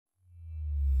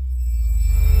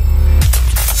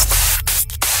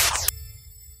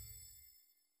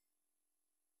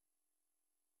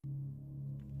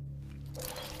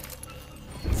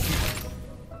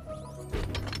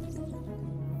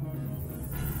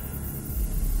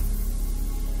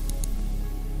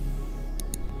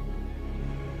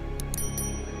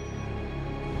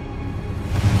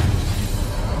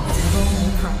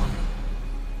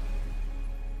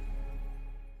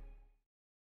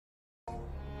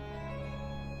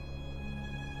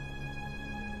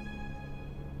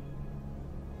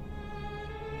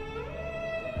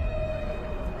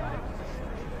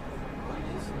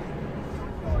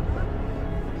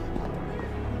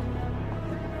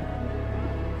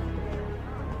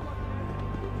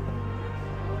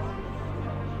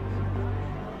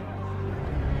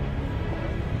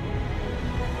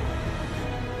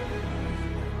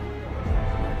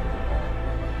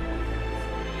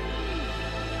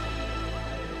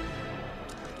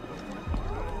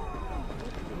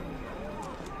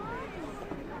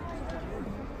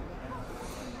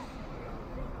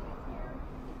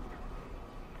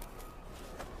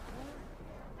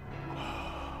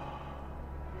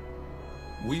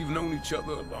We've known each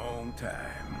other a long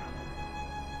time.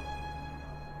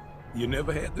 You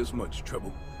never had this much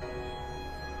trouble.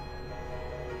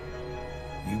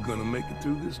 You gonna make it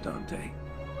through this, Dante?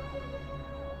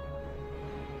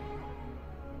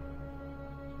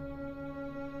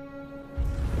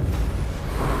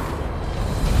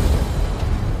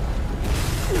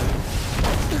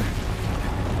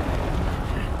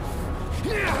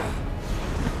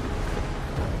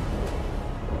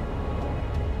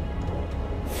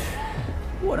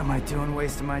 What am I doing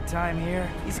wasting my time here?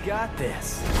 He's got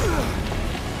this.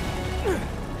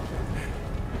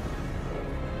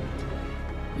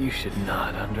 You should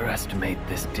not underestimate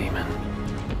this demon.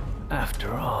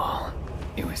 After all,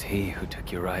 it was he who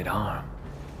took your right arm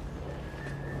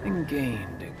and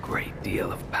gained a great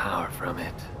deal of power from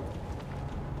it.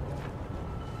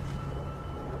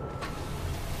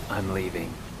 I'm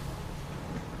leaving.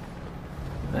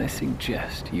 I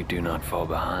suggest you do not fall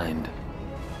behind.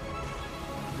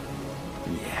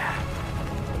 Yeah.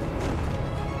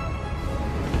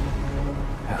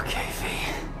 Okay,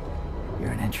 V.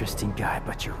 You're an interesting guy,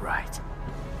 but you're right.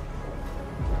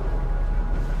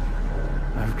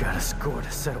 I've got a score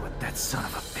to settle with that son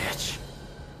of a bitch.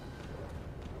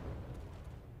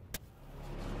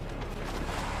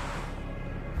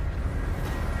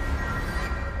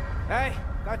 Hey,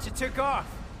 thought you took off.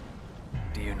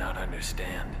 Do you not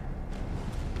understand?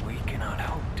 We cannot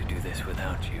hope to do this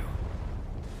without you.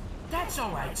 That's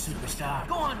all right, superstar.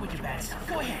 Go on with your bad stuff.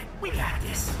 Go ahead. We got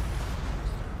this.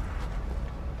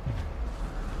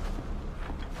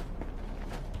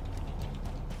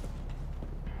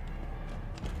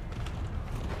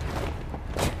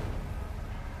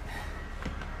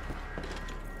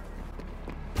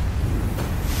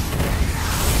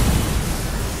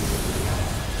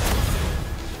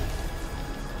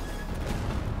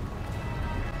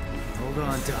 Hold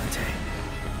on, Dante.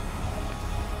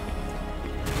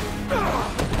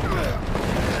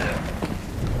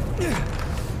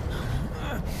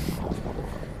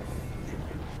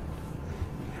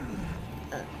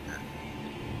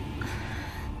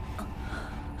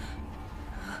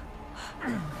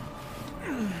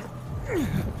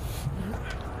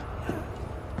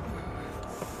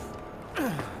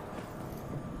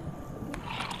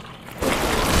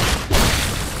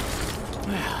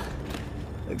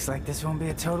 Looks like this won't be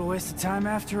a total waste of time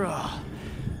after all.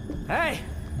 Hey,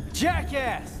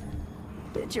 jackass!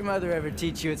 Did your mother ever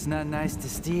teach you it's not nice to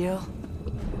steal?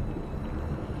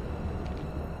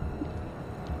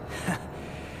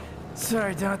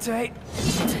 Sorry, Dante.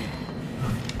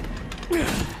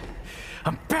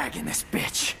 I'm bagging this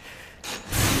bitch.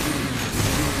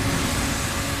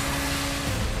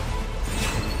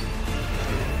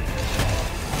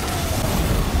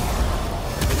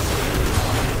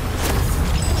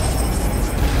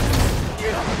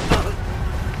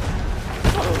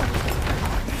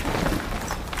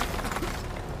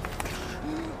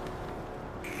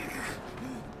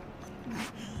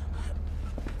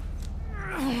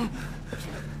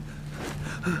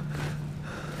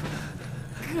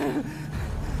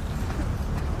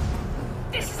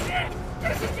 This is it!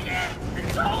 This is the end!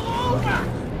 It's all over!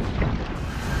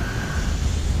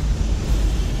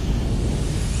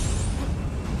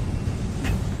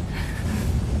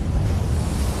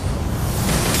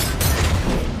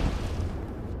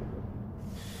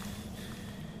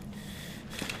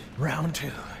 Round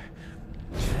two.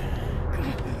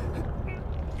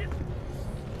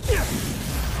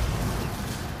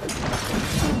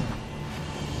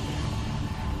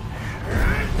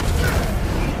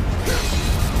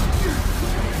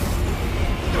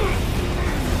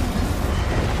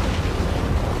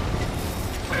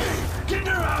 Get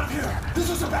Nero out of here! This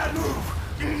is a bad move!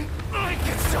 I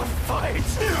can still fight!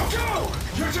 Go!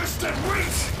 You're just dead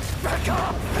weight! Back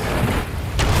up!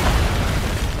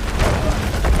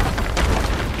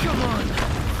 Come on!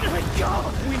 Let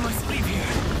go! We must leave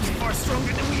here. He's far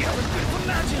stronger than we ever could have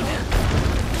imagined.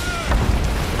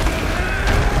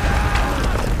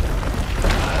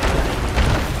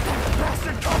 That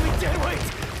bastard called me deadweight!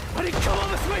 But he come all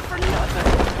this way for nothing!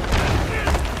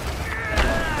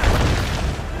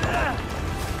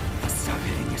 Stop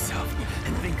hitting yourself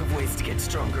and think of ways to get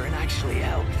stronger and actually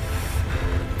help.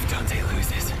 If Dante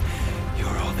loses,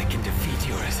 you're all that can defeat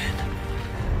Urizen.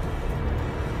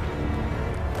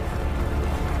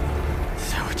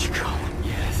 Is that what you call him?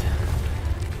 Yes.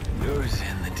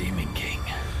 Urizen, the Demon King.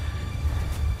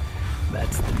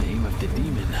 That's the name of the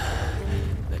demon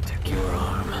that took your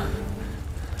arm.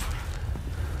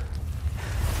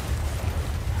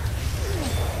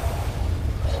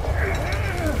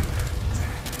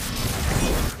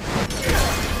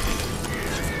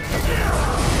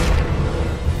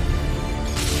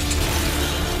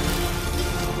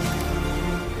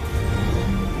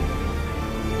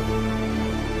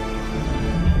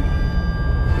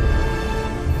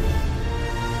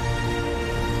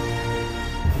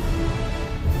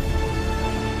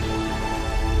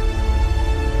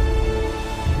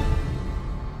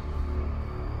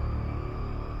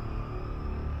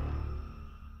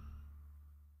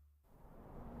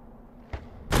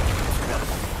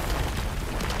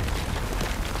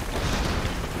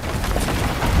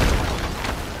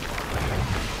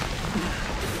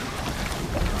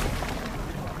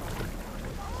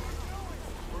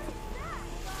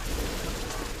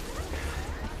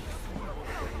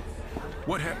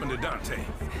 What happened to Dante?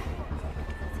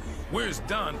 Where's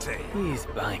Dante? He's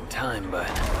buying time, but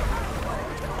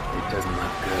it doesn't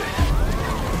look good.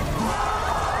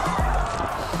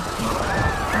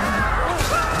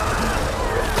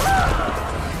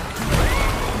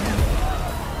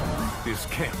 This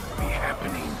can't be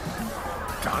happening.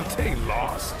 Dante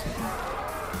lost.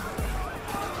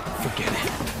 Forget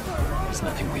it. There's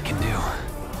nothing we can do.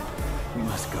 We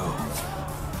must go.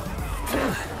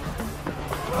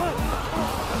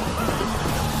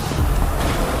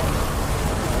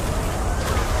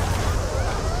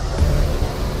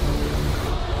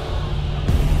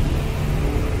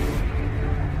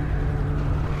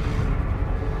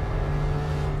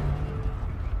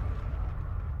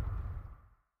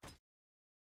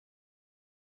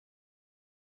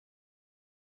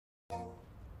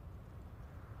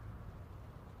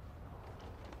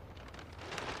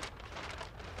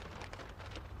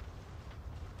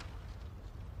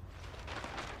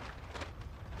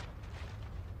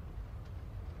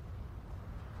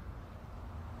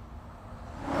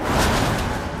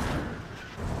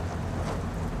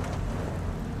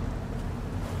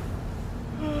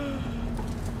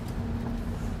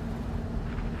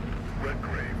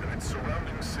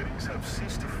 Surrounding cities have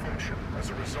ceased to function as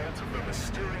a result of a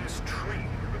mysterious tree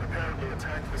that apparently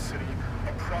attacked the city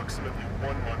approximately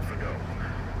 1 month ago.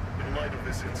 In light of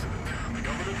this incident, the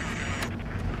government...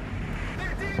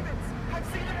 They're demons! I've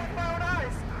seen them with my own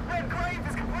eyes! Red Grave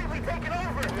is completely taken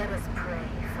over! Let us pray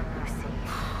for mercy.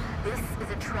 This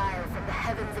is a trial from the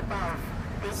heavens above.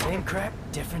 Same crap,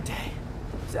 different day.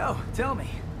 So, tell me,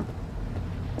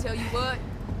 Tell you what,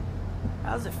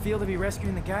 how does it feel to be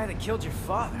rescuing the guy that killed your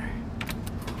father?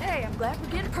 hey, I'm glad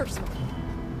we're getting personal.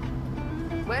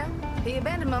 Well, he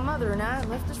abandoned my mother and I and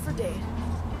left us for dead.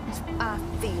 I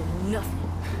feel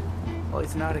nothing. Well,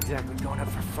 he's not exactly going up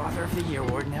for Father of the Year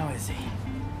award now, is he?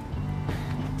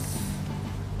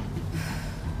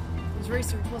 His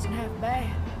research wasn't half bad.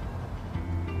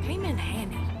 Came in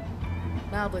handy.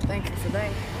 Mildly thankful for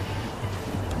that.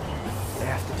 They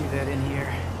have to do that in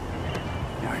here.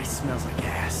 It already smells like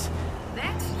gas.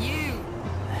 That's you.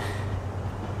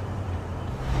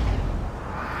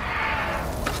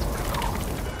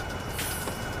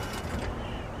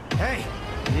 Hey,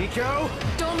 Nico!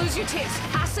 Don't lose your tits.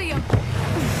 I see him.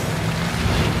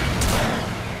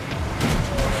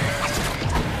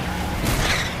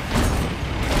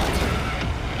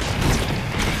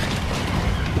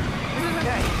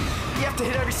 Hey, you have to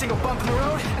hit every single bump in the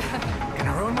road?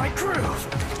 Gonna ruin my groove.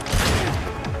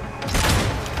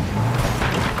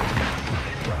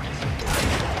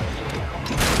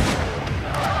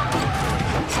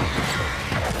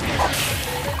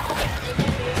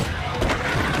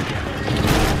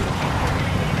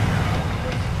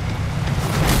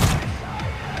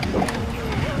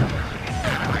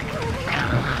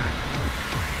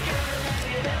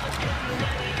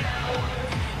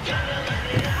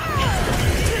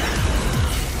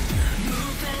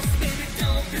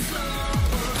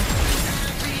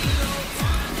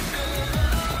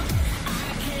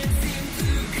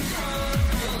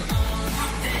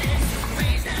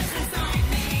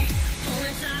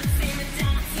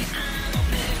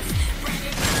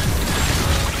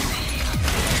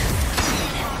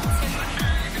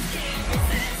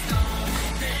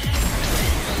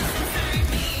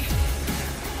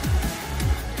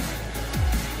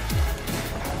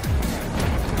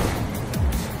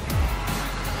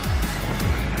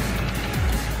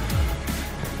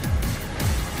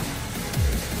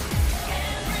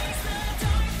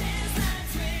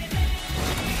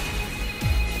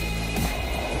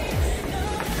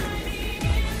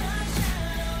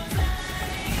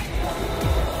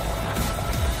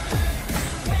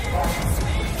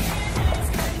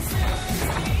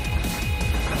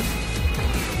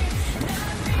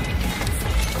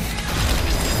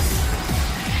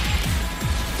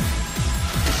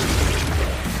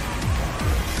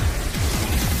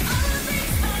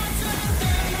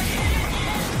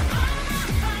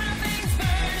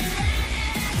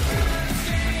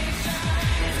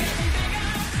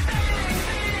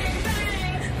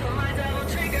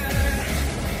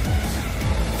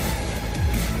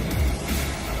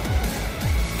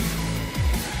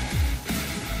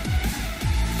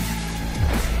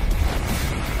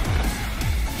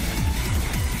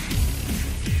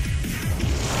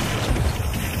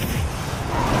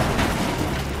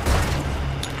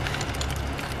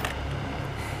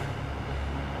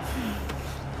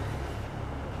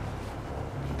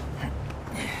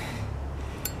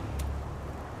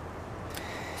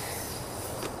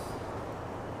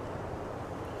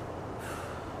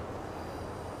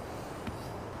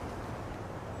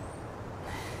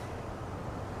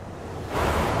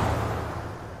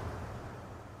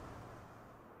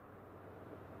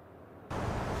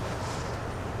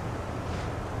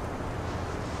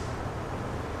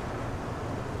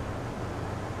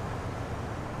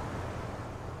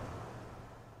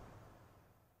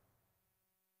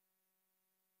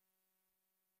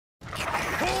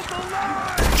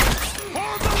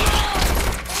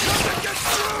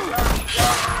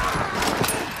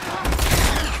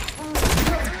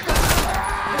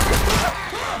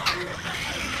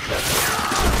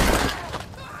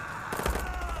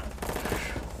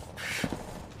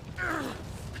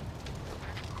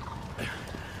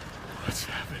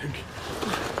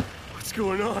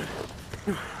 going on?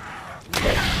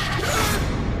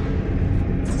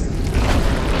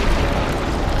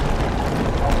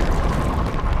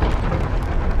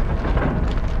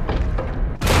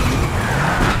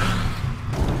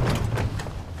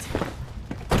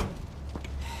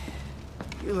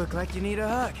 You look like you need a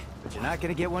hug, but you're not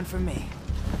gonna get one from me.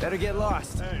 Better get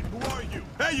lost. Hey, who are you?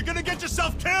 Hey, you're gonna get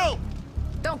yourself killed!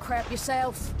 Don't crap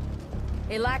yourself.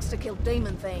 He likes to kill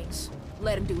demon things.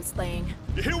 Let him do his thing.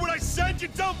 You hear what I said, you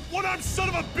dumb one-armed son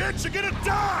of a bitch? You're gonna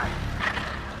die!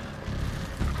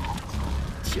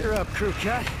 Cheer up, crew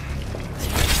cut.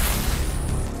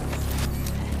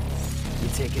 You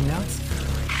taking notes?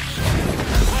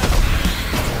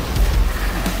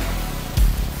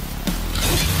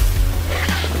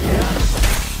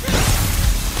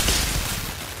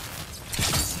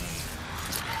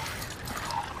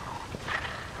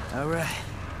 All right.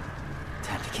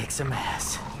 Time to kick some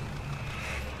ass.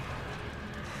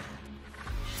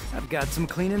 I've got some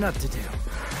cleaning up to do.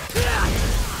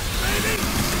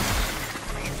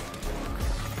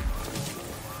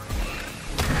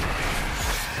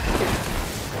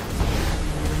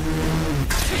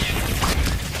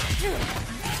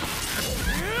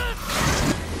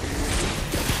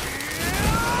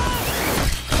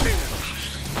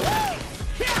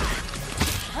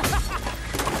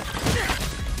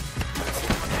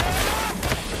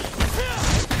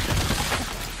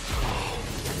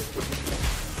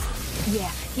 Yeah,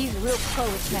 he's a real pro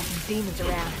at smacking demons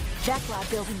around. That's why I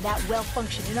built him that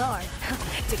well-functioning arm.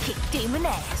 To kick demon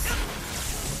ass.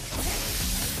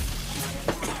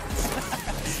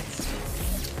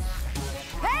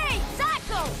 Hey,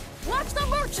 Psycho! Watch the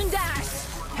merchandise!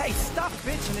 Hey, stop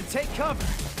bitching and take cover.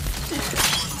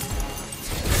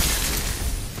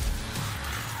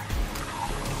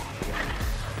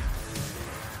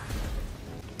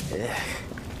 Ugh,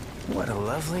 what a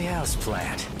lovely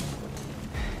houseplant.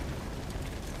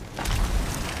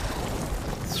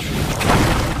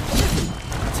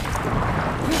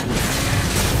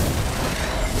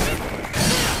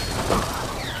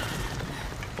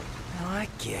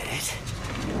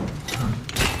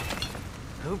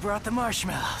 Who brought the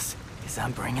marshmallows? 'Cause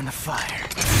I'm bringing the fire.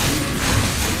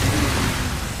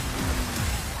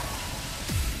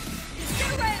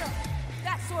 Generator!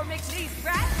 That sword makes it easy,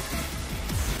 right?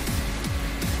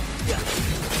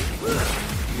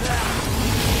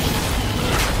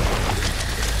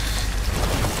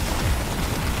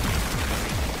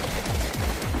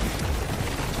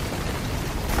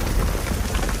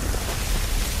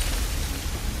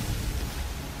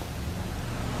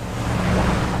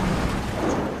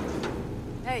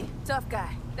 Tough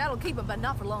guy. That'll keep him, but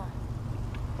not for long.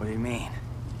 What do you mean?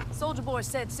 Soldier Boy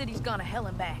said city's gone to hell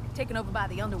and back, taken over by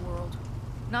the underworld.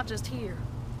 Not just here,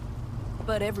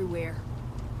 but everywhere.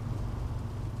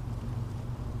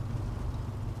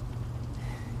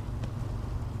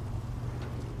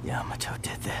 Yamato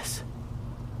did this.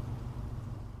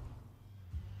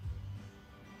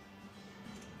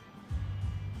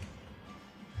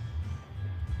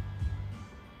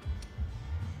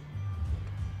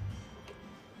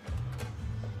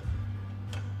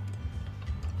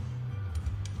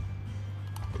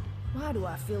 Why do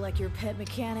I feel like your pet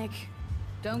mechanic?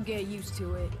 Don't get used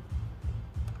to it.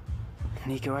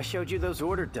 Nico, I showed you those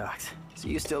order docs, so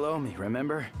you still owe me,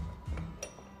 remember?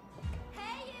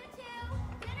 Hey, you two!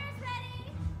 Dinner's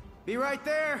ready! Be right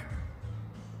there!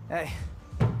 Hey,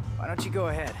 why don't you go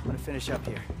ahead? I'm gonna finish up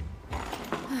here.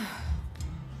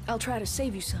 I'll try to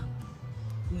save you some.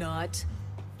 Not.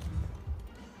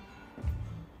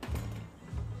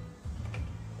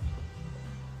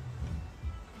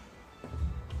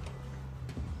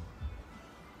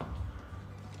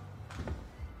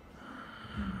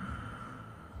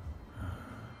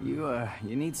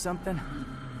 You need something?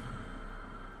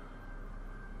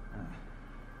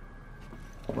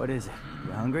 What is it?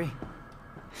 You hungry?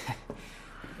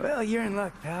 Well, you're in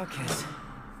luck, pal, 'cause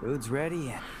food's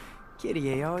ready and Kitty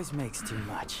A always makes too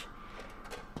much.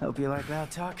 Hope you like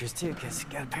loud talkers, too, 'cause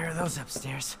got a pair of those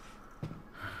upstairs.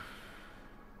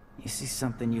 You see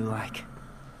something you like?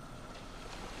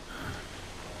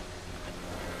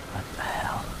 What the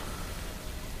hell?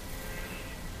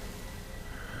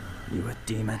 You a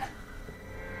demon?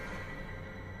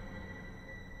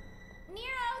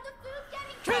 Nero, the food's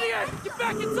getting Kitty, get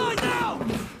back inside now!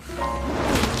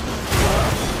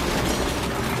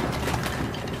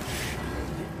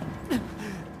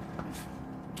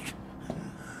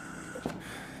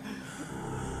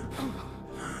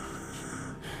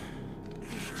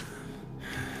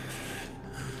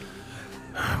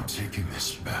 I'm taking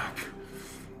this back.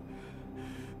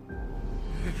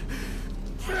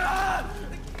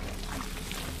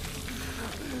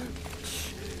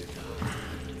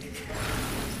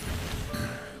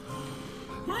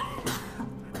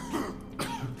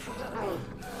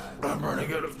 I'm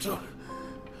running out of time.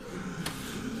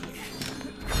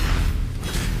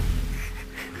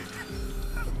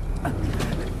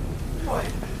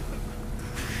 Wait.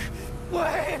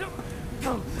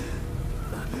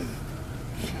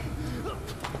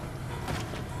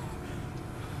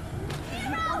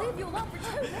 I'll leave you alone for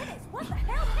 2 minutes. What the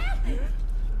hell happened?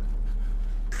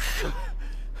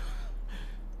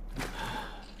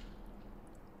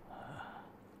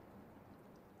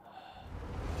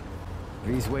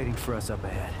 V's waiting for us up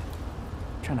ahead.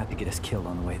 Try not to get us killed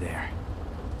on the way there.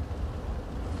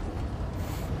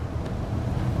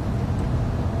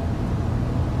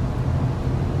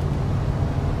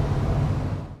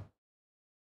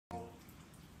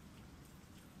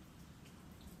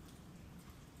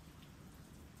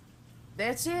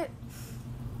 That's it.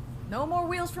 No more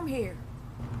wheels from here.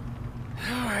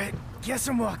 All right, guess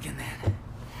I'm walking then.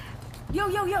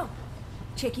 Yo.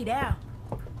 Check it out.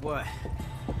 What?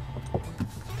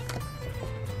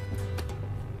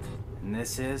 And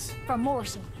this is? From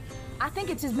Morrison. I think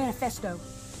it's his manifesto.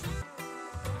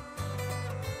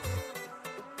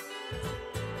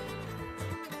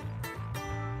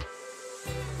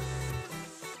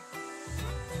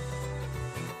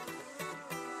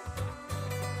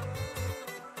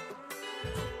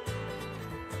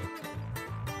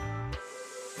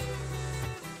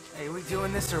 Hey, we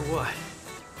doing this or what?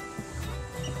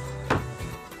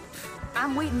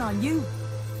 I'm waiting on you.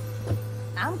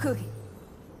 I'm cooking.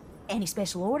 Any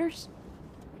special orders?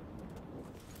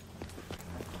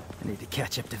 I need to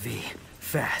catch up to V.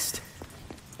 Fast.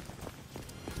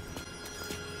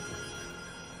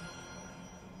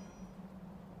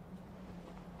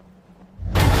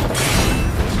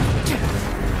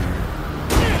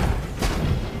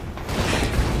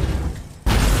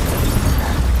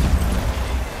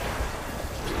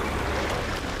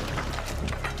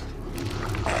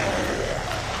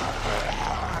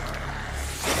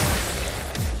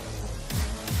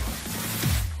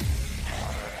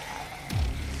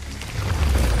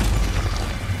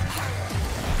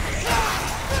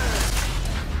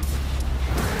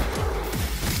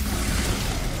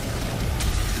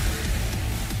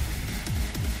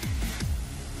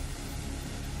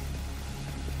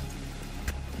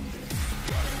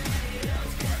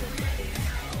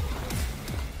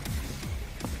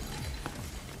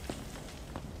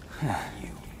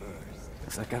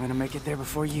 Looks like I'm gonna make it there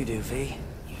before you do, V.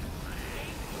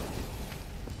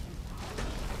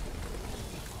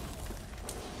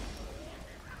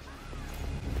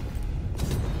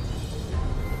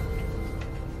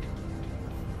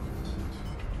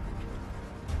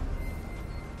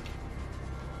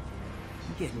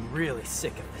 I'm getting really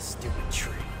sick of this stupid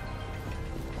tree.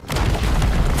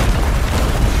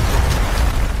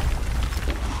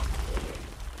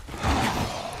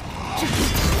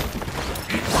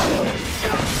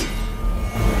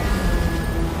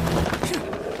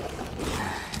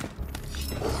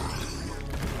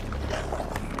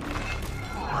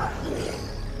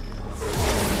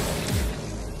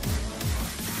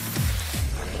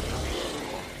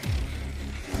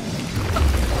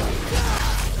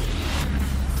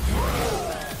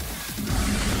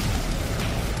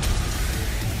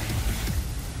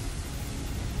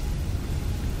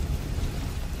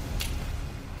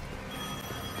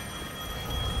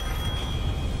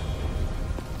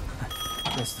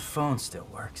 Guess the phone still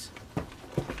works.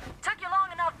 Took you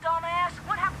long enough, dumbass.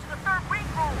 What happened to the third ring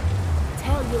rule?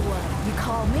 Tell you what, you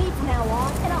call me from now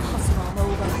on, and I'll hustle on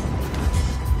over.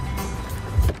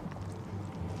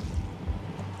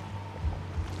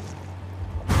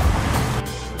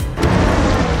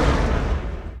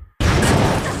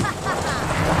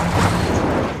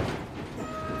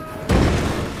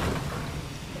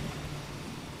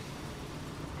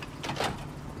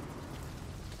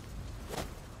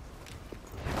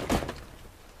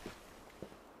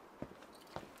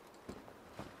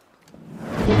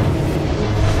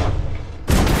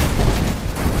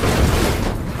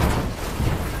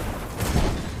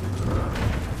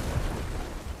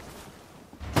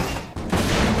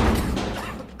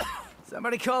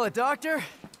 Somebody call a doctor?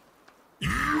 You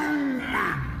win!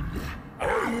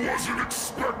 I wasn't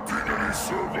expecting any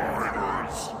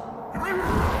survivors!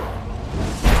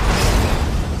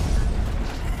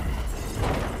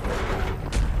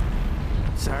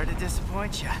 Sorry to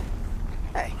disappoint you.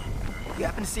 Hey, you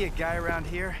happen to see a guy around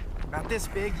here? About this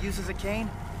big, uses a cane?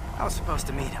 I was supposed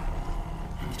to meet him.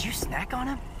 Did you snack on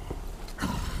him?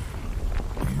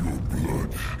 Your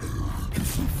blood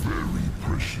is a very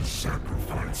precious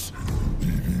sacrifice.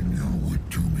 Eating you would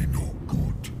do me no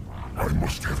good. I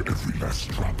must have every last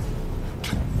drop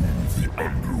to rule the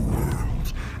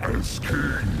underworld as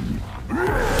king.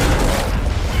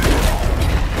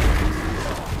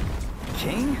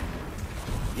 King?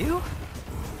 You?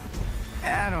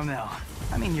 I don't know.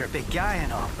 I mean, you're a big guy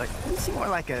and all, but you seem more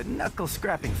like a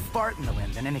knuckle-scrapping fart in the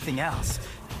wind than anything else.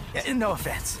 No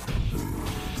offense.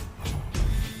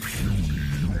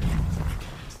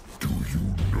 Do you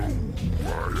know who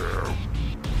I am?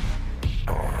 I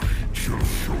shall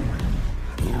show you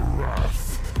the wrath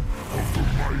of the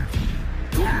mighty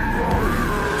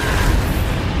Goliath!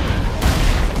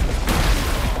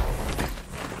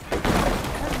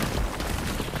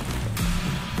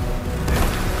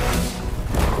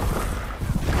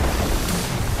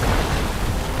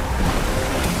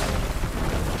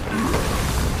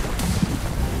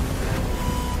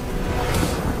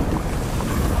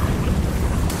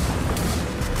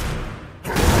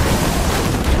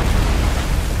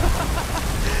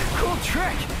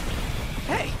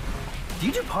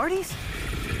 Parties?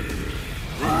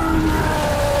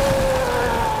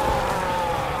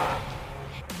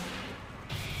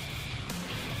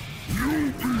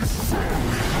 You'll be sorry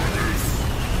for this!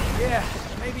 Yeah,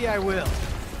 maybe I will.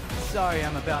 Sorry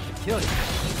I'm about to kill you.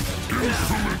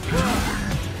 Insolent human!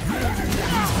 You're the one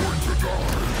who's going to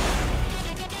die!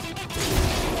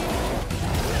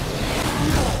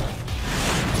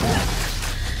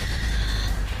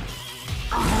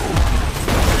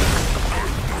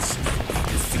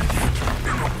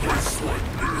 Like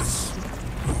this,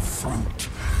 the fruit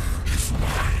is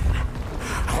mine.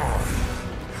 I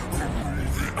will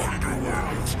rule the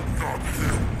underworld, not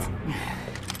him.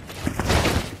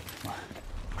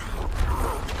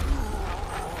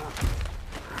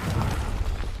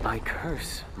 I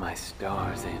curse my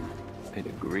stars in pit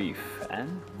of grief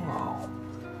and woe.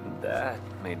 That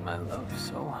made my love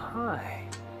so high,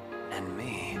 and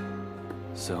me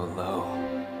so low.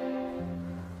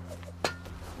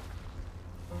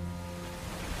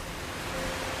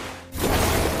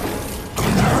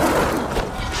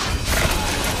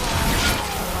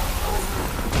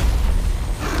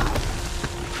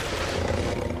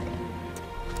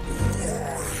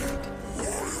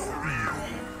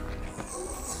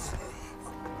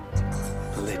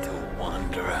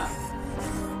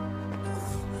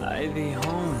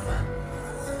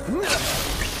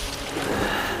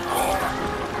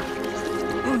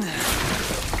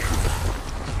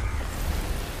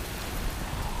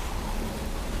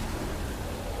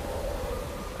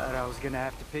 Gonna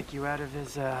have to pick you out of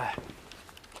his,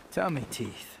 tummy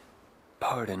teeth.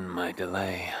 Pardon my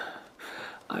delay.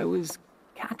 I was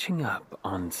catching up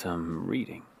on some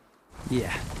reading.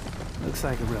 Yeah, looks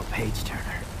like a real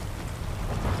page-turner.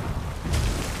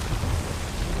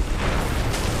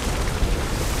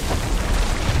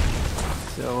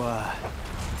 So,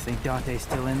 you think Dante's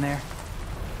still in there?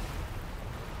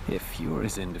 If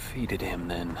Urizen defeated him,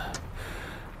 then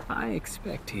I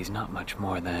expect he's not much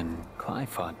more than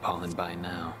Glyphod pollen by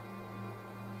now.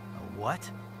 A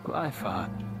what? Glyphod.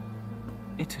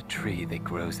 It's a tree that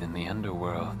grows in the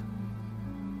underworld.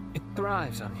 It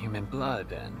thrives on human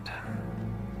blood, and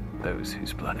those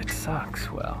whose blood it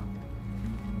sucks, well,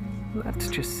 let's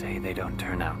just say they don't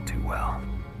turn out too well.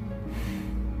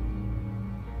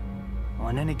 Well,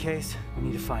 in any case, we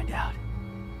need to find out.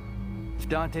 If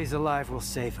Dante's alive, we'll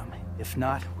save him. If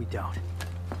not, we don't.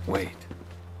 Wait.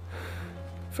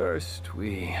 First,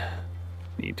 we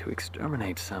need to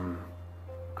exterminate some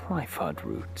Glyphod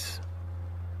roots.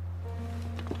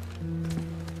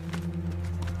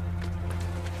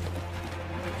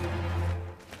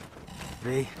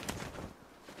 V,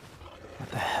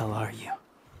 what the hell are you?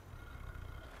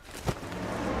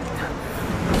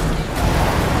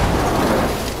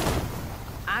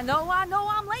 I know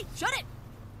I'm late. Shut it!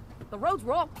 The roads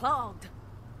were all clogged.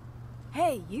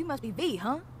 Hey, you must be V,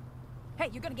 huh? Hey,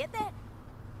 you gonna get that?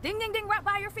 Ding, ding, ding, right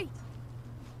by your feet.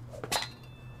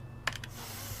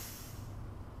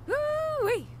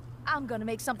 Woo-wee! I'm gonna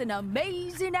make something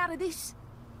amazing out of this.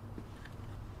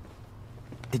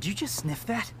 Did you just sniff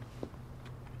that?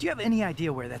 Do you have any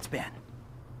idea where that's been?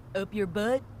 Up your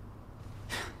butt?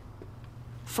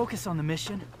 Focus on the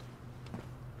mission.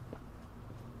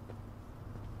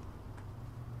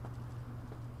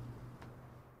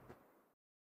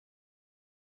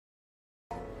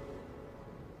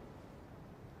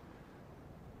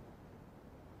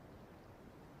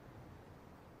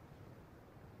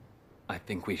 I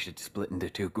think we should split into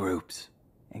 2 groups.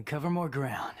 And cover more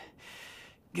ground.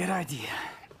 Good idea.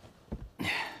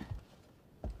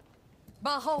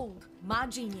 Behold, my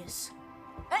genius.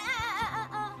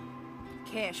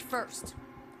 Cash first.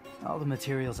 All the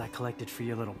materials I collected for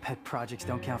your little pet projects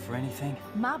don't count for anything?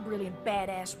 My brilliant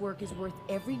badass work is worth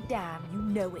every dime, you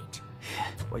know it.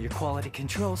 Well, your quality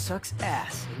control sucks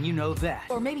ass, and you know that.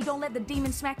 Or maybe don't let the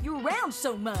demon smack you around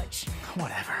so much.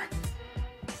 Whatever.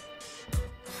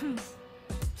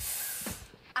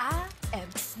 I am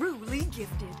truly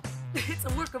gifted. It's a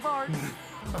work of art.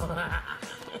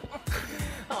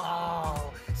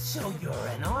 Oh, so you're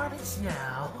an artist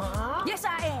now, huh? Yes,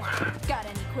 I am. Got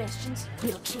any questions,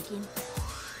 little chicken?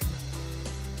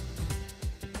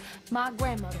 My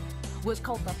grandmother was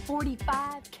called the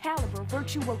 45 caliber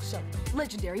virtuoso,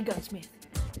 legendary gunsmith.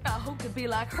 I hope to be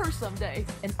like her someday,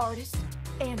 an artist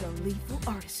and a lethal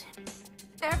artisan.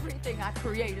 Everything I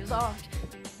create is art,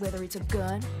 whether it's a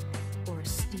gun or a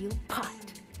steel pot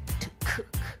to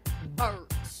cook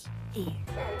birds in.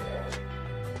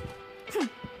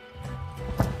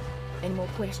 Any more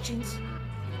questions?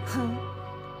 Huh?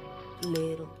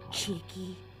 Little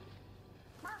chickie.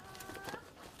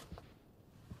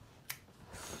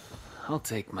 I'll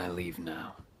take my leave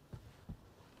now.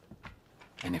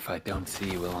 And if I don't see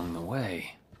you along the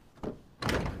way,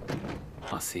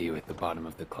 I'll see you at the bottom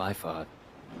of the Clyphod.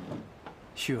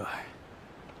 Sure.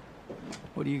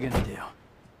 What are you gonna do?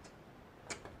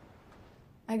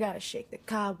 I gotta shake the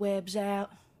cobwebs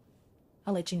out.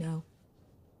 I'll let you know.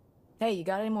 Hey, you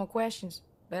got any more questions?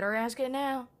 Better ask it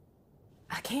now.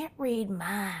 I can't read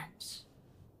minds.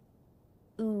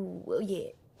 Ooh, well, yeah.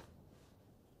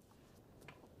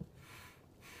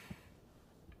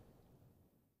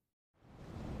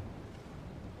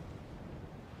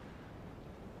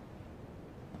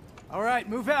 All right,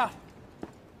 move out.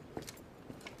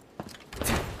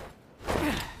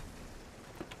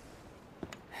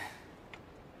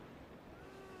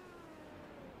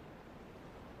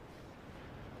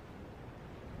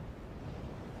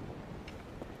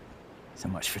 So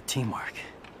much for teamwork.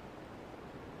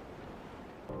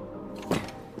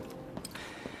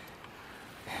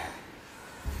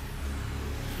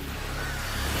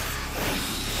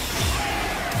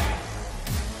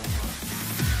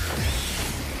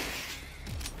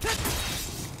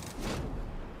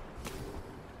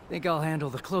 Think I'll handle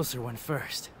the closer one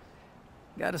first.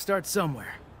 Gotta start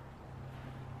somewhere.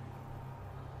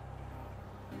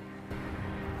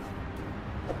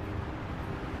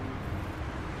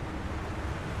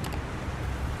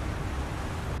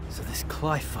 So this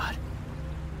Clyphod.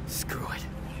 Screw it.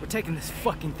 We're taking this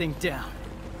fucking thing down.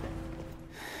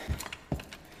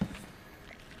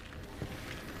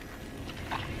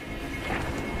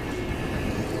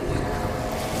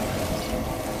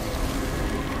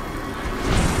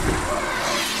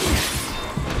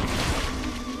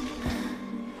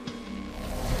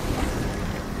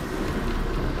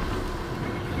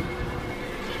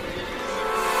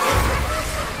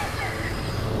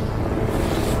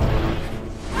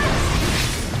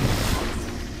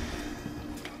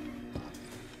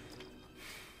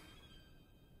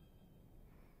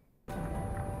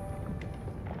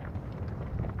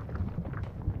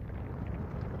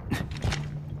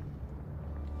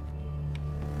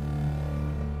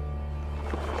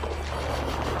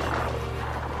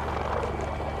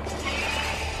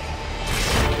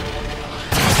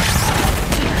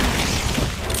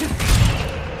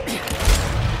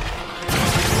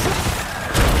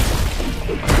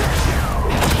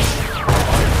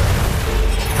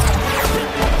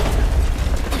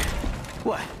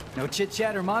 No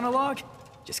chit-chat or monologue?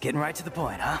 Just getting right to the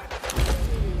point, huh?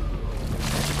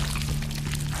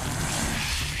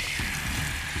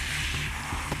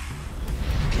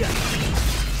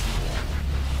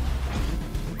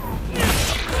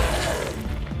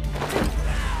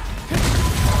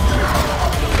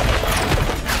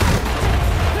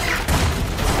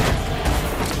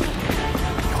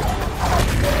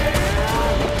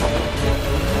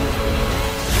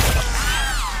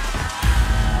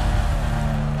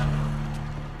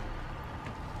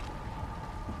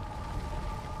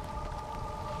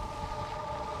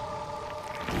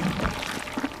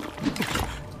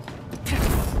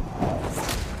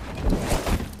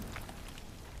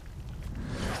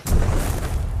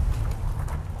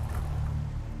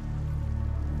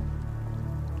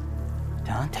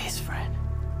 Dante's friend.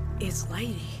 His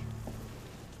lady.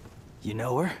 You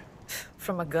know her?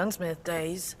 From my gunsmith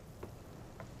days.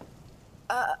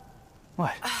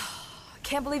 What? I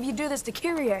can't believe you do this to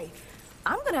Kyrie.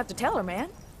 I'm gonna have to tell her, man.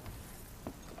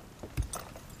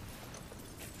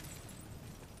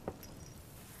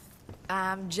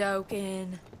 I'm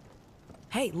joking.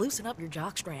 Hey, loosen up your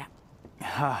jockstrap.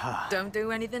 Haha. Don't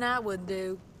do anything I wouldn't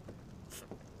do.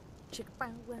 Chicka bow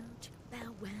wow, chicka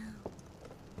bow wow.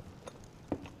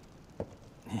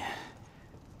 Yeah.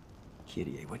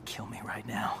 Kyrie would kill me right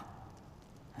now.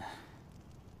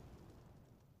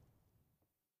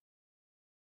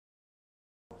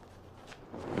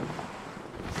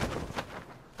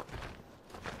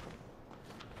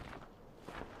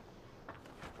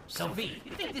 So, V,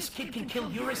 you think this kid can kill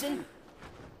Urizen?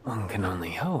 One can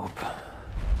only hope.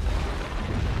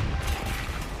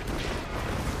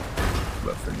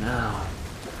 But for now,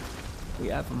 we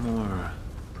have a more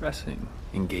pressing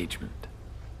engagement.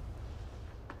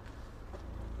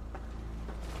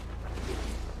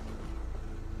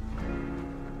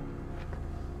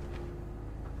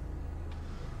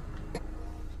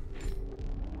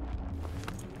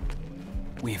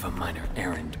 We have a minor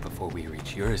errand before we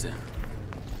reach Urizen.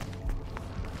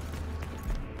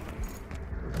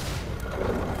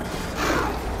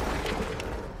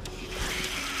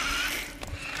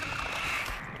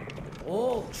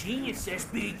 Oh, genius says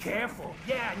be careful.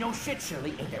 Yeah, no shit,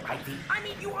 Shirley. Ain't that right, V? I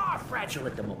mean, you are fragile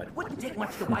at the moment. Wouldn't take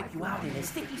much to wipe you out in a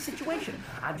sticky situation.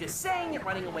 I'm just saying that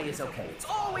running away is okay. It's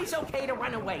always okay to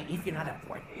run away if you're not up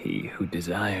for it. He who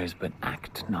desires but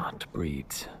act not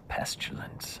breeds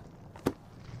pestilence.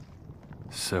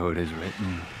 So it is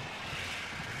written.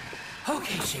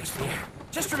 Okay, Shakespeare.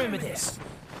 Just remember this.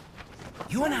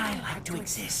 You and I like to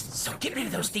exist, so get rid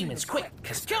of those demons quick,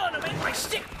 cause killing them ain't my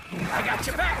stick. I got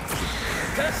your back,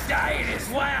 cause dying is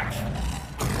whack.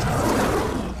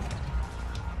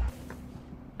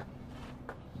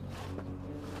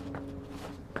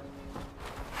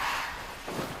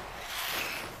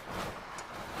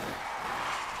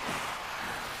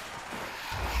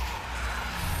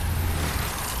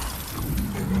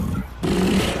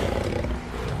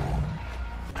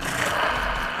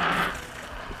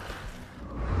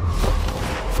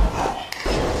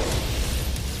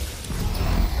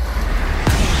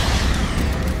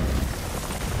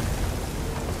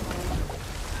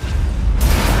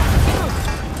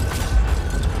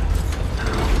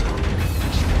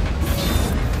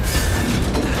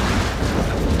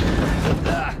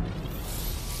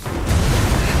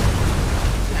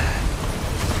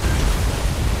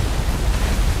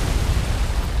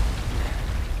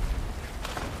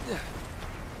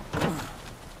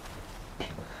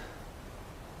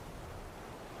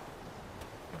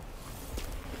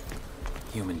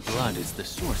 Human blood is the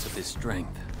source of his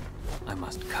strength. I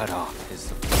must cut off his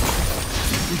supply.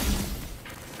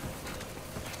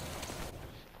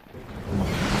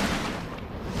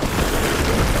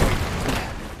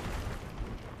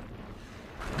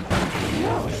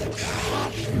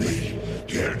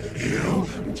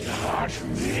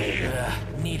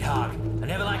 Needhog. I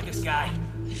never liked this guy.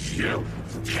 You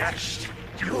touched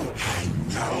you. I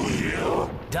know you.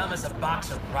 Dumb as a box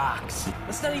of rocks.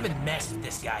 Let's not even mess with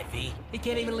this guy, V. He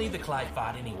can't even leave the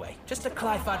Clyphod anyway. Just a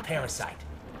Clyphod parasite.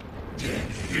 Did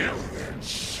you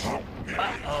insult me?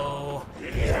 Uh-oh. You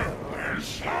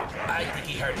insult me. I think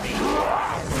he hurt me.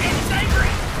 And he's angry!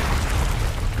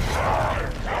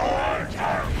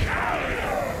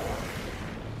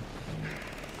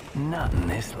 Not in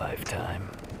this lifetime.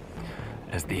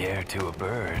 As the air to a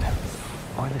bird,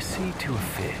 or the sea to a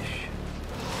fish,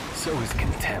 so is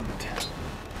contempt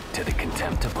to the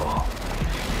contemptible.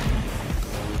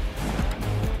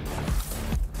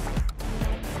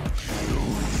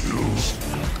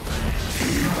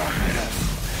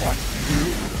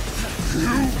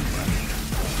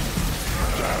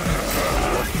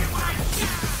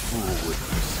 Fool with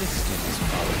persistence,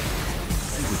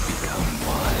 he would become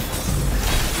wise.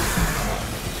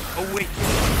 Awaken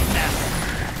now.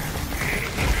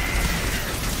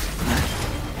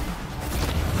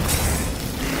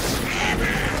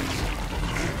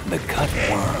 The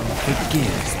cutworm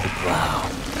forgives the plow.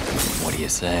 What do you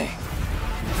say?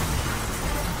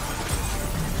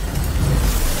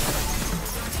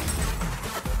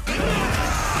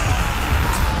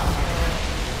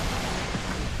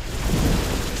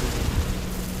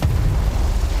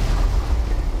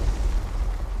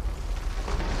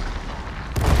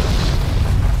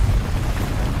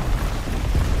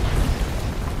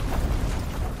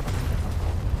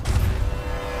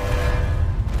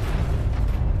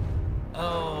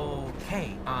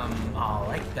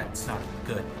 That's not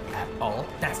good at all.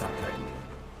 That's not good.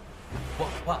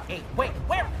 Well, hey, wait,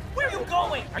 where are you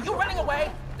going? Are you running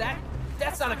away?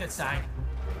 That's not a good sign.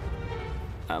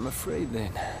 I'm afraid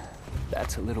then,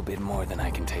 that's a little bit more than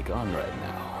I can take on right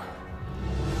now.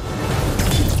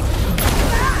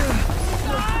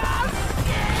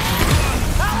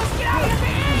 Get out of me!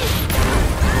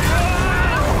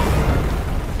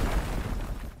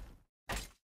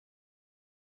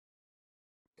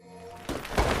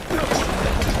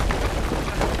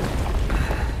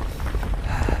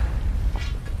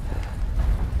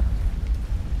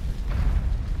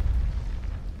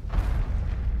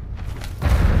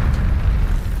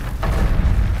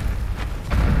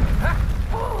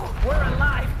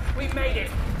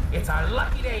 It's our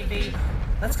lucky day, V.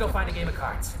 Let's go find a game of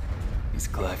cards. These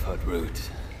Glyphod roots,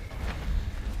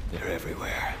 they're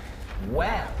everywhere.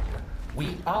 Well,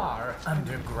 we are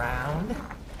underground.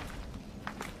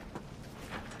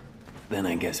 Then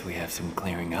I guess we have some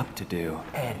clearing up to do.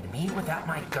 And me without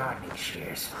my gardening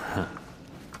shears. Huh.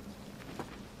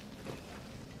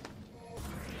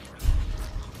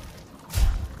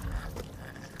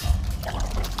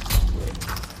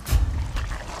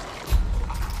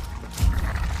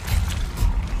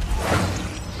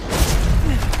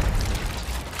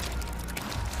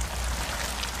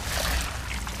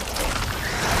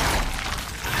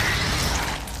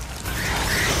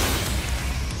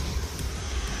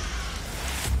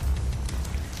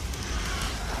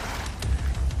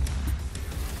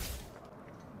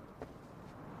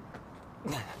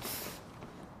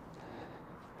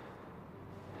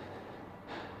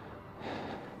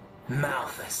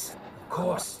 Malthus. Of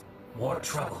course. More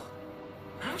trouble.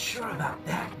 Not sure about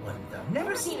that one, though.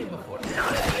 Never seen it before. Not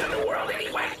in the underworld,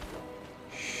 anyway.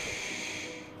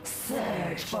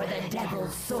 Search for the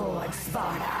Devil's Sword,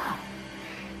 Sparta.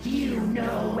 You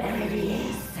know where it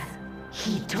is.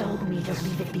 He told me to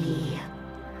leave it be.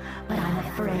 But I'm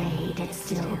afraid it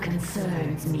still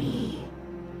concerns me.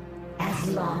 As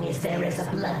long as there is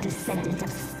a blood descendant of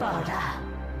Sparta,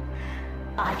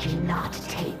 I cannot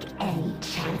take any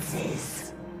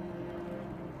chances.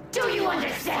 Do you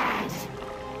understand?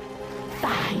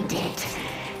 Find it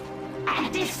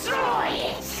and destroy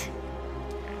it.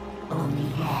 Only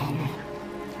then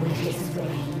will his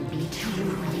reign be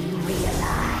truly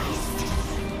realized.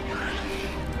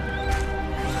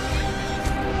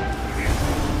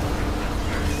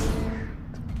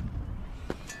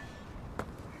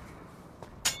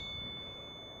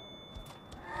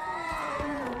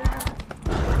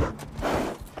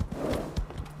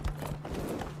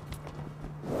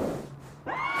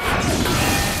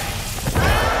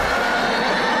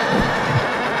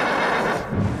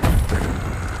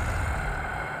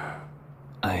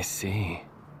 I see.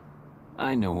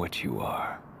 I know what you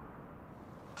are.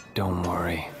 Don't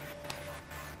worry.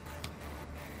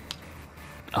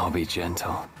 I'll be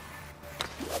gentle.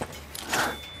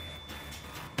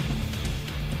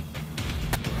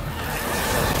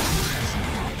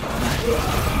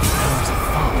 Forms of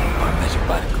folly are measured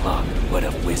by the clock, but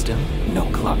of wisdom, no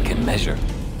clock can measure.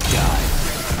 Die.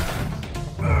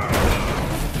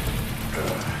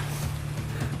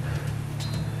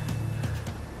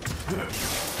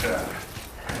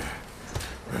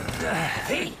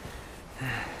 Hey!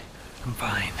 I'm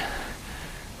fine.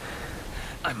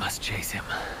 I must chase him.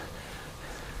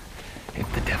 If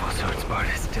the Devil's Sword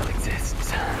Sparta still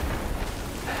exists,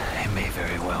 it may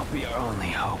very well be our only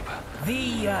hope.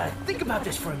 Think about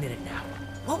this for a minute now.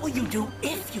 What will you do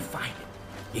if you find it?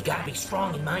 You gotta be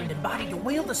strong in mind and body to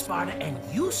wield the Sparta, and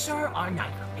you, sir, are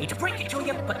neither. Hate to break it to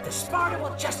you, but the Sparta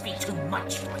will just be too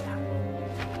much for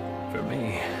you. For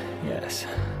me, yes.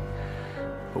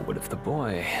 But what if the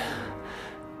boy,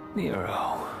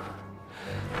 Nero?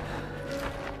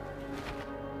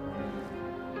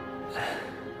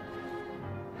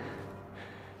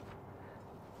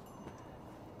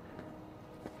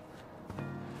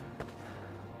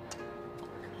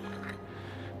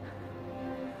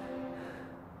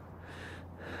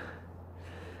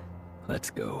 Let's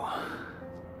go.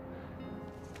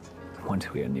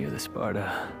 Once we are near the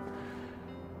Sparta,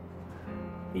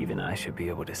 even I should be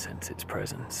able to sense its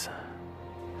presence.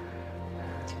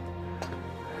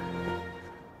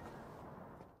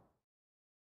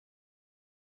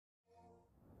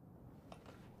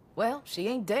 Well, she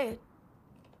ain't dead.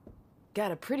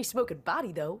 Got a pretty smoking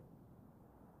body, though.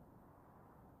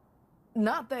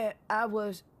 Not that I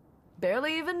was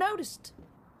barely even noticed.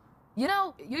 You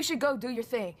know, you should go do your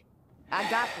thing. I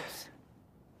got this.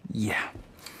 Yeah.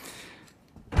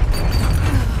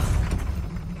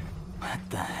 What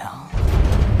the hell?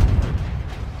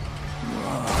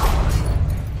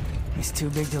 Whoa. He's too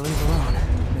big to leave alone.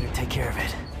 Better take care of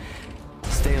it.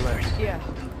 Stay alert. Yeah.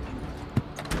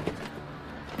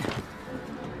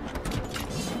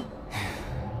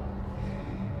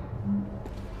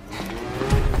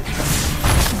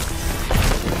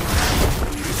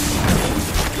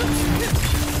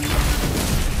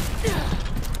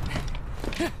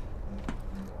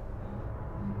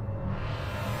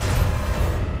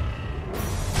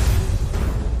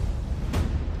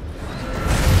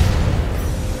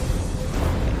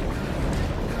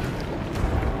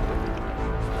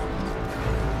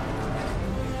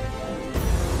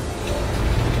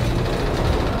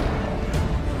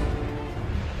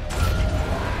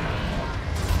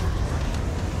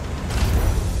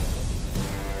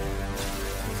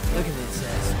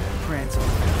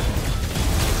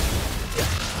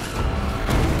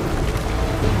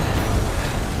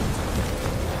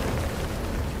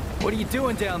 What are you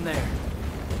doing down there?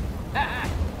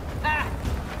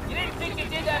 You didn't think you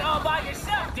did that all by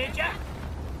yourself, did ya?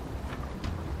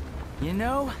 You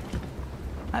know,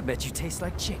 I bet you taste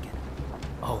like chicken.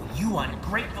 Oh, you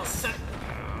ungrateful son...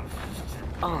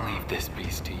 I'll leave this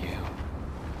beast to you.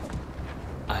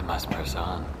 I must press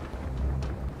on.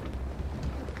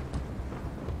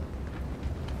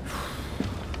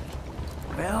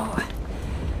 Well,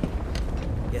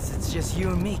 guess it's just you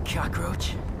and me,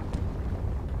 cockroach.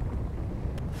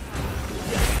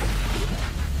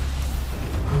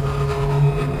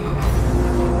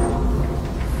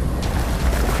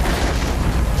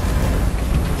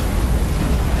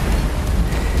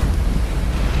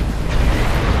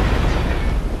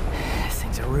 This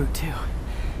thing's a root too.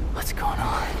 What's going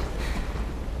on?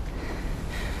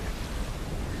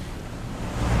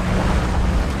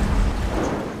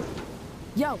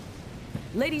 Yo,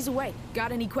 ladies away.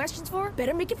 Got any questions for her?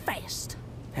 Better make it fast.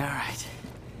 All right.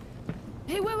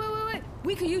 Hey, wait.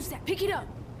 We could use that. Pick it up.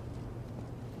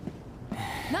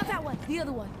 Not that one. The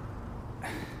other one.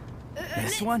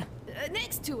 This one?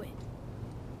 Next to it.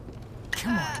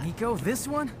 Come on, Nico. This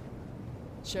one?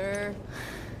 Sure.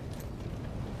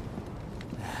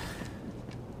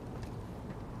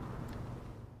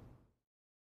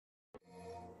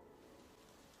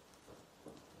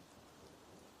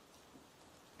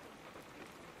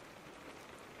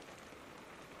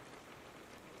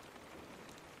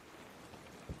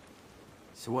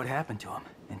 So what happened to him?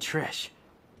 And Trish?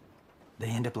 They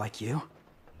end up like you?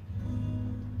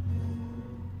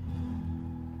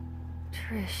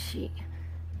 Trish,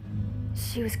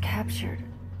 she was captured.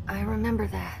 I remember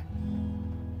that.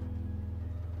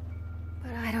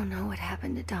 But I don't know what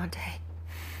happened to Dante.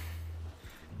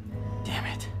 Damn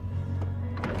it.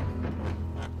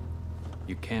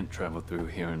 You can't travel through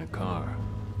here in a car.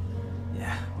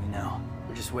 Yeah, we know.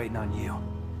 We're just waiting on you.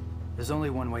 There's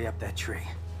only one way up that tree.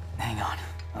 Hang on,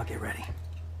 I'll get ready.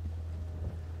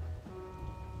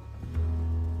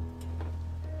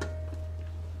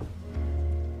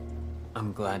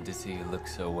 I'm glad to see you look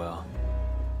so well.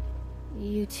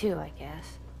 You too, I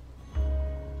guess.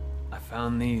 I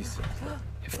found these.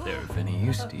 If they're of any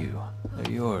use to you,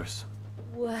 they're yours.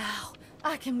 Wow,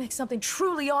 I can make something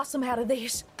truly awesome out of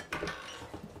this.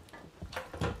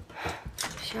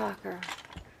 Shocker.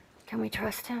 Can we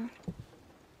trust him?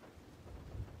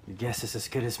 Your guess is as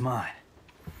good as mine.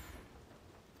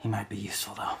 He might be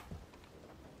useful, though.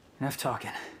 Enough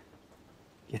talking.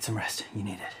 Get some rest. You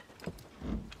need it.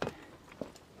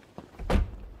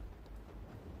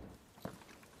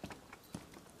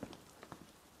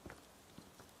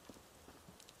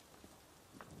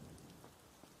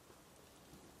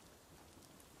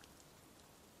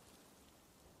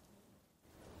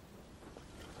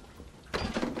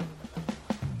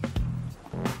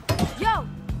 Yo,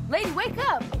 lady, wake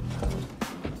up!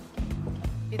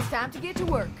 It's time to get to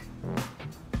work.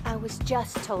 I was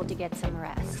just told to get some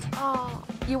rest. Oh,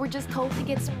 you were just told to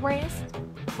get some rest?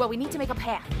 Well, we need to make a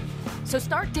path. So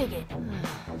start digging.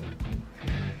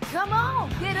 Come on,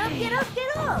 get up, get up,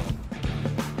 get up!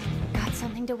 Got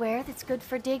something to wear that's good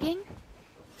for digging?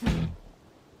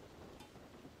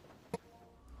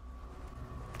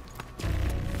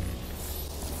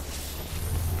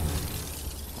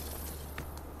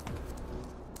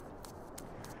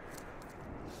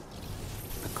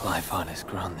 Glyphon has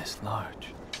grown this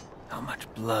large. How much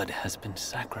blood has been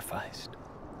sacrificed?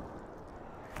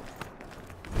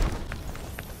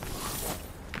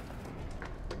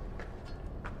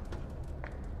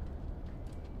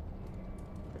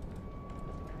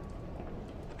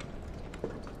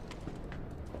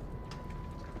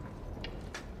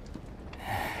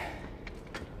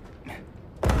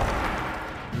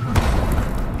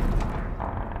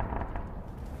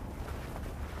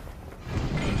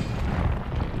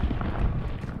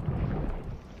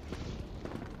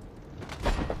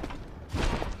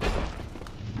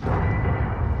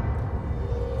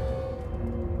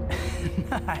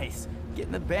 Nice.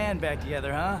 Getting the band back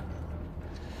together, huh?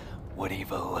 What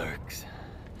evil lurks?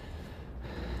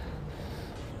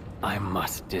 I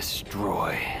must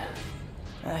destroy.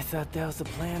 I thought that was the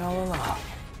plan all along.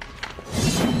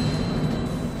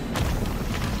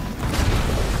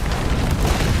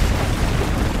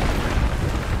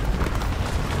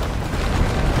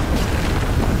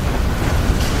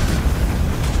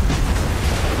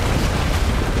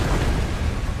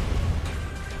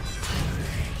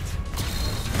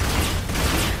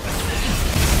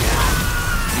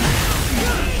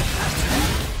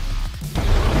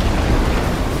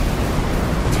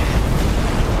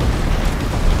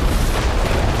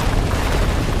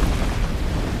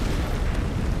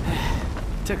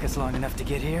 Took us long enough to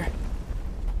get here.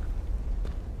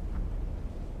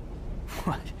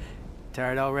 What?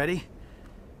 Tired already?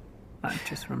 I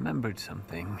just remembered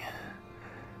something.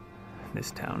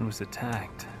 This town was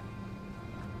attacked.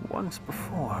 Once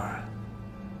before.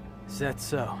 Is that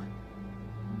so?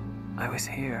 I was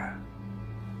here.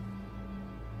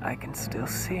 I can still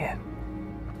see it.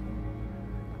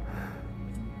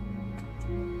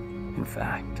 In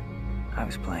fact, I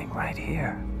was playing right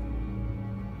here.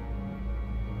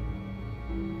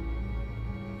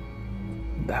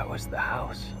 That was the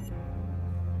house.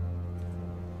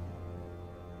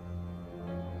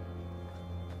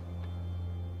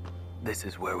 This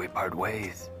is where we part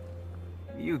ways.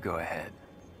 You go ahead.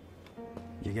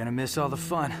 You're gonna miss all the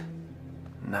fun.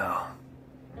 No.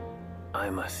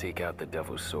 I must seek out the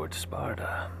Devil's Sword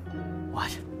Sparta.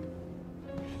 What?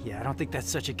 Yeah, I don't think that's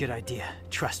such a good idea.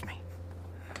 Trust me.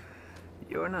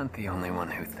 You're not the only one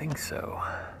who thinks so.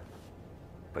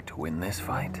 But to win this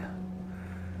fight,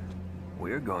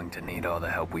 we're going to need all the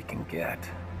help we can get.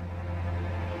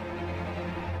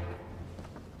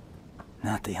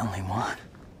 Not the only one.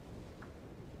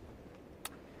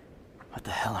 What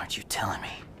the hell aren't you telling me?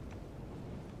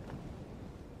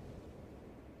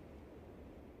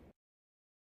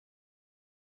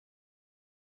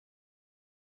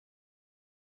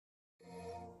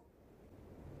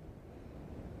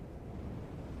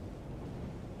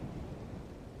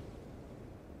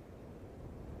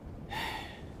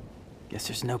 Guess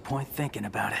there's no point thinking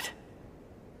about it.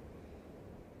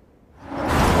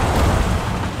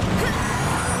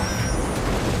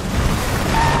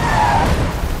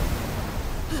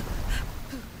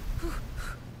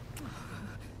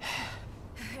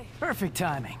 Perfect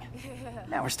timing.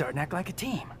 Now we're starting to act like a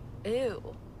team.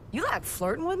 Ew. You like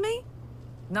flirting with me?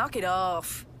 Knock it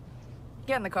off.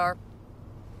 Get in the car.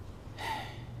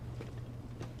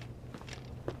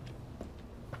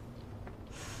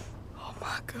 Oh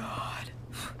my God.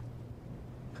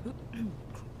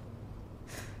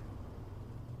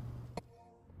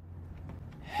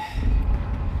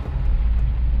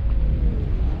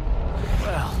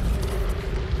 Well,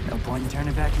 no point in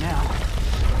turning back now.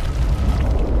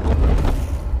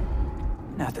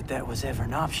 Not that that was ever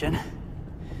an option.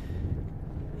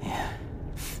 Yeah.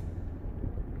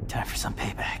 Time for some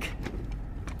payback.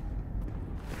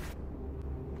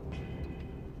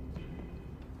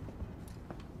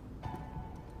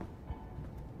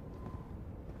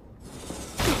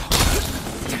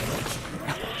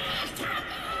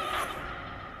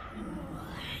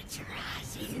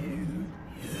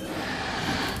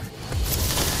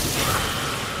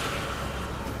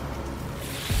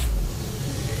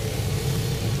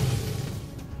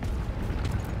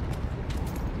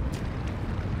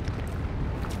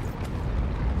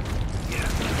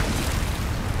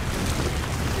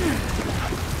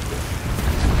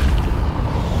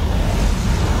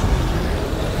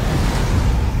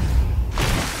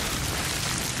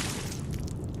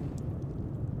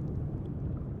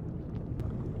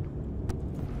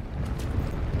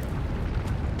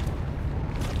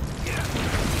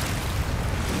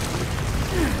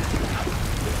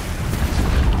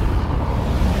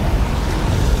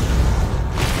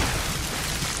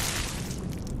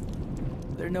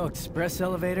 No express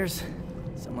elevators?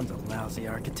 Someone's a lousy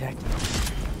architect.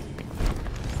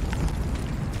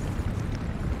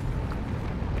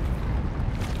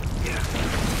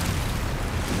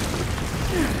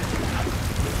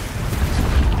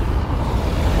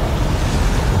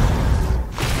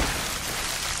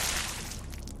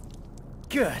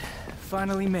 Good.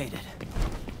 Finally made it.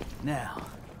 Now,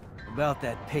 about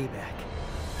that payback.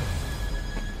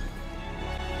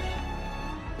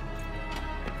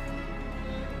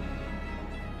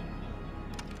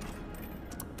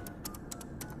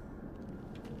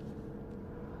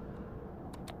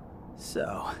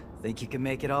 So, think you can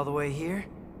make it all the way here?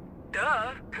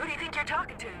 Duh. Who do you think you're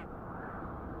talking to?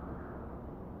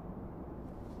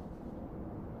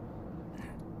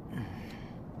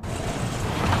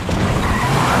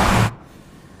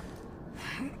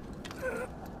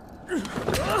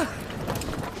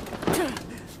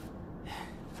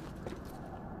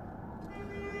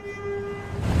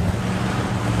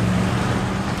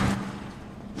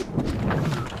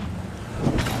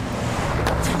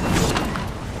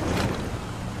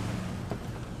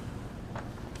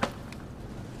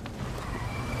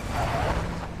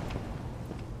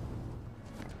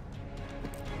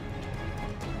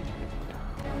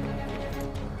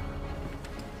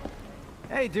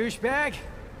 Hey, douchebag!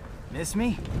 Miss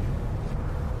me?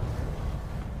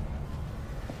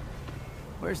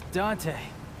 Where's Dante?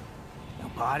 No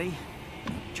body?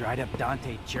 Dried up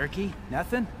Dante jerky?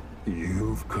 Nothing?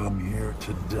 You've come here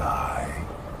to die.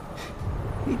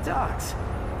 He talks.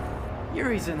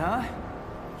 Urizen, huh?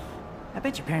 I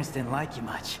bet your parents didn't like you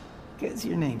much, because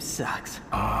your name sucks.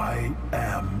 I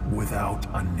am without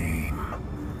a name.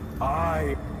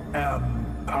 I am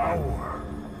power.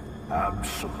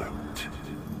 Absolute.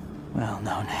 Well,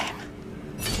 no name.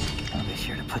 I'll be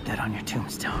sure to put that on your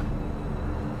tombstone.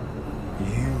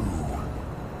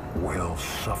 You will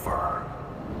suffer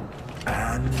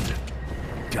and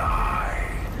die.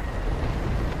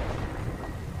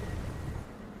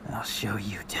 I'll show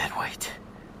you, deadweight.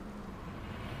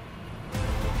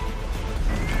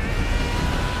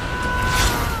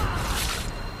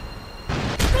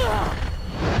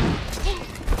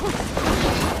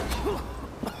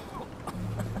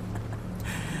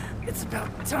 It's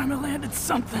about time I landed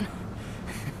something.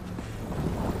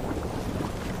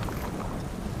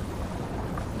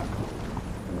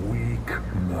 Weak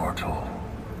mortal.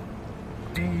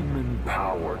 Demon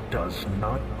power does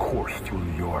not course through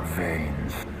your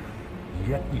veins,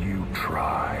 yet you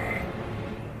try.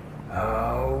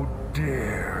 How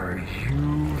dare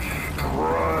you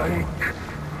strike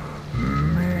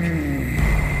me?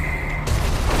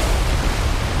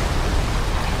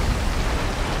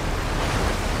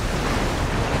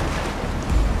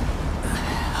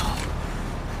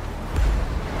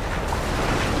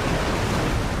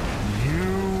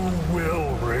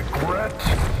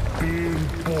 Being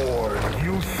born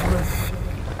useless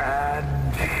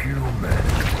and human.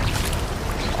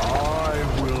 I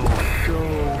will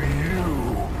show you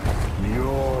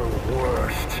your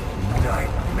worst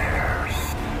nightmares.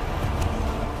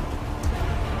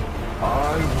 I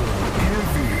will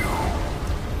give you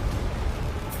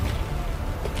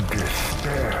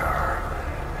despair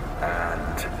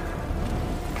and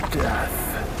death.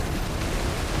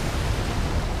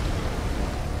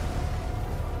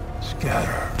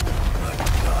 Scatter.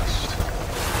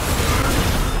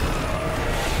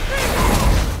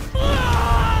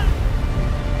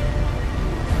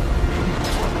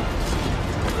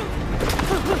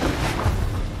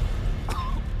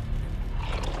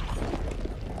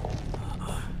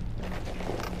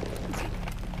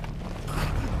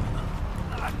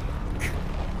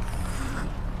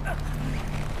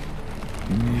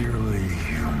 Nearly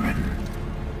human,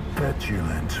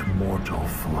 petulant mortal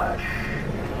flesh.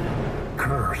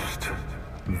 Cursed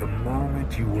the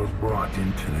moment you were brought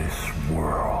into this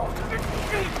world.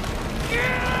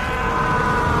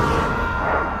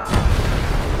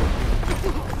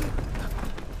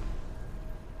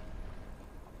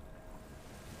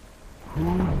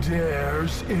 Who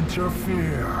dares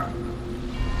interfere?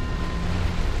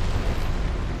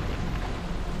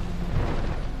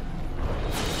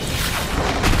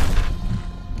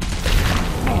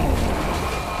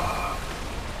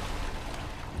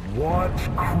 What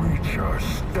creature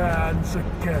stands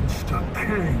against a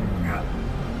king?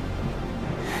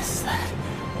 Is that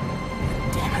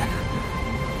demon?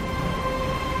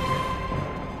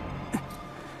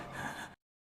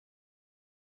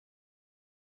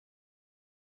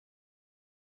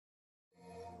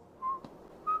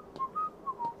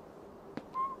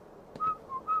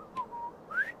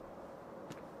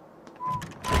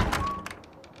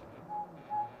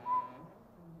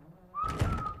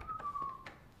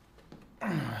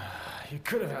 You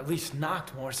could have at least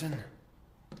knocked, Morrison.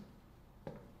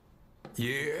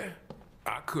 Yeah,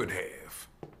 I could have.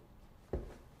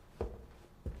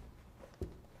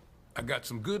 I got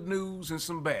some good news and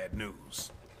some bad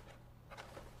news.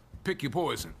 Pick your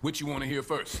poison. Which you want to hear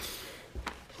first?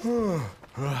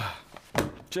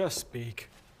 Just speak.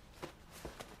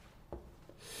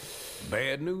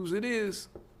 Bad news it is.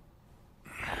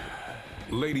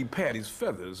 Lady Patty's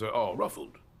feathers are all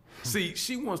ruffled. See,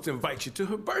 she wants to invite you to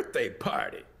her birthday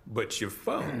party, but your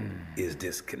phone is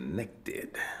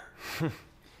disconnected.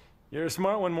 You're a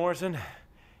smart one, Morrison.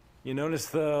 You notice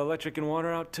the electric and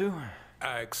water out too?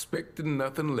 I expected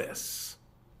nothing less.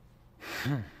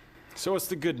 So what's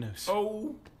the good news?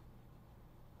 Oh,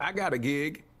 I got a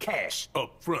gig. Cash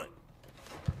up front.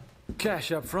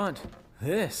 Cash up front.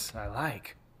 This I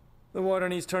like. The water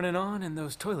needs turning on and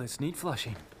those toilets need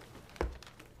flushing.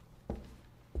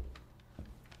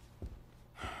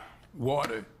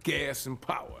 Water, gas, and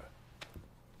power.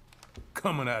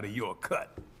 Coming out of your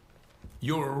cut.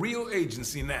 You're a real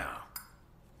agency now.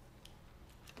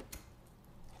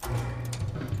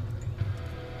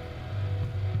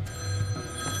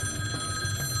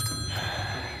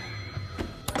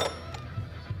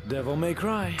 Devil may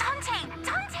cry. Dante,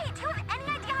 do you have any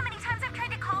idea how many times I've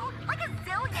tried to call? Like a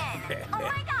zillion. Oh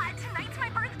my god, tonight's my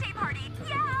birthday party.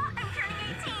 Yeah, I'm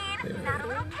turning 18. Not a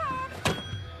little kid.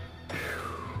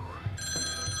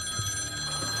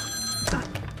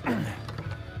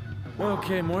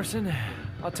 Okay, Morrison,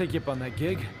 I'll take you up on that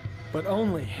gig, but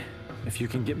only If you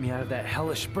can get me out of that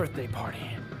hellish birthday party.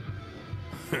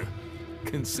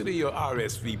 Consider your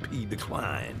RSVP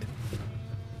declined.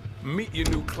 Meet your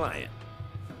new client.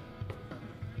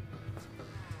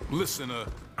 Listen,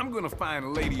 I'm gonna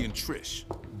find Lady and Trish.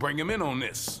 Bring him in on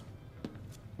this.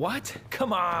 What?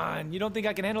 Come on, you don't think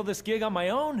I can handle this gig on my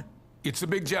own? It's a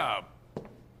big job.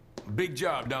 Big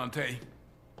job, Dante.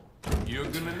 You're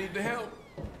gonna need the help.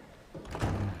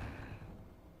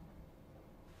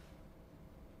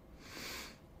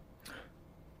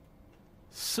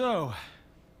 So,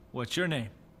 what's your name?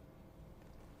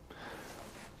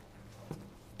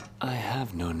 I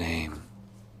have no name.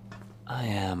 I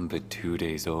am but 2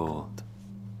 days old.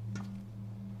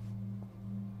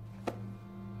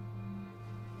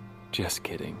 Just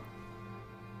kidding.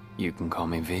 You can call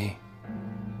me V.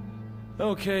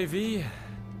 Okay, V.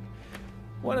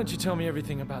 Why don't you tell me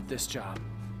everything about this job?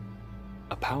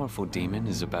 A powerful demon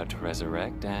is about to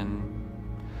resurrect, and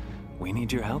we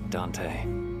need your help, Dante.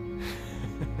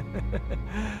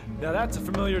 Now that's a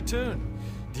familiar tune.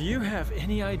 Do you have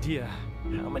any idea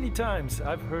how many times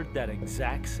I've heard that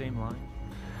exact same line?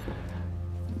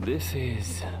 This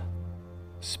is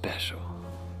special.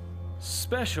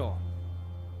 Special?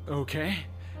 Okay.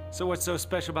 So what's so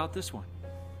special about this one?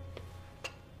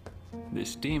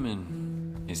 This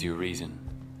demon is your reason.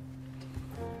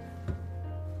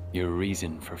 Your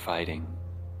reason for fighting.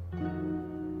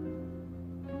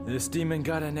 This demon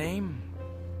got a name?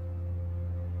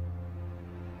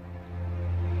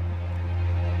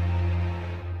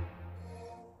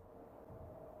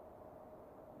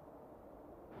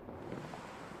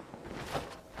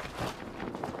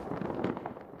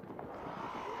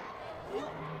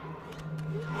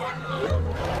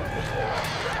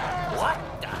 What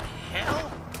the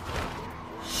hell?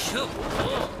 Shoot.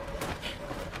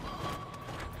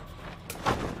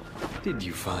 Did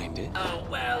you find it? Oh,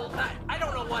 well, I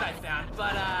don't know what I found,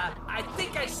 but I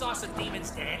think I saw some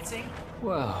demons dancing.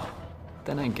 Well,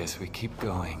 then I guess we keep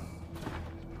going.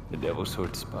 The Devil's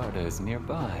Sword Sparta is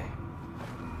nearby.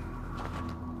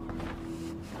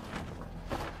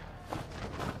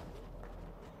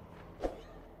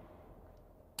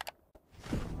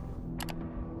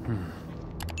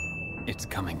 It's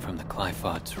coming from the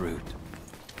Clifodd's route.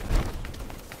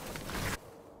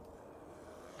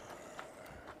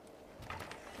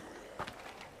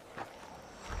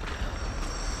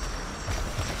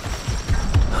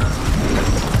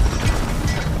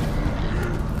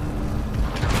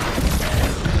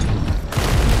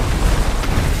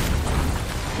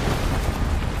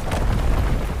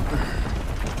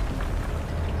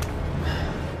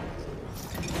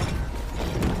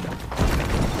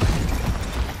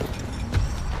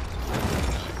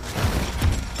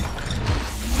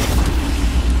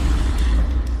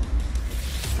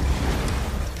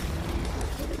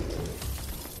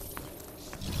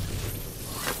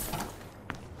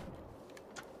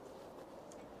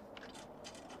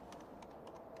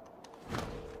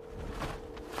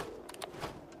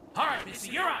 All right,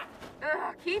 Missy, you're on.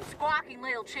 Keep squawking,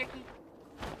 little chickie.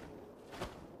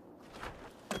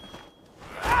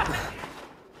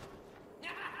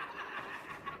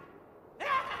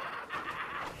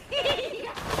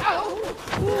 Oh!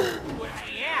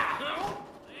 Yeah.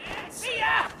 See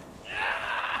ya!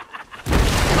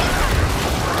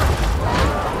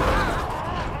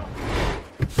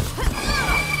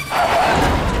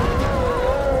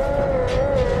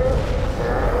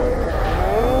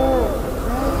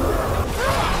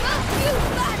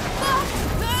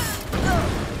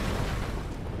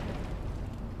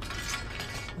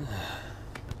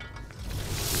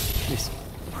 This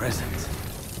presence.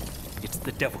 It's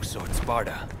the Devil's Sword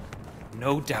Sparta.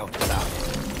 No doubt about it.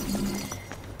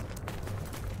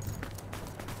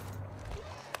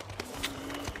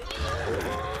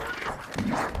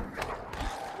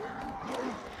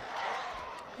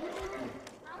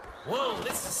 Whoa,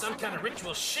 this is some kind of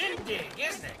ritual shindig,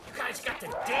 isn't it? You guys got the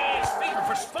dance fever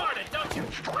for Sparta, don't you?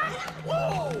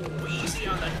 Whoa, easy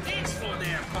on the dance floor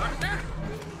there, partner.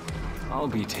 I'll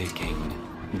be taking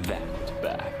that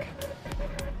back.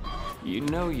 You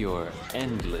know your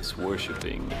endless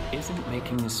worshipping isn't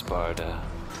making Sparta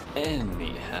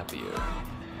any happier.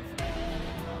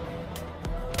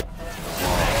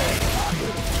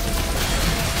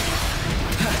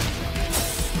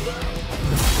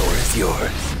 The floor is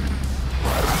yours.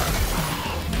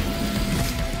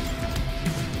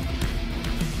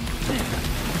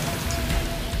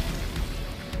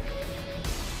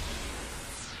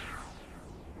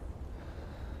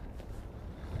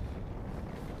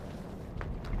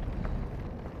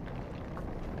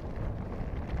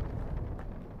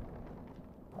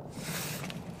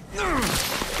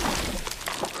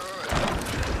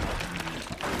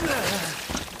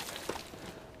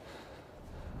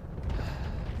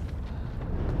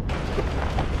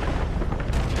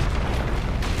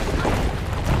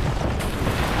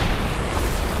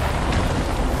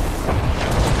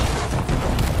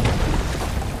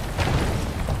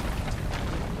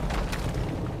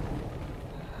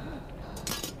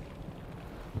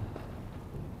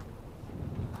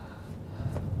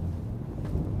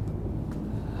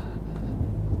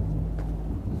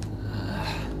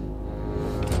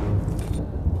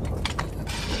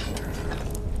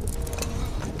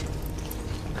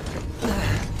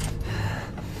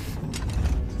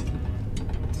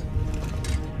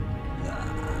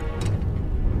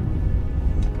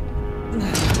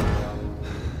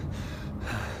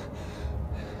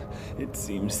 It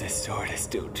seems this sword is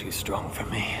still too strong for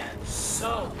me.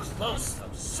 So close, though.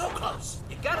 So close.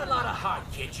 You got a lot of heart,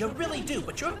 kid. You really do,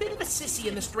 but you're a bit of a sissy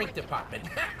in the strength department.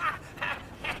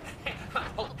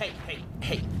 Oh,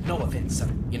 hey. No offense,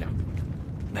 you know.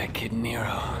 That kid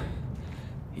Nero.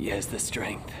 He has the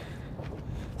strength.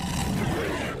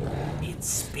 It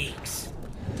speaks.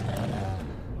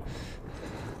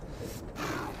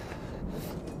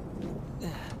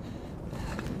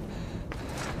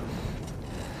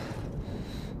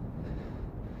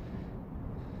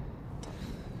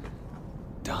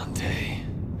 Dante.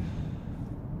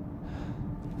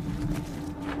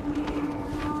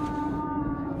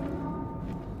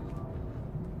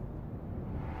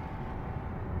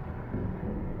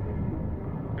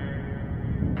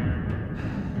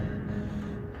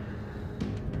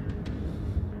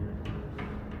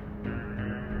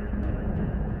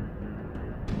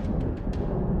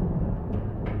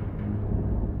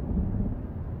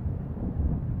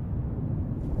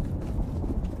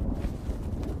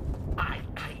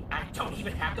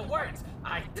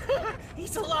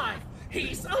 He's alive!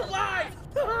 He's alive!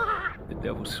 The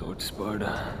Devil's Sword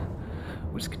Sparta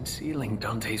was concealing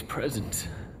Dante's presence.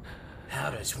 How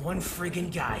does one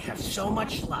friggin' guy have so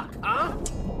much luck, huh?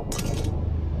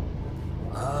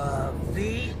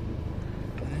 V?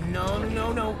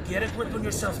 No. Get a grip on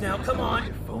yourself now, come on.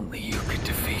 If only you could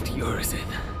defeat Urizen.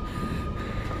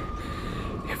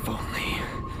 If only...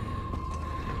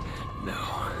 No.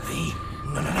 V?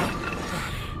 No.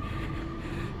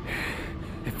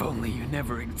 If only you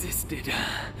never existed.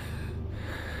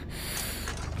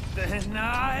 Then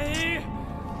I...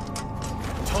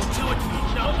 Don't do it to me!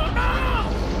 No!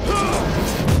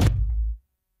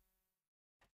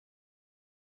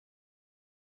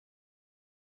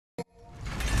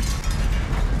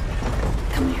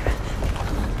 Come here.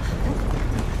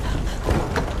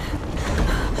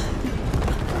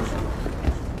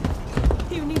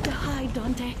 You need to hide,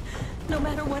 Dante. No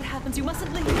matter what happens, you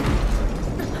mustn't leave.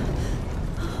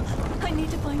 I need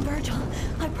to find Virgil.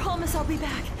 I promise I'll be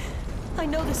back. I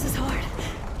know this is hard.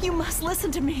 You must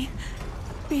listen to me.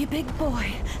 Be a big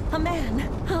boy. A man,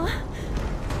 huh?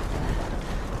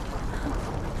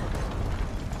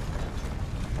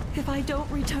 If I don't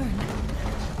return,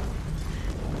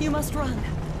 you must run.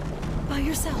 By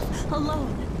yourself,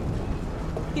 alone.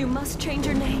 You must change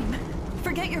your name.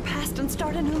 Forget your past and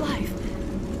start a new life.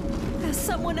 As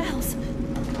someone else.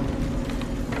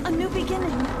 A new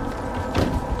beginning.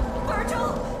 Virgil!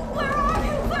 Where are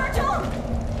you, Virgil?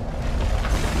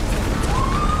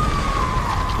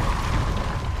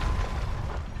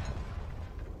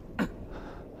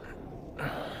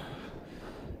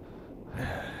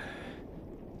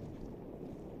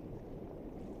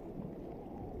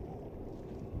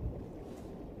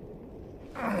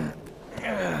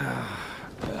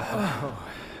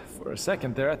 For a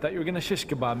second there, I thought you were gonna shish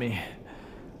kebab me.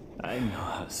 I know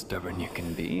how stubborn you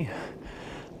can be.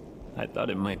 I thought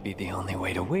it might be the only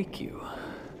way to wake you.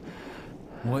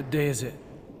 What day is it?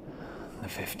 The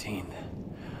 15th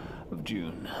of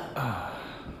June.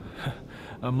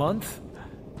 A month?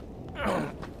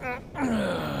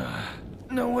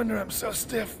 No wonder I'm so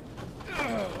stiff.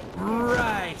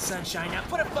 Right, Sunshine. Now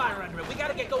put a fire under it. We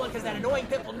gotta get going because that annoying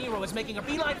pimple Nero is making a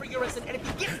beeline for Urizen, and if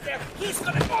he gets there, he's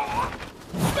gonna...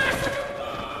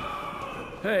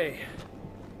 Hey,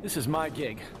 this is my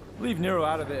gig. Leave Nero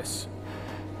out of this.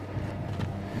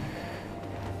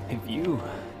 If you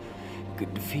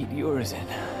could defeat Urizen,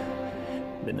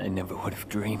 then I never would have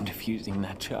dreamed of using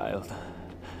that child.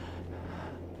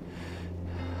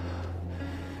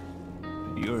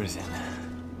 But Urizen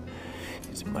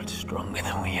is much stronger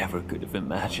than we ever could have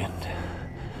imagined.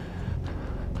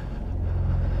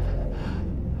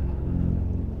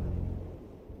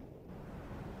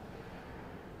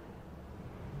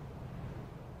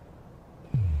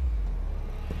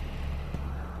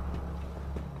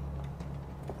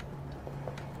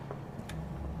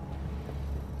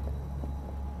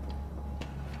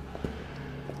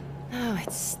 Oh,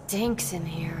 it stinks in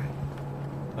here.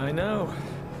 I know.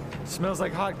 Smells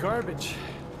like hot garbage.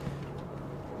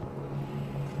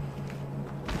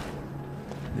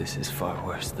 This is far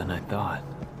worse than I thought.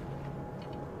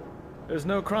 There's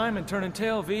no crime in turning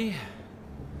tail, V.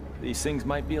 These things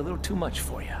might be a little too much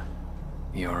for you.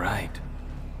 You're right.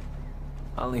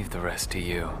 I'll leave the rest to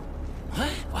you.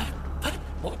 What?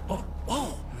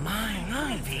 Whoa,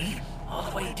 my, V. All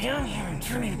the way down here and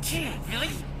turning tail, really?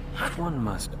 One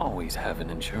must always have an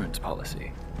insurance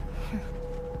policy.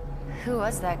 Who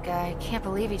was that guy? Can't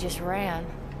believe he just ran.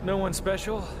 No one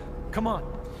special? Come on.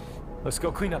 Let's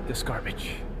go clean up this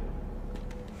garbage.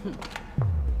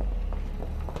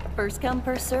 First come,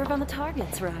 first serve on the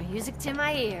targets, right? Music to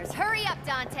my ears. Hurry up,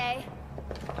 Dante!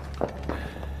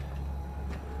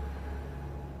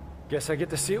 Guess I get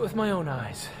to see it with my own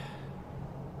eyes.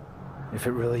 If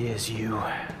it really is you.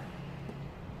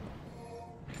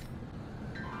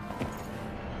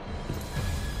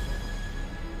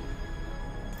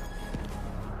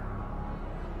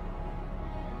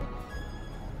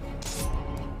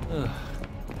 Ugh.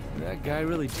 Did that guy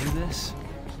really do this?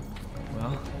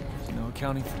 Well, there's no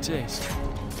accounting for taste.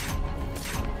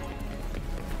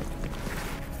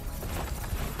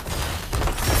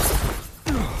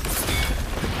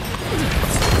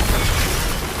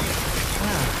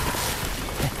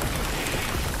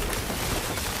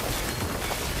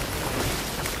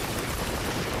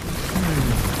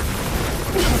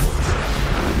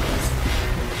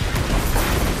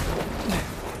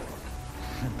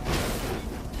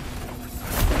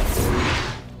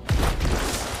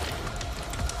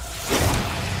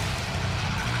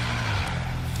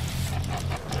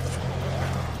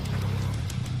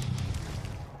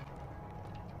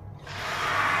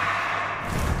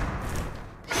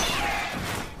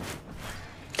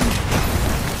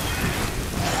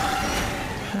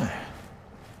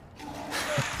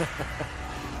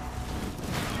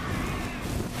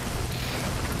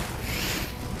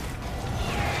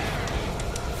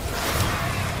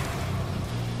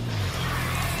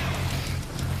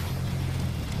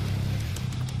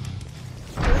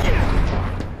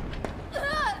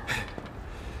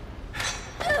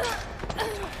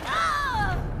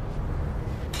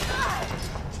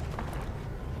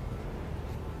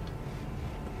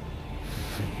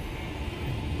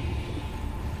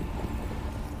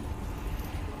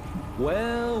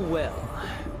 Well, well.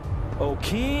 O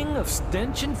king of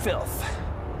stench and filth.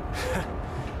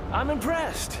 I'm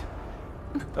impressed.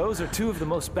 Those are two of the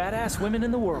most badass women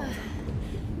in the world.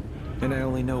 And I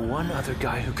only know one other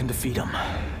guy who can defeat them.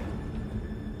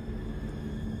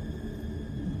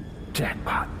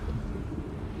 Jackpot.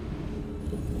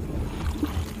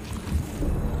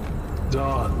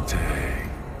 Dante.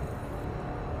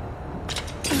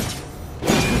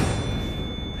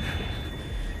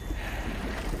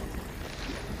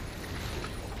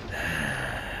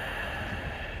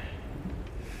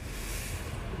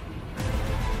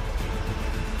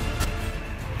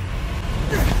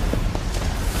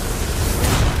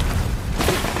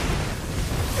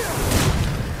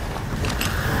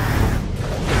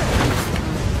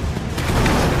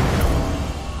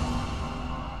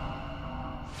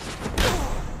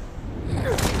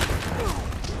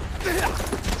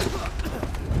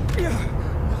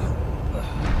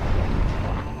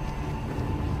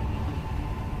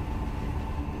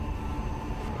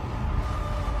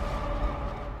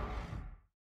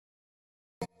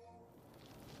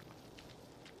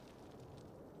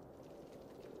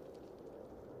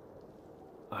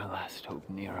 Our last hope,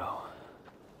 Nero,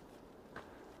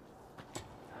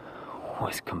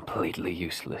 was completely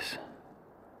useless.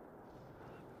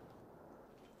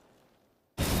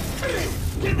 Hey!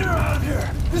 Get Nero out of here!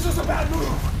 This is a bad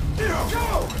move! Nero,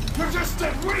 go! You're just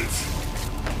dead weight!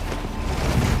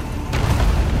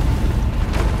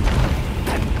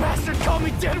 That bastard called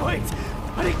me deadweight!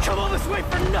 I didn't come all this way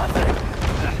for nothing!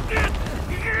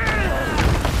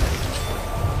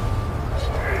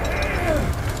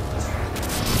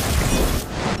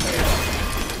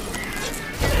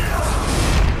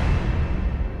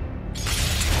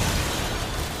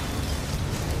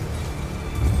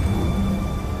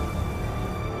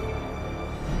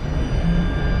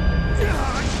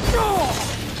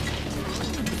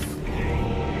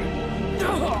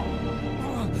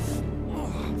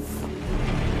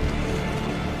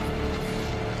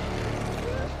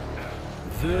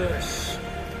 This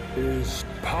is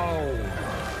power.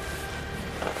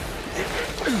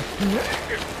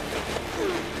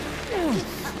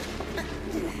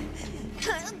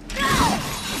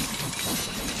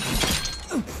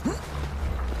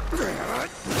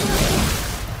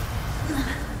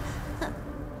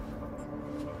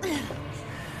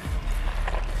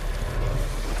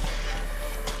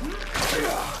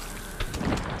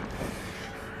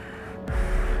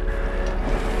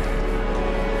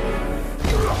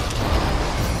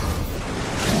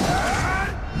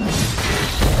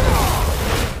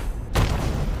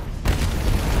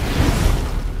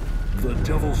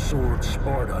 Devil Sword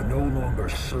Sparta no longer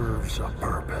serves a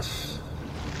purpose.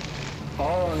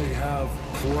 I have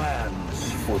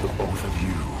plans for the both of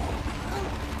you.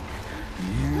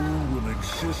 You will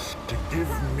exist to give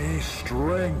me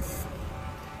strength.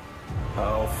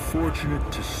 How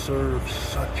fortunate to serve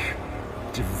such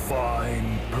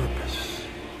divine purpose.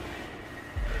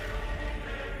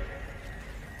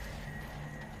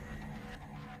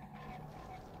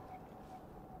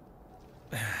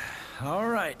 All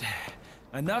right.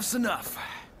 Enough's enough.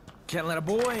 Can't let a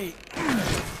boy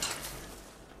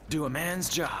do a man's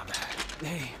job.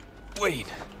 Hey, wait.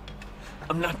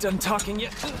 I'm not done talking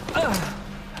yet.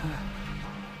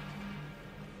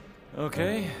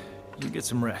 Okay, you get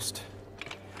some rest.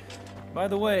 By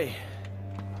the way,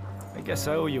 I guess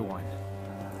I owe you one.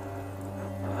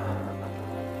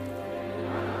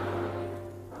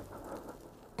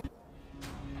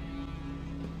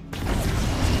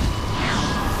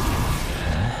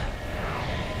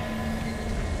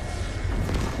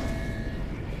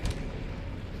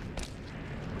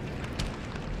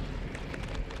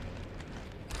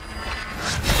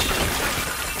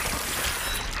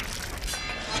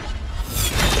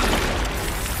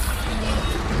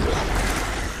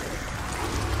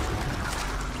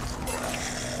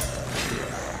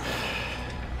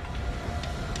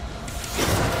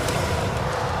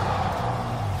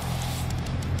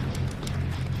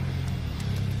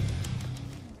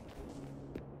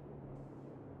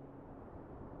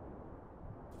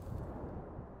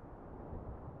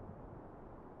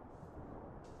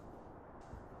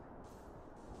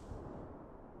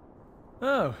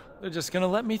 Oh, they're just gonna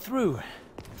let me through.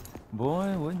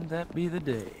 Boy, wouldn't that be the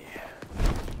day.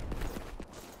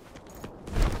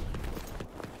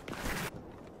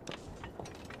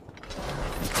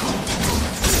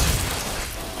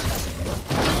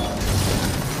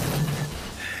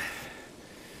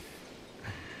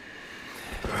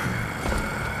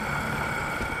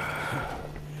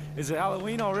 Is it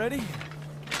Halloween already?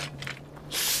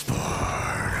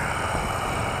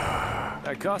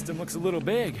 That costume looks a little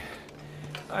big.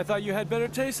 I thought you had better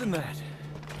taste than that.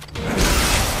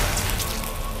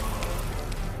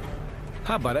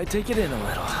 How about I take it in a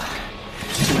little?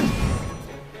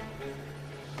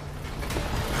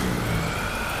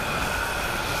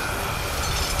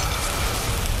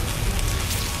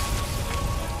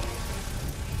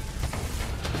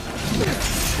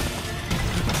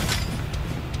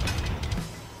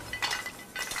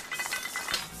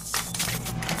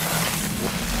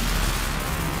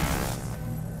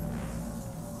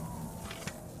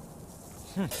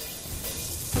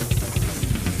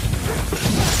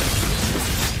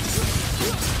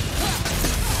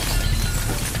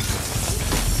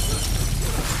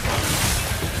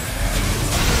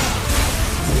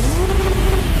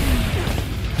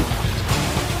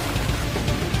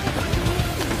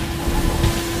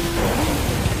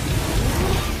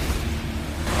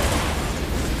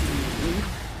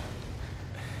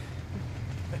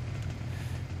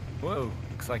 Whoa,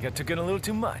 looks like I took in a little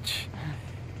too much.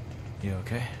 You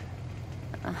okay?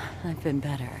 I've been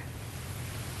better.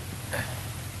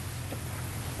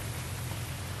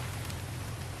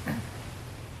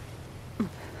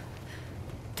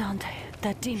 Dante,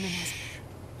 that demon is...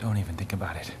 Don't even think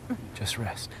about it. Just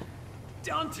rest.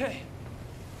 Dante!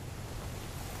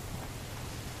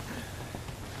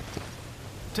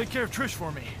 Take care of Trish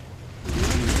for me.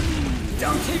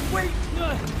 Dante, wait!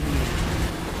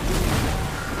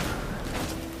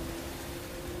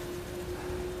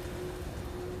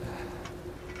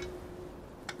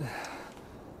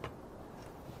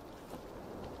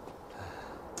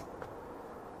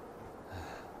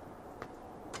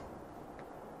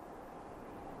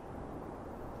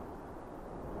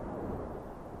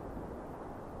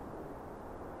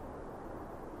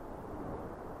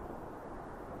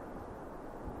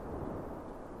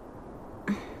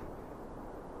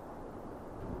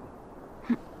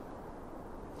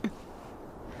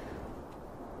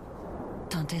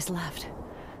 Dante's left.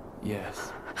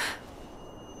 Yes.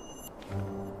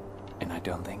 And I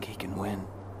don't think he can win.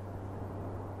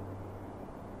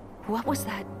 What was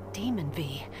that demon,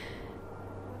 V?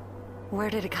 Where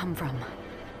did it come from?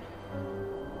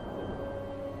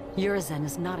 Urizen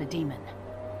is not a demon.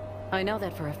 I know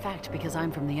that for a fact because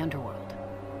I'm from the underworld.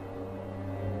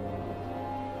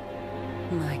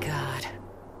 My God.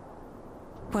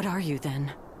 What are you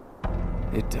then?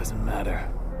 It doesn't matter.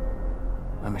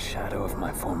 I'm a shadow of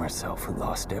my former self who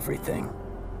lost everything.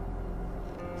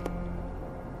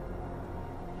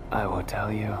 I will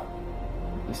tell you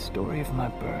the story of my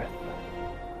birth.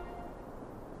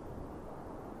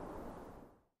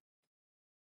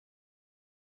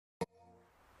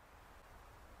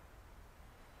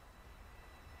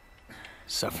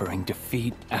 Suffering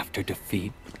defeat after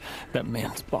defeat, that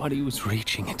man's body was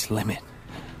reaching its limit,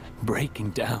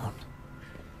 breaking down.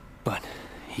 But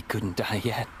he couldn't die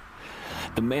yet.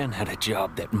 The man had a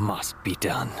job that must be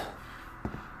done.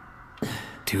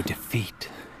 To defeat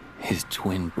his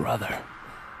twin brother.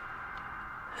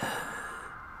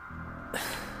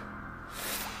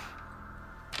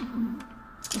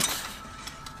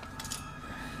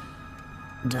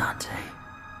 Dante.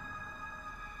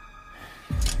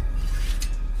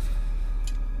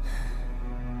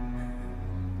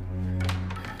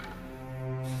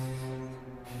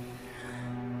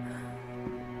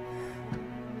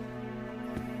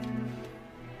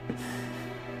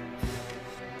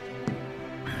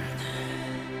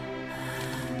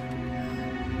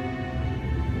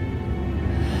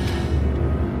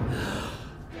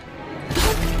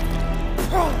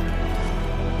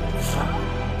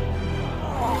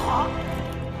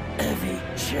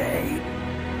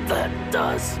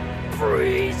 must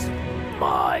freeze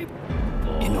my...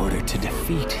 In order to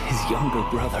defeat his younger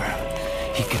brother,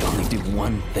 he could only do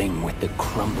one thing with the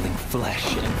crumbling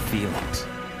flesh and feelings.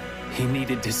 He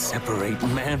needed to separate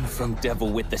man from devil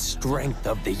with the strength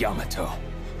of the Yamato.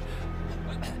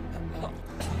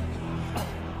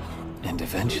 And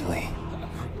eventually,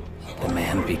 the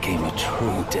man became a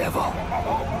true devil.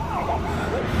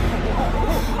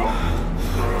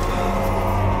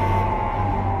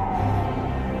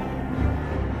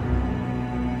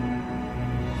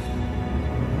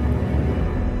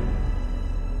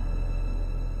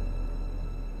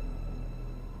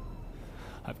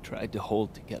 I've tried to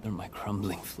hold together my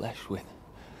crumbling flesh with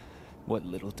what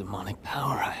little demonic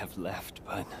power I have left,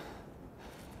 but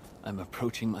I'm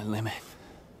approaching my limit.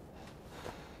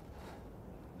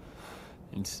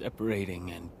 In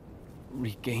separating and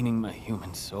regaining my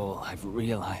human soul, I've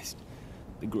realized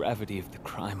the gravity of the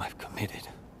crime I've committed.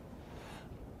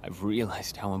 I've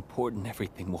realized how important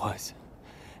everything was.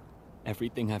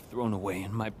 Everything I've thrown away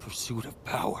in my pursuit of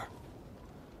power.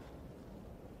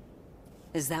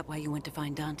 Is that why you went to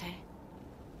find Dante?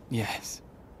 Yes.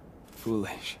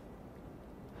 Foolish.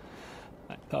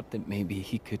 I thought that maybe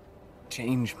he could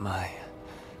change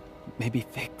maybe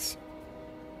fix...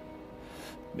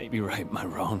 maybe right my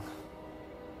wrong.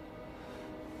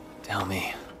 Tell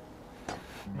me.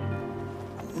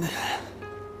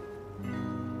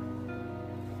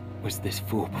 Was this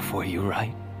fool before you,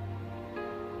 right?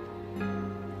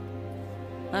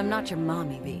 I'm not your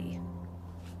mommy, V.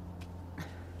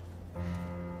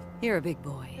 You're a big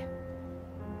boy.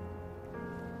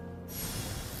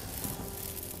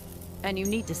 And you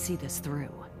need to see this through.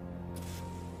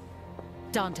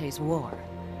 Dante's war.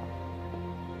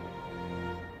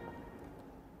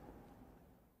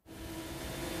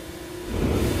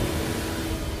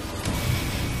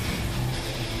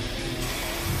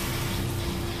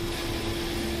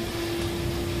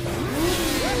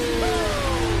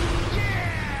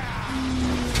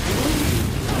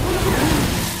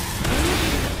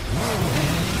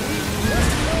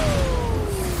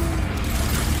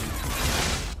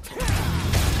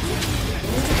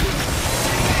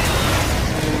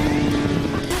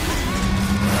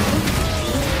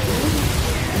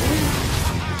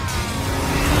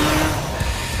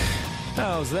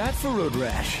 How's that for road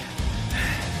rash?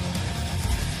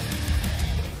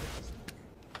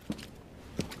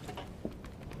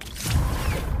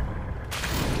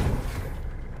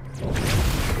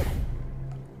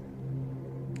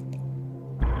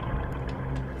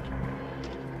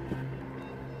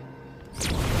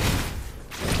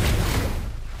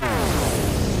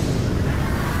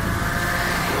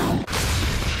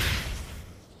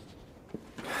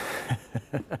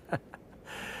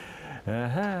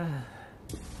 Uh-huh.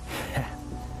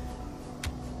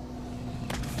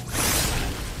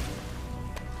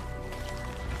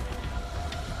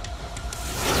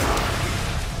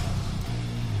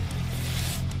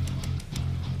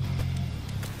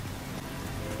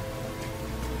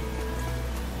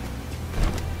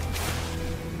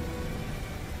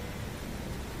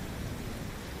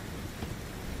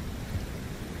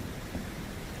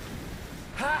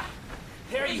 Ha!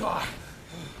 There you are.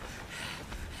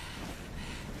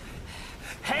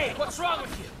 Hey, what's wrong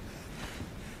with you?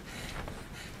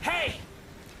 Hey!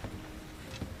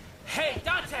 Hey,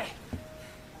 Dante!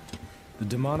 The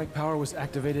demonic power was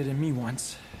activated in me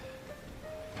once,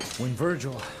 when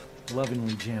Virgil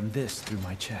lovingly jammed this through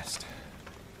my chest.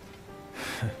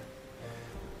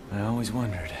 I always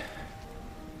wondered,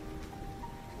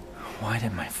 why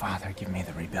did my father give me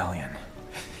the rebellion?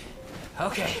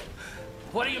 Okay,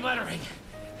 what are you muttering?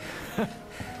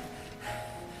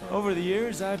 Over the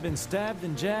years, I've been stabbed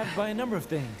and jabbed by a number of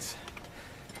things.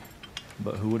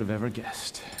 But who would have ever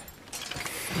guessed?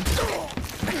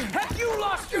 Have you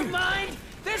lost your mind?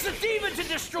 There's a demon to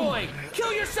destroy!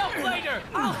 Kill yourself later!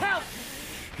 I'll help!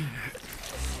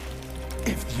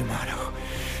 If the Yamato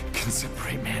can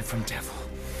separate man from devil,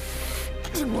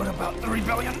 then what about the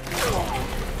rebellion?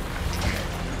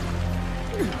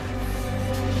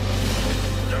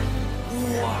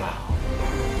 Wow!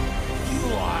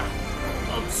 You are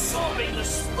absorbing the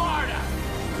Sparta!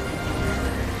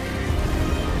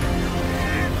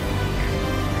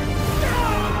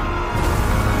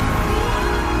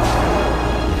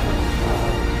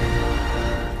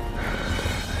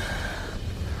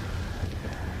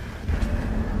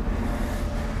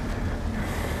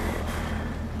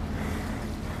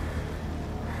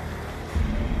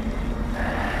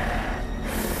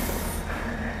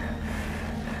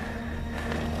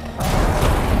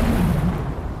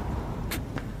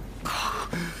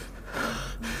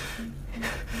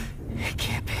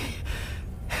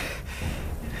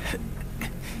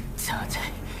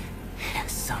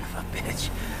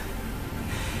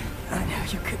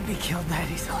 killed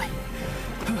that easily.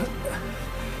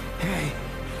 Hey,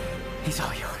 he's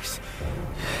all yours.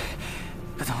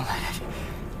 But don't let it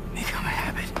become a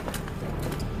habit.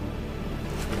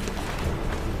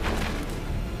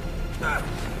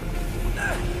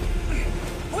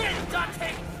 Win,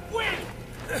 Dante! Win!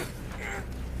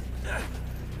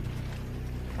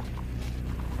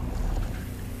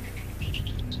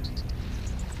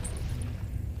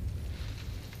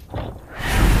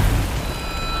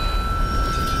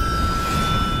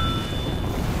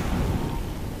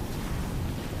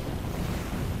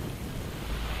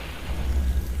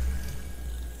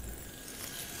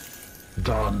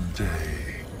 Dante.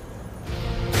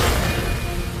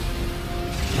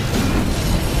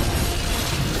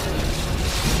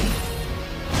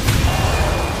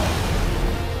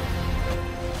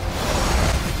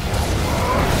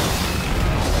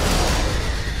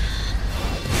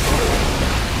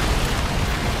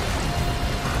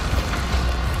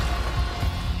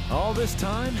 All this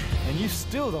time, and you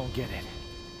still don't get it.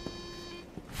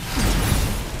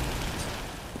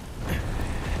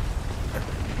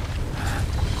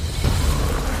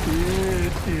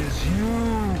 It is you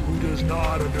who does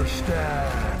not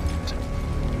understand.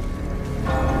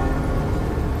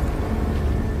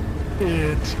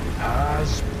 It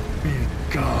has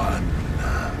begun.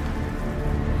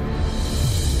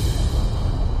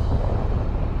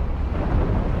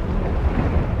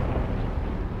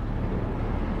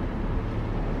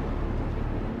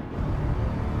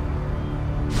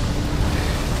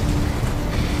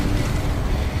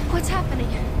 What's happening?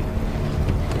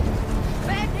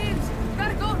 Bad news!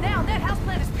 Gotta go now! That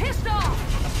houseplant is pissed off!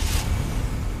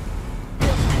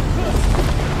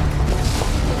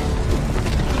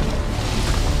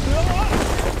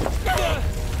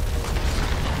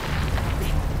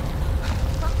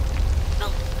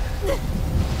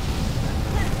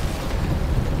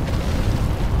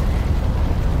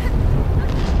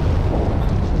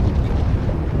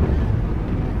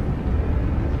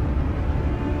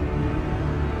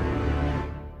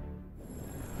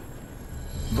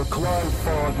 The cloud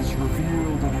fog is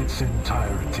revealed in its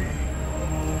entirety.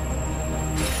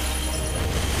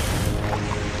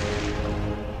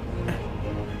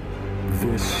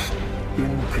 This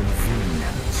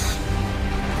inconvenience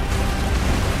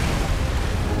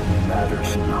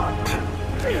matters not.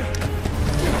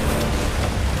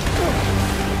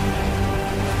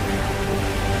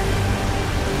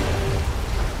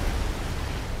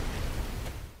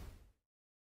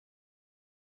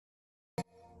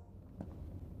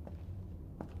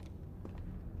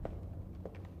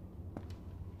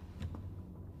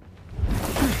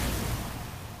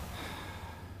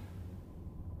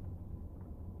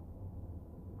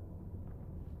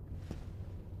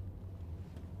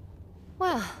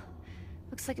 Well,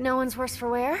 looks like no one's worse for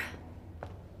wear.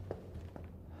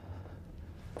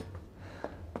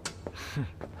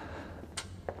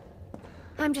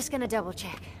 I'm just gonna double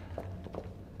check.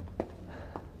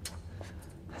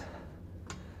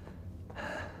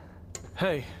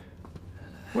 Hey,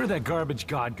 where'd that garbage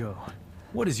god go?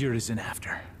 What is Urizen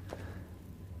after?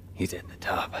 He's at the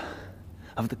top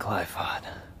of the Qliphoth.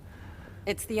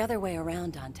 It's the other way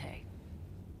around, Dante.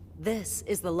 This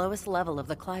is the lowest level of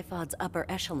the Qliphod's upper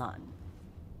echelon.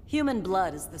 Human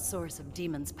blood is the source of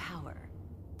demons' power.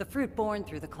 The fruit born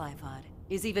through the Qliphod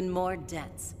is even more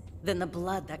dense than the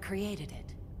blood that created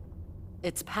it.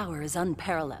 Its power is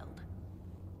unparalleled.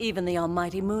 Even the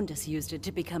almighty Mundus used it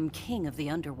to become king of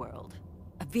the underworld.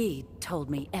 Avid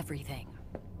told me everything.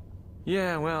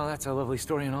 Yeah, well, that's a lovely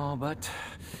story and all, but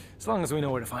as long as we know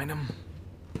where to find him.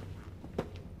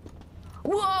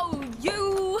 Whoa,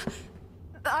 you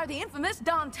are the infamous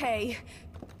Dante.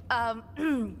 I'm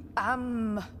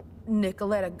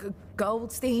Nicoletta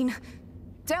Goldstein.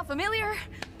 Sound familiar?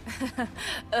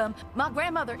 My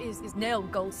grandmother is Nell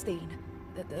Goldstein,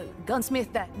 the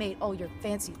gunsmith that made all your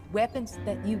fancy weapons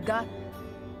that you got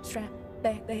strapped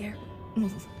back there.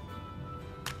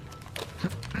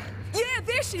 Yeah,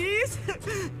 there she is!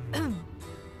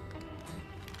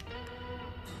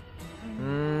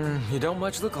 You don't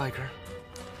much look like her.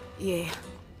 Yeah,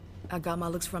 I got my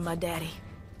looks from my daddy.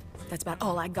 That's about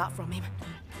all I got from him.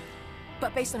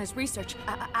 But based on his research,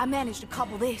 I managed to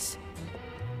cobble this.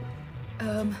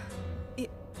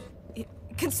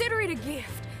 Consider it a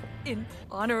gift in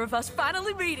honor of us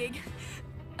finally meeting.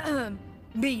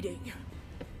 Meeting.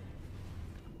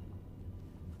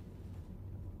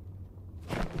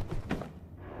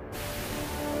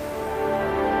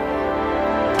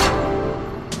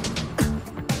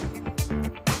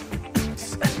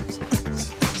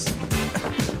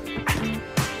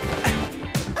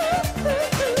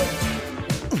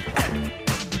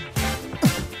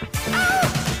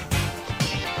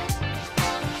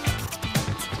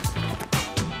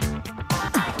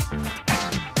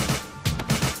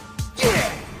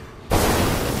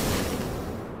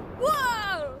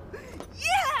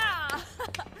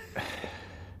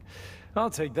 I'll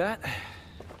take that.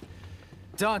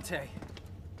 Dante,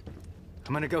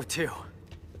 I'm gonna go too.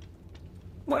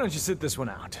 Why don't you sit this one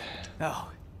out? Oh,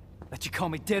 let you call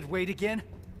me dead weight again?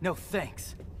 No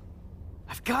thanks.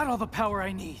 I've got all the power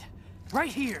I need. Right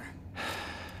here.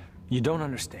 You don't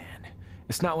understand.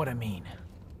 It's not what I mean.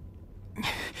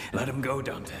 Let him go,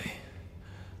 Dante.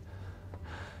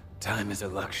 Time is a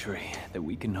luxury that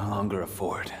we can no longer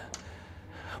afford.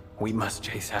 We must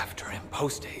chase after him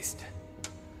post-haste.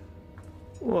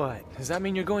 What? Does that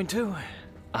mean you're going too?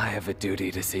 I have a duty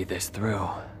to see this through.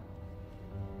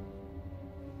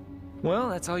 Well,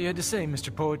 that's all you had to say,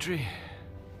 Mr. Poetry.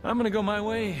 I'm gonna go my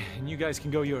way, and you guys can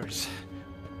go yours.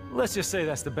 Let's just say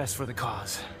that's the best for the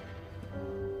cause.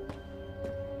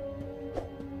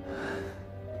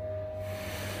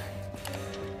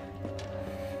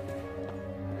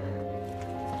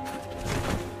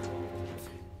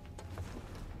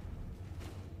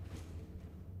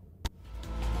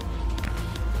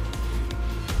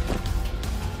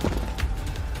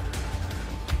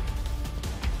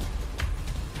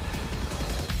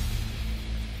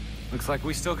 Looks like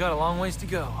we still got a long ways to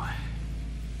go.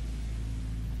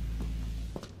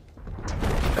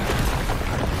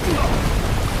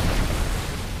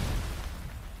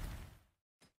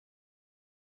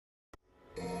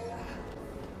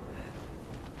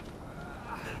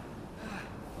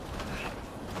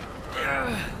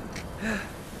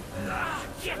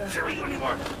 Can't carry you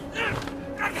anymore.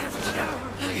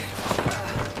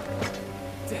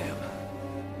 Damn.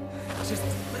 Just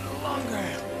a little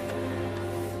longer.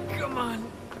 Come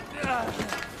on.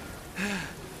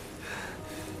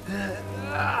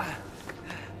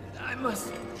 I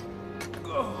must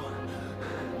go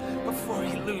before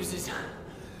he loses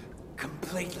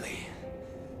completely.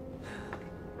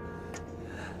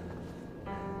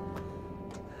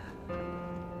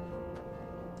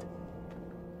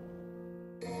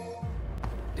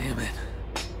 Damn it.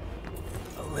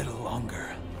 A little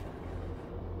longer.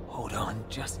 Hold on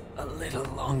just a little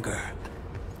longer.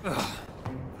 Ugh.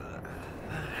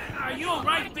 Are you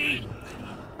alright, B?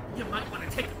 You might want to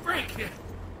take a break.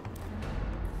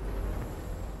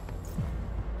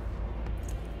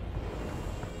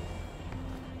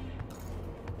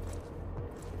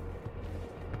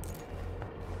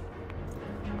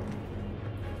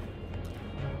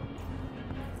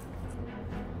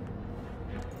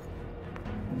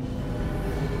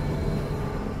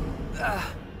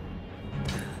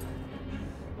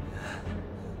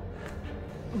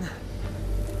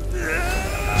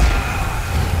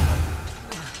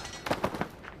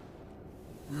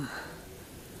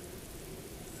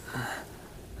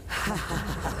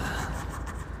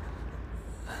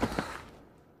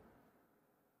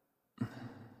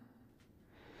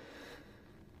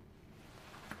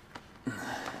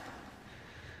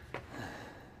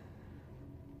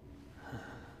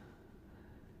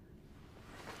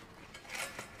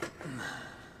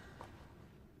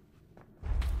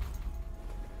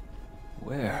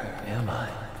 Where am I?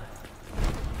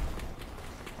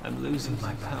 I'm losing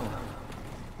my power.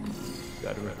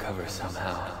 Gotta recover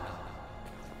somehow.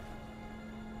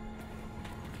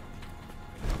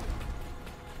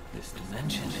 This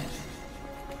dimension is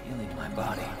healing my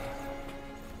body.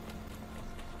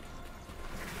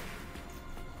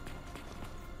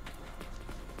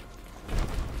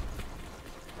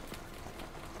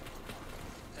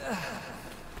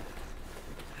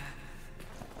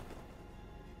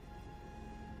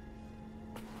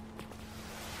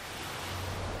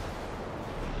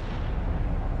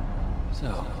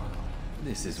 So,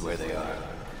 this is where they are.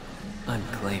 I'm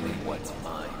claiming what's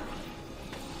mine.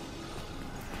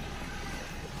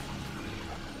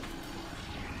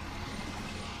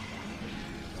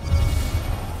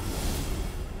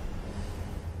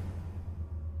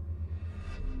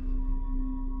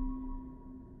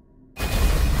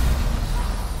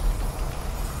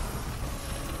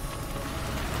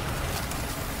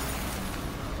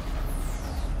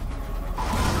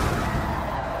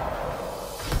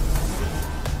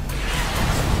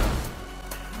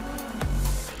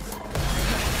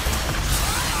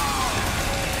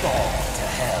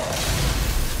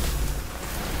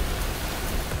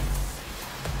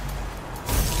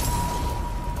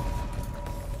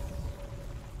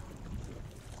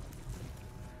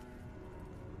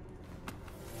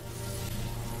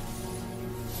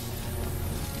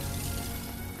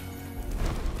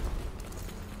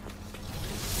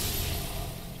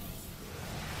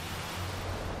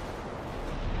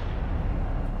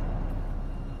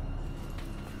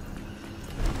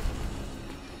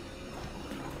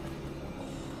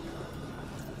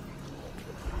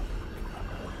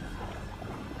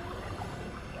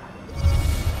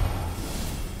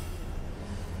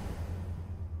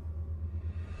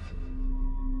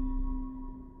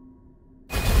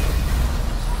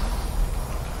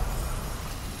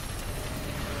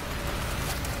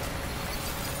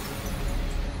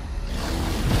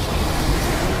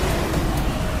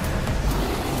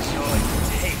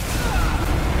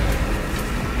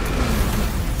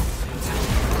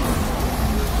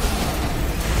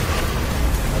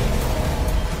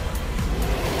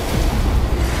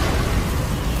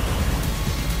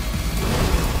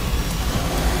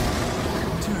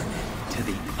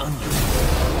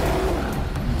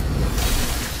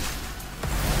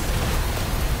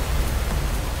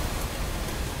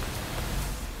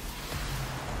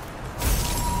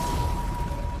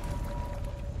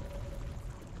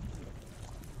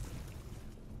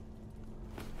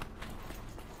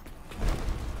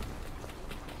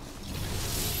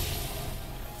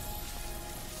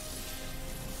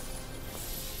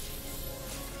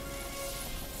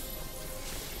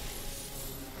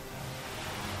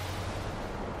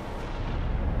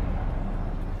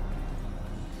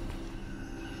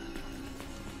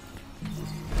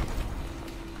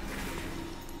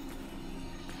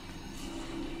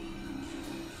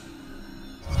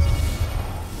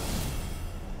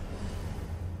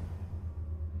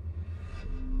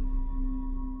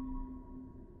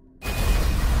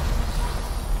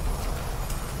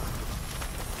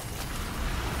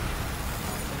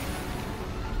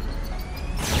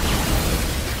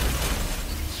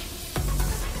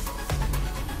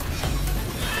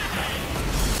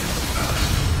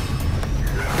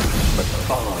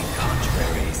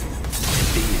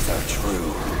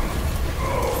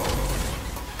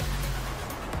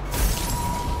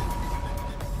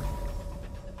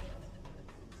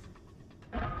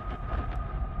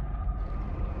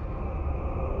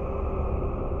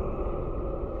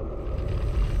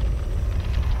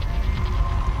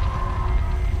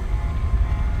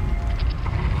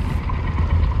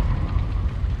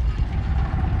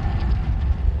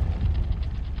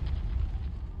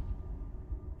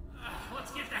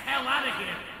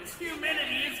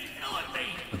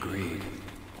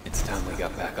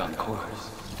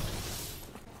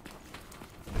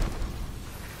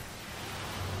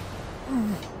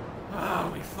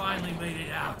 Oh, we finally made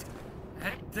it out.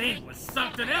 That thing was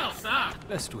something else, huh?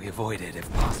 Best we avoid it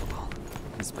if possible,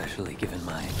 especially given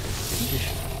my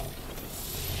condition.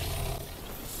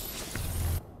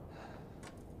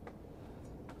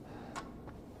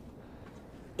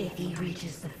 If he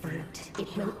reaches the fruit,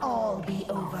 it will all be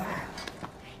over.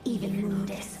 Even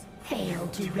Mundus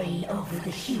failed to reign over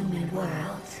the human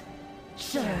world.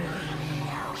 Surely,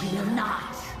 no, he will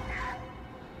not.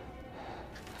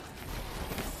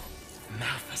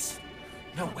 Malthus.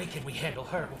 No way can we handle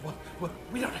her.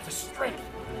 We don't have the strength.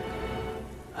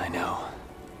 I know.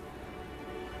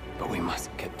 But we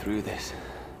must get through this.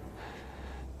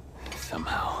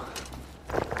 Somehow.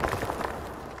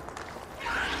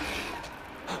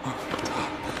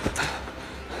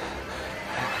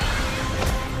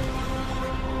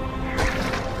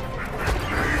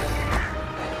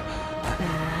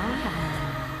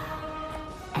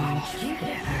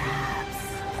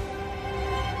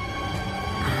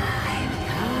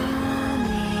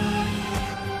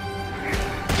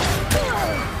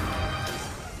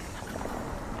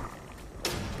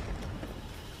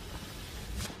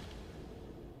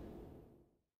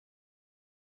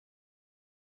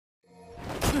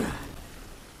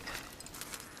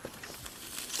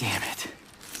 Damn it.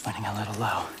 Running a little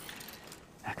low.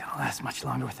 Not gonna last much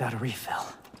longer without a refill.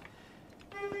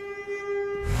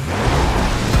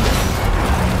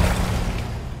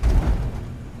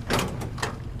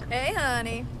 Hey,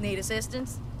 honey. Need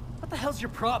assistance? What the hell's your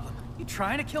problem? You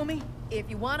trying to kill me? If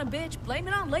you want a bitch, blame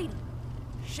it on Lady.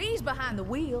 She's behind the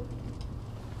wheel.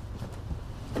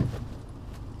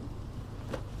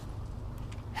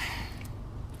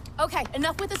 Okay,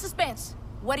 enough with the suspense.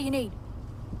 What do you need?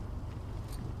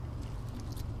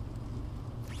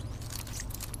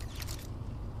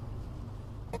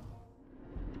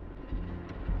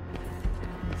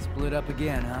 Split up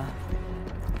again, huh?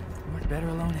 Worked better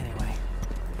alone anyway.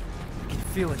 I can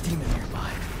feel a demon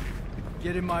nearby.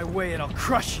 Get in my way and I'll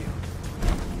crush you.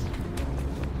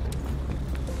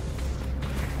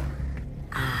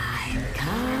 I'm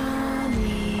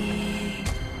coming.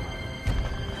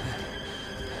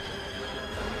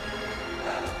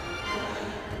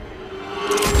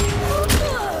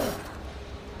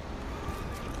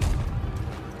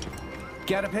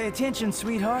 Gotta pay attention,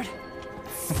 sweetheart.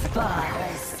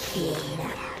 Sparta's king.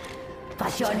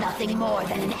 But you're nothing more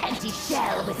than an empty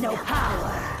shell with no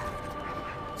power.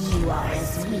 You are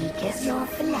as weak as your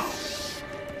flesh.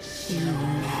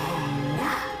 Human.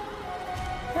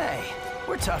 Hey,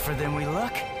 we're tougher than we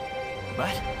look.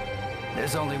 But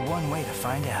there's only one way to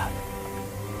find out.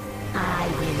 I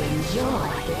will enjoy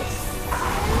this.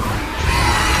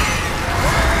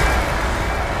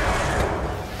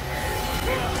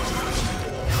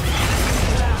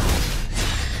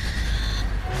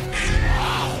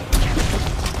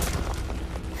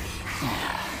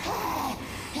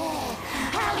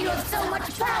 How you have so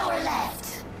much power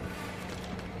left?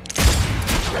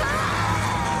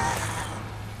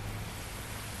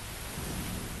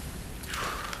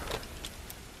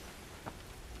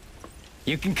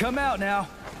 You can come out now.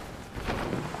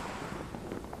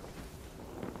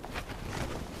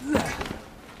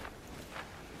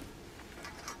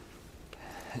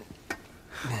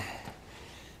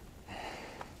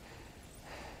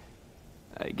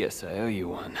 I guess I owe you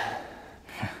one.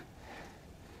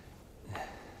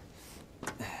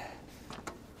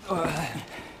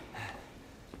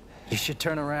 You should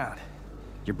turn around.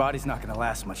 Your body's not gonna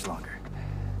last much longer.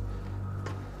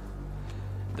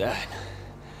 That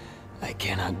I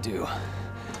cannot do.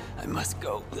 I must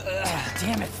go.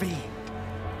 Damn it, V.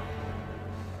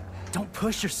 Don't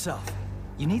push yourself.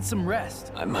 You need some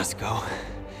rest. I must go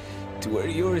to where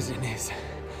Urizen is.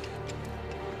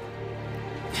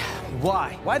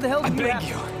 Why? Why the hell do I you beg have...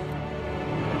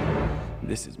 you.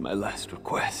 This is my last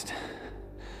request.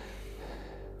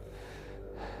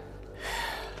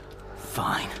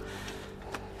 Fine.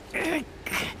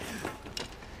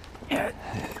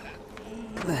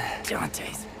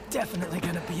 Dante's definitely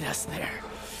gonna beat us there.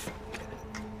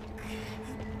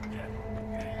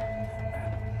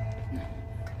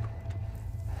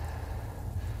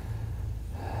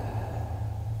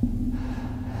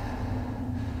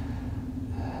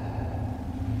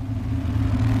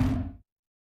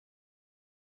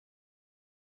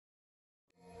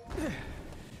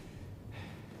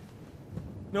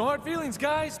 No hard feelings,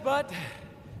 guys, but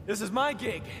this is my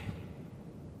gig.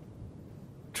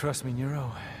 Trust me, Nero.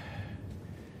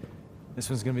 This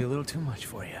one's gonna be a little too much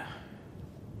for you.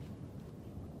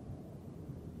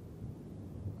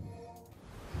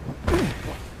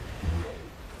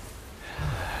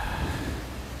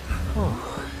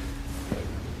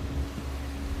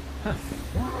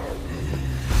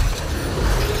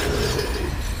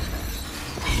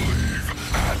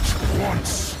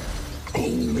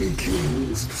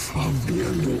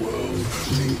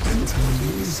 enter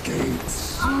these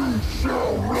gates, you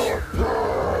shall not pass!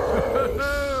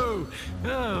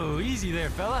 Oh, easy there,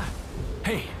 fella.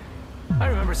 Hey, I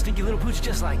remember a stinky little pooch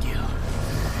just like you.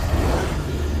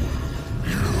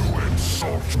 You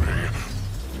insult me,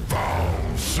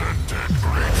 foul-scented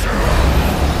creature!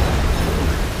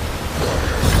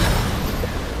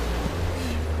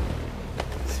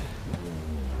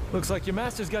 Looks like your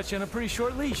master's got you on a pretty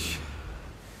short leash.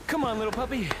 Come on, little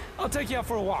puppy. I'll take you out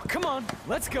for a walk. Come on,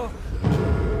 let's go.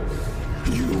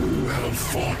 You have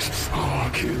fought our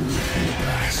kin the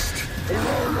best, and I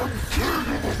am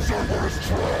king of the Cerberus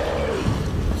tribe.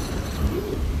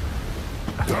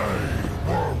 They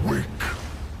were weak,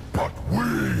 but we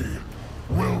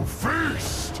will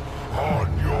feast on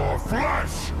your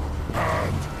flesh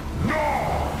and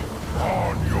gnaw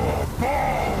on your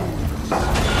bones.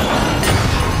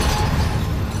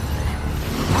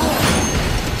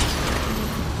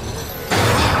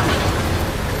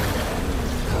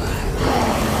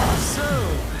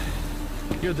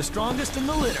 You're the strongest in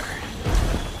the litter.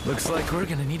 Looks like we're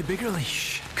gonna need a bigger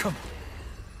leash. Come.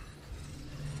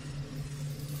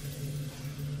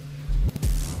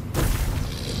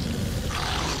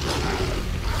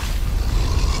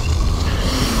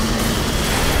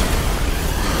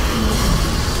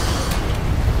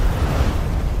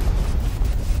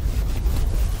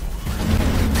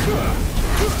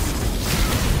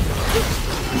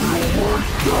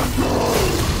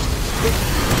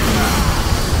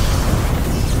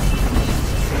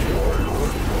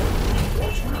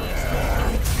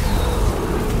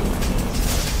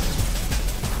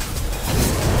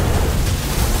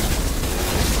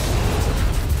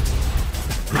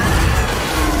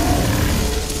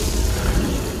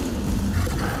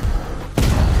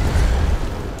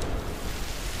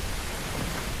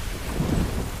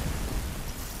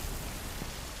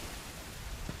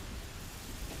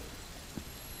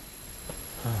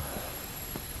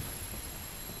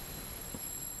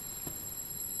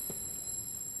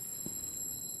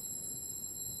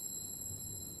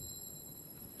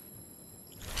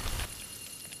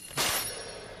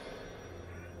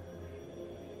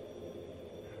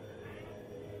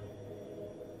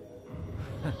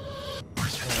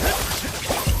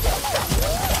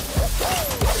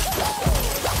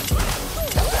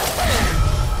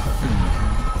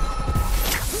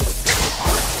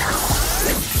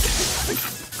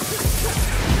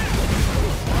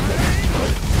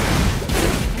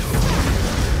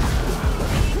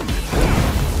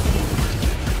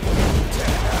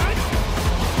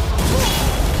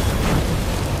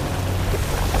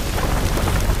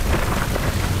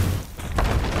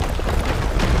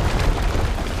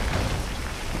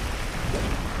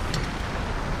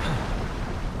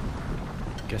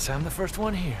 Guess I'm the first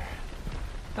one here.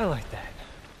 I like that.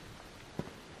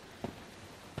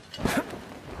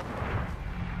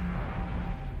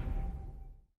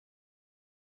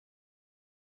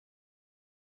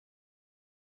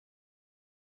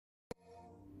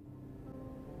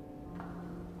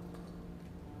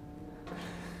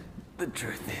 The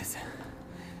truth is,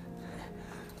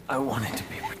 I wanted to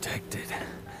be protected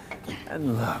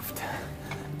and loved,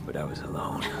 but I was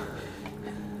alone.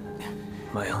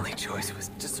 My only choice was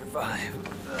to survive.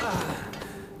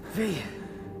 V,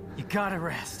 you gotta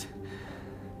rest.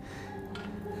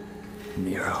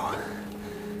 Nero,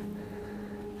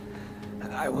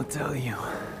 I will tell you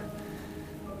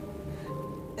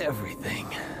everything.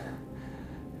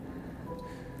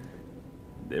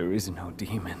 There is no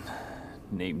demon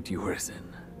named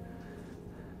Urizen.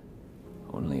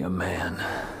 Only a man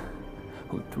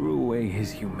who threw away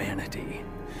his humanity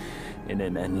in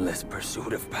an endless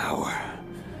pursuit of power.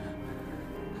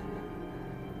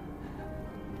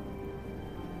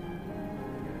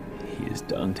 He is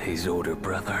Dante's older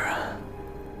brother.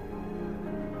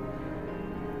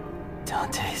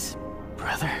 Dante's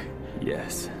brother?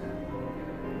 Yes.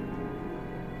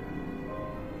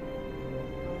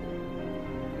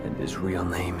 And his real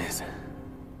name is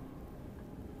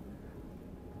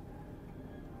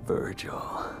Virgil.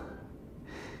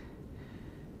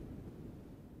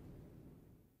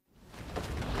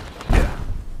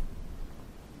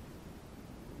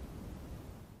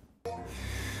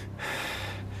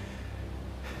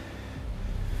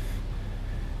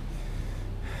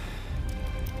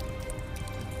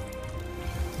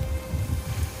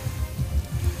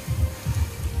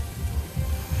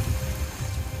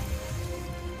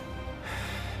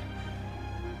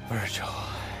 Virgil.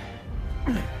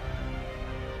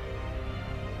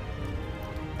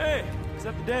 Hey, is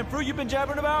that the damn fruit you've been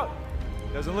jabbering about?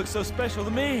 Doesn't look so special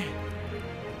to me.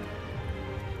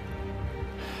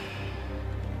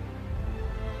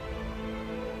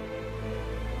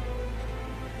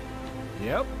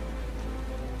 Yep.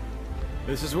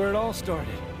 This is where it all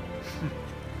started.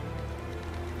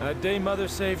 That day Mother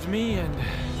saved me and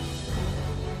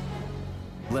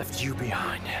left you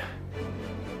behind.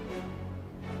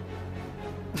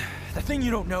 The thing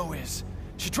you don't know is,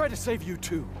 she tried to save you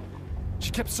too.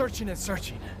 She kept searching and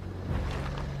searching.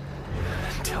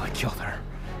 Until I killed her.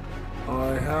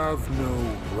 I have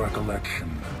no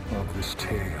recollection of this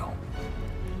tale.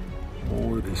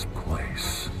 Or this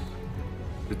place.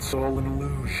 It's all an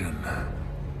illusion.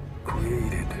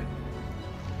 Created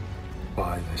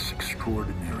by this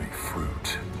extraordinary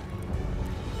fruit.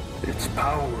 Its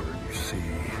power, you see,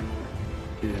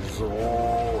 is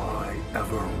all I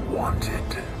ever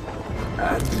wanted.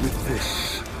 And with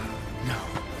this,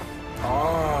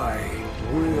 I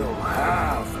will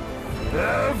have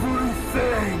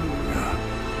everything!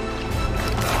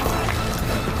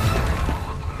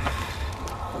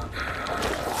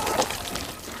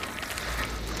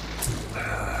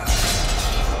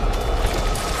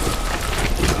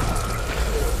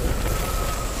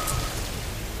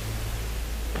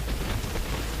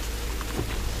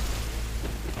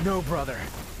 No, brother.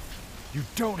 You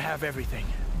don't have everything.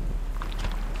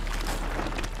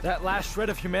 That last shred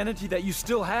of humanity that you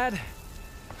still had,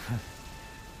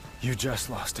 you just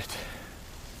lost it.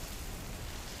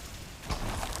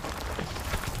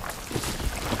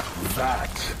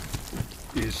 That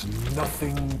is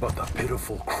nothing but the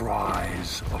pitiful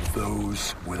cries of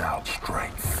those without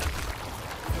strength.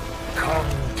 Come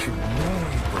to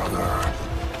me, brother.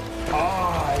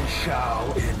 I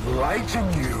shall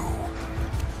enlighten you.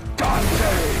 Dante!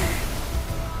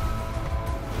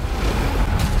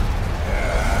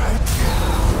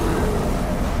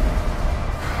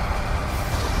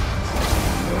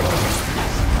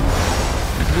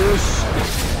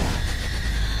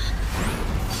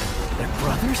 They're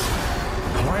brothers?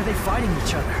 Why are they fighting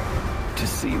each other? To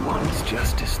see one's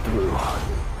justice through,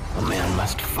 a man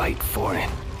must fight for it,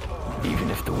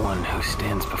 even if the one who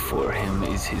stands before him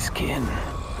is his kin.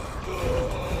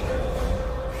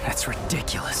 That's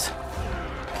ridiculous.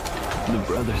 The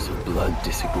brothers of blood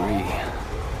disagree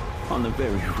on the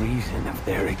very reason of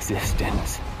their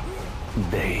existence.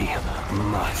 They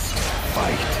must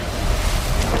fight.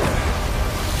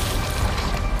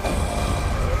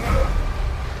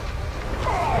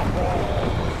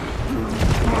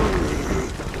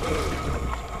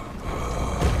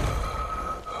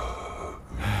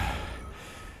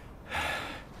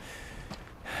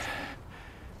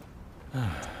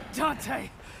 Dante!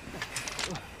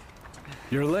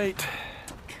 You're late.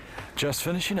 Just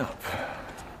finishing up.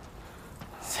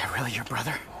 Is that really your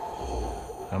brother?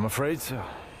 I'm afraid so.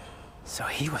 So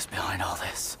he was behind all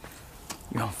this.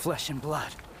 Your own flesh and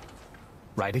blood.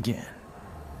 Right again.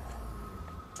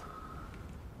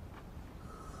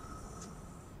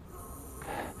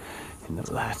 In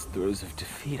the last throes of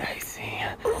defeat, I see.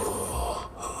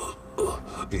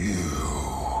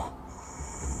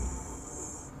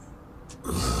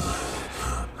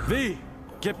 V,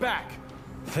 get back.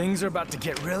 Things are about to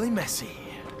get really messy.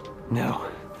 No,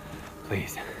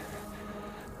 please.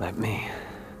 Let me.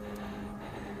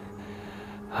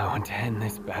 I want to end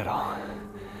this battle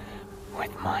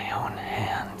with my own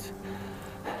hands.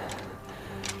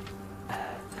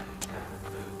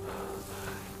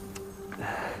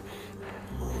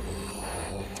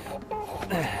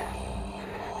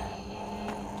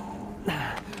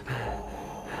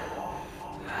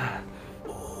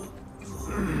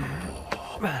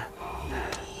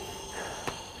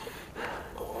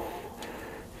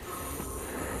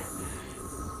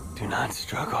 Do not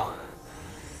struggle,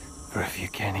 for if you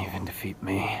can't even defeat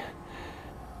me,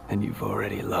 then you've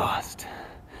already lost.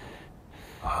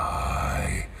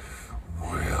 I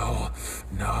will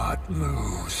not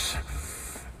lose.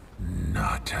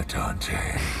 Not to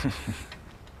Dante.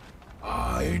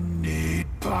 I need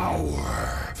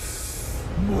power.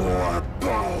 More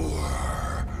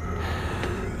power.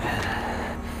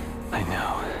 I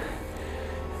know.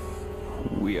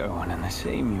 We are one and the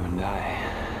same, you and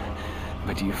I.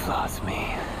 But you've lost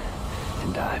me,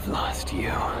 and I've lost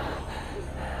you.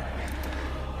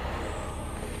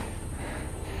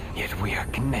 Yet we are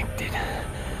connected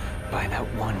by that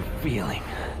one feeling.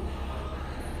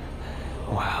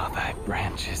 While thy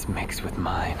branches mix with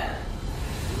mine,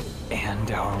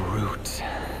 and our roots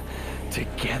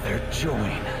together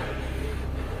join.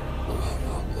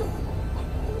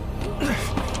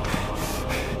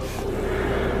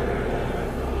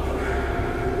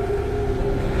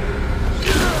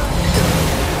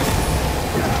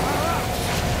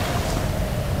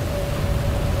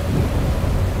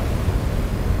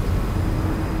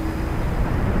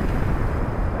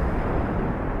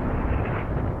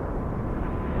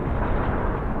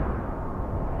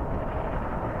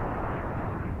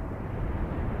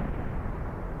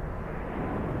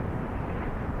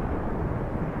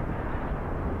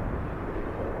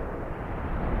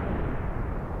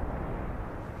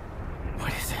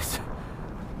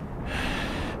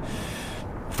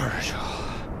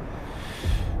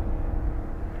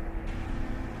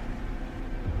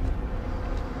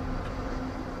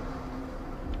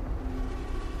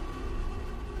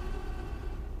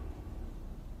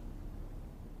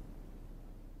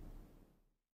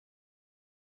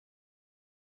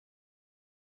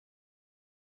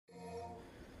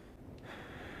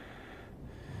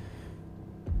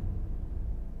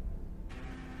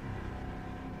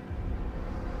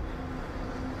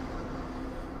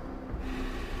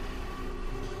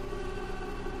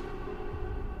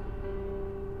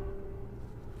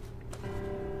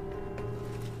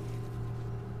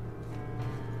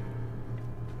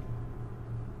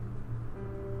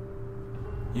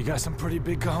 You got some pretty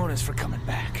big cojones for coming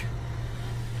back.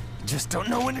 Just don't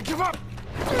know when to give up!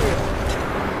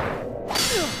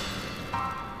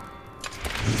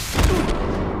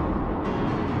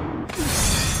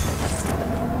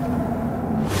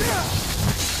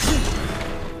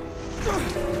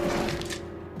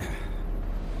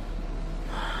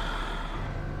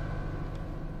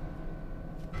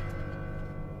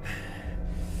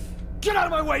 Get out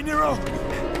of my way, Nero!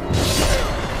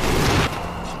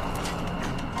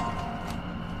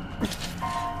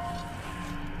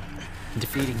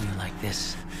 Defeating you like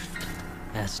this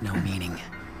has no meaning.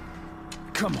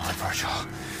 Come on, Virgil.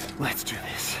 Let's do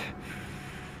this.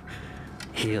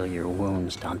 Heal your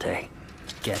wounds, Dante.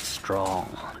 Get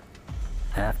strong.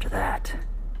 After that,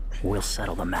 we'll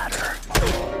settle the matter.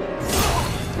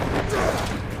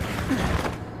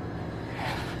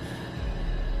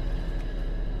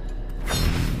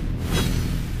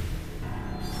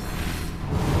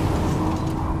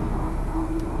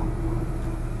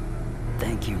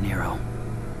 Thank you, Nero.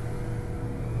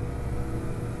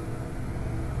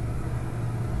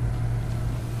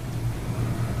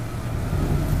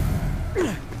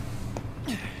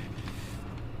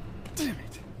 Damn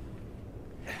it.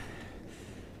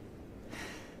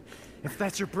 If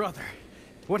that's your brother,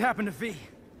 what happened to V?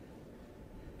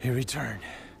 He returned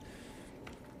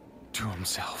to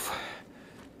himself.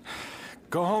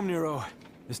 Go home, Nero.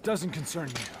 This doesn't concern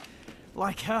you.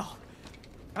 Like hell.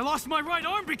 I lost my right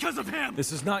arm because of him!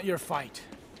 This is not your fight.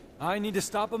 I need to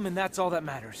stop him, and that's all that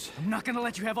matters. I'm not gonna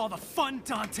let you have all the fun,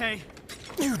 Dante!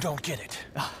 You don't get it.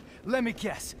 Let me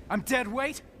guess. I'm dead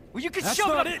weight? Well, you can That's shove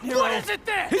not it it, Nero. What is it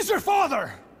then? He's your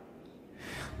father!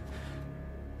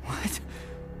 What?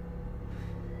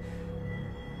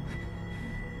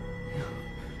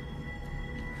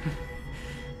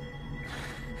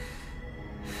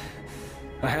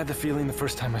 I had the feeling the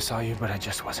first time I saw you, but I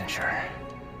just wasn't sure.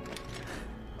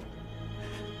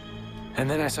 And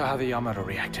then I saw how the Yamato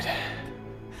reacted.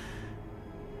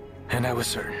 And I was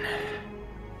certain.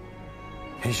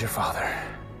 He's your father.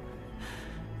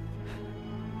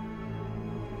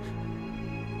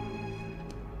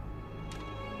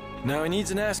 Now he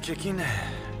needs an ass kicking.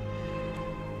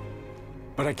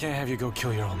 But I can't have you go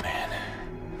kill your old man.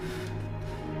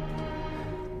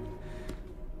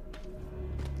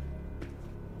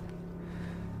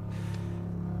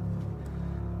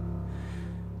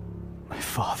 My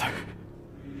father.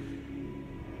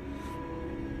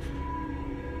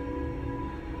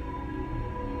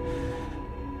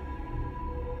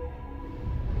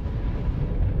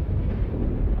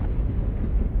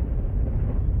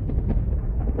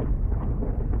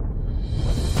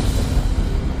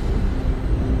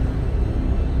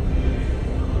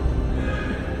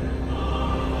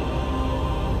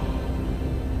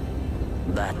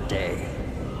 That day,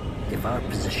 if our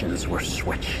positions were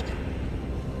switched,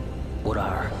 would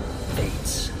our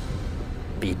fates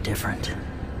be different?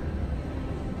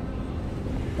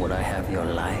 Would I have your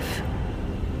life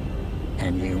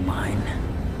and you mine?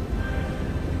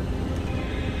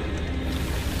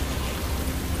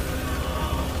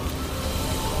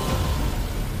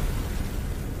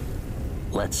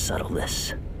 Let's settle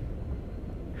this.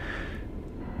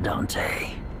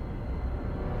 Dante.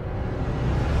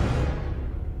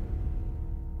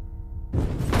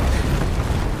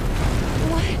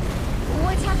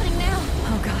 What's happening now?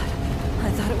 Oh God,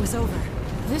 I thought it was over.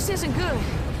 This isn't good.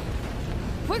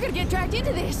 We're gonna get dragged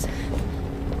into this.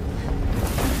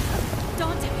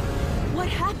 Dante, what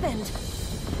happened?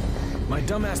 My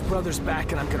dumbass brother's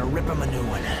back and I'm gonna rip him a new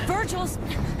one. Virgil's...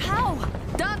 How?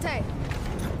 Dante!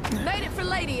 Made it for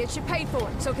Lady and she paid for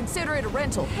it, so consider it a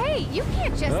rental. Hey, you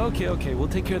can't just... Okay, we'll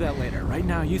take care of that later. Right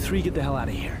now, you three get the hell out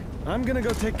of here. I'm gonna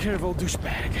go take care of old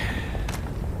douchebag.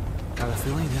 Got a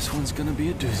feeling this one's gonna be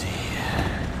a doozy.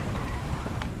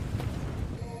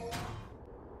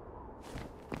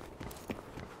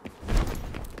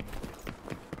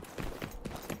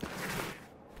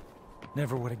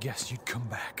 Never would have guessed you'd come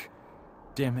back.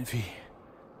 Damn it, V.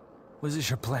 Was this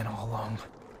your plan all along?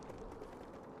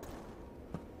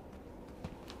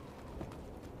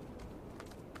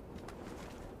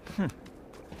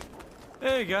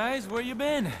 Hey guys, where you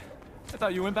been? I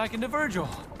thought you went back into Virgil.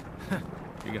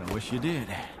 You're gonna wish you did.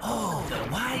 Oh,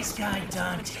 the wise guy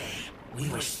Dante. We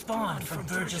were spawned from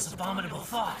Virgil's abominable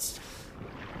thoughts.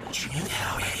 But you knew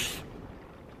that already.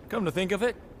 Come to think of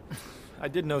it, I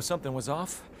did know something was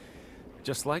off.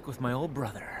 Just like with my old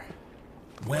brother.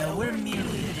 Well, we're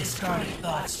merely the discarded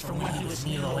thoughts from when he was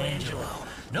Nero Angelo.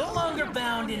 No longer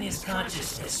bound in his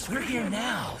consciousness. We're here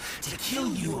now to kill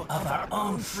you of our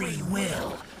own free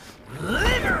will.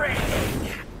 Liberating!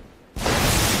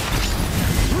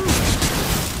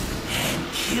 And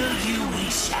Kill you we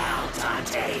shall,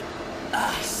 Dante.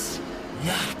 Us,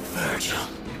 not Virgil.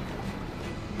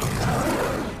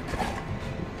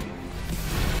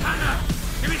 Timeout!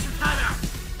 Give me some timeout!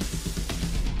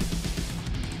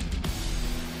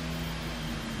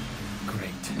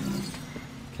 Great.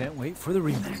 Can't wait for the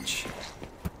rematch.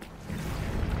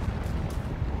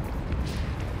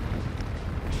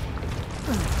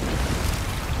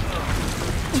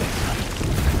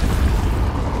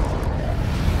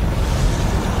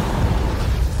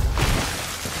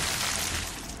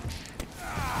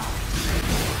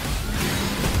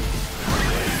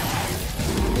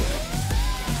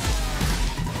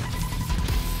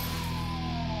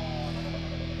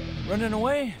 Running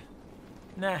away?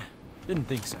 Nah, didn't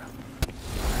think so.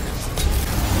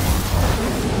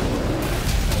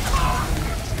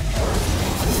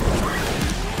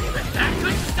 That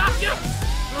couldn't stop you?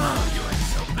 Oh, you are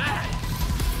so bad.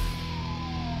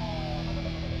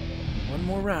 One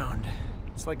more round.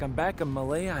 It's like I'm back on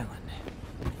Malay Island.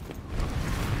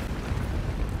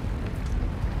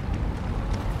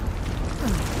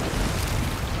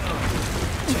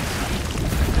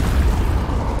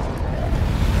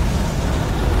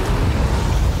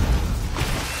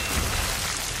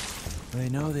 They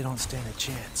know they don't stand a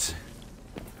chance.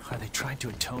 Are they trying to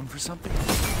atone for something?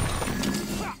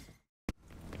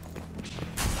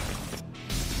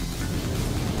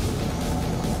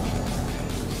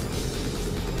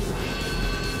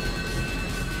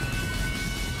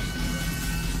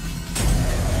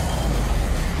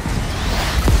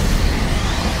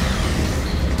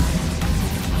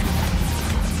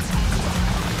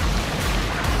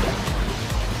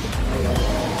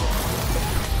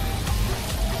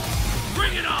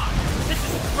 Bring it on! This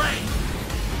is great!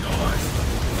 Yours!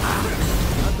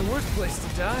 Not the worst place to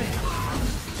die.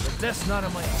 But that's not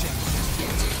on my agenda just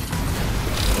yet.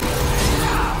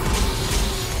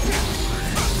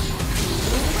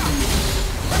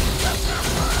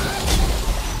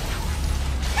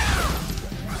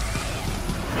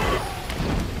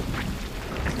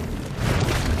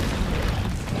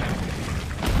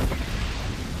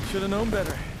 Should have known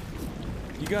better.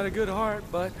 You got a good heart,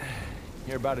 but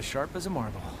you're about as sharp as a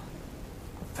marble.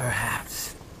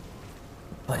 Perhaps.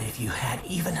 But if you had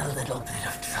even a little bit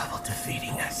of trouble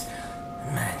defeating us,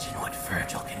 imagine what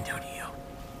Virgil can do to you.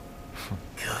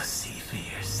 Go see for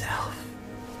yourself.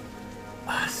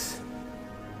 Us.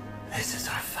 This is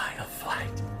our final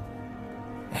fight.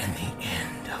 And the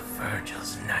end of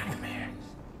Virgil's nightmares.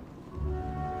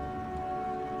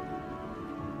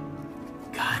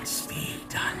 Godspeed,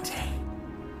 Dante.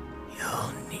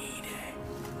 You'll need it.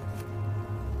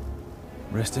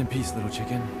 Rest in peace, little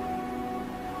chicken.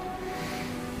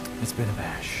 It's been a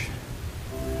bash.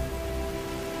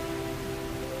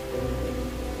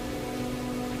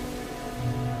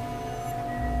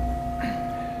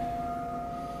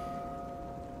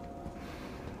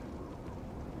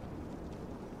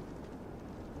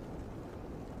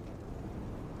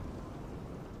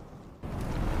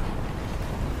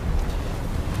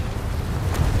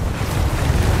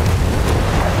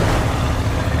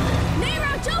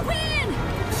 Nero, jump in!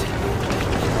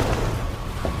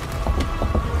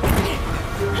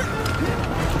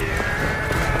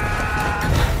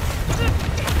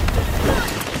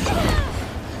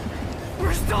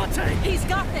 Where's Dante? He's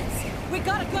got this! We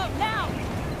gotta go now!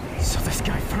 So this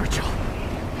guy Virgil.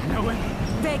 You know him?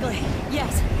 Vaguely,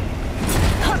 yes.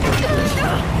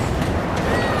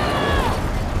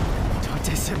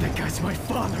 Dante said that guy's my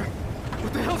father.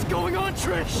 What the hell's going on,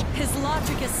 Trish? His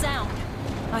logic is sound.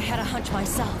 I had a hunch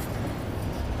myself.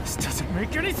 This doesn't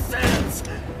make any sense!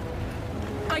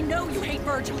 I know you hate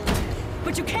Virgil,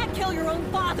 but you can't kill your own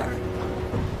father!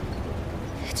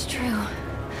 It's true.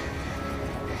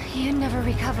 You'd never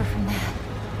recover from that.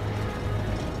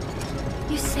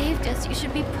 You saved us. You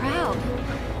should be proud.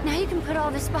 Now you can put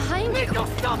all this behind you. Nico,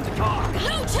 stop the car!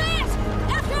 No chance!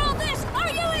 After all this, are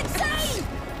you insane?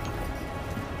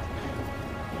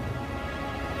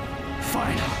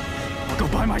 Fine. I'll go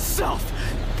by myself.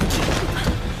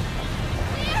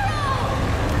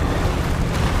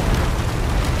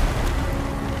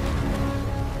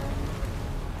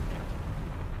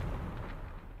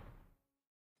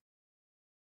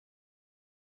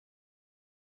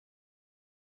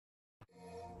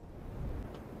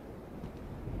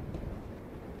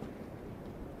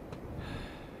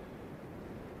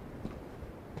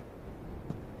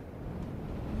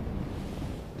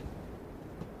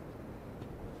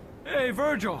 Hey,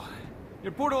 Virgil.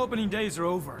 Your portal opening days are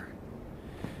over.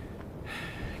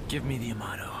 Give me the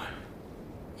Amato.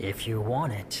 If you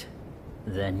want it,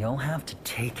 then you'll have to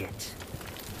take it.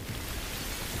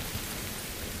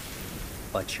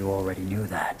 But you already knew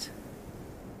that.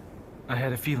 I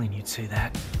had a feeling you'd say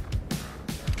that.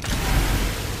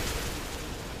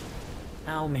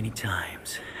 How many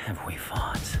times have we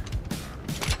fought?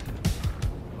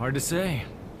 Hard to say.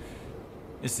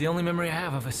 It's the only memory I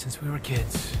have of us since we were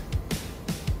kids.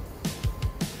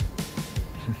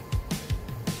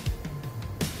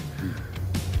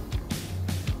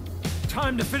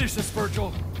 Time to finish this,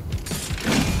 Virgil.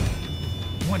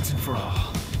 Once and for all.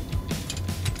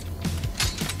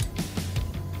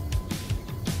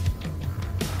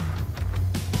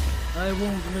 I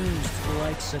won't lose to the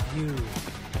likes of you,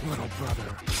 little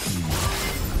brother.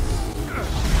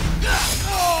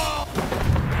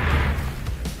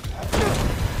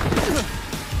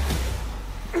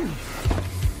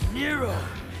 Nero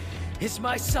is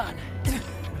my son.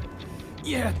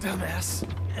 Yeah, dumbass.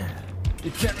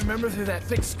 You can't remember through that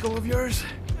thick skull of yours?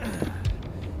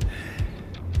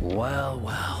 Well,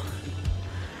 well.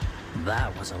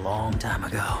 That was a long time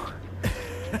ago.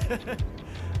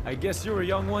 I guess you were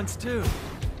young once, too.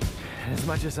 As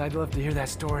much as I'd love to hear that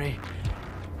story,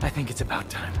 I think it's about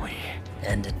time we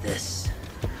ended this.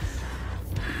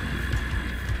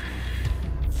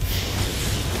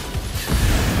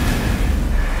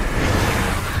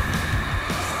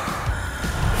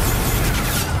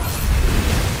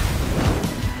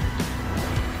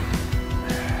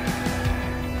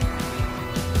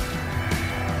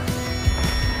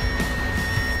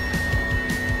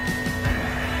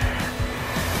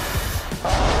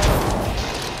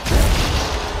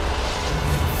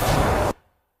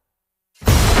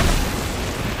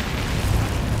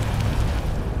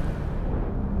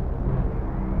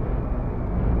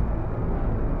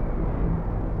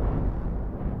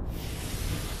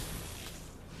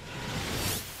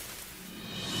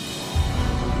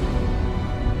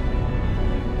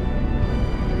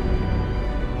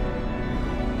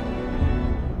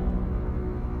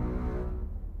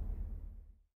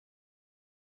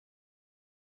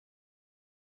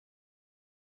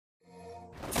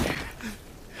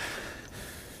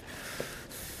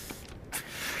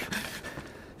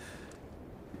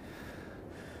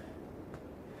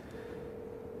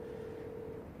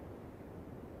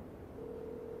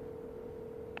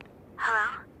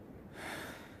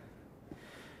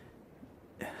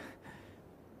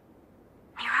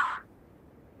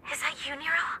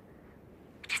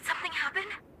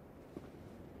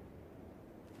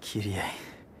 Kyrie.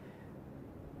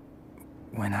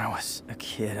 When I was a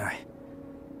kid,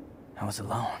 I was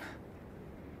alone.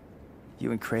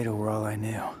 You and Kratos were all I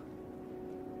knew.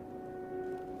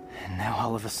 And now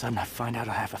all of a sudden I find out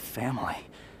I have a family.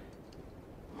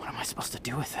 What am I supposed to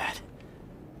do with that?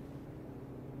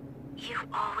 You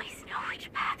always know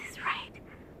which path is right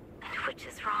and which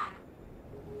is wrong.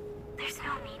 There's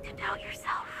no need to doubt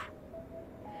yourself.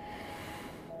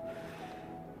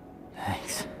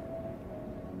 Thanks.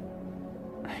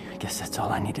 I guess that's all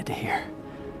I needed to hear.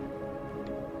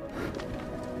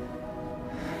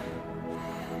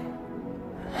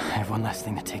 I have one last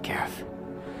thing to take care of.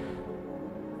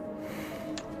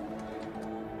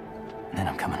 And then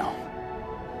I'm coming home.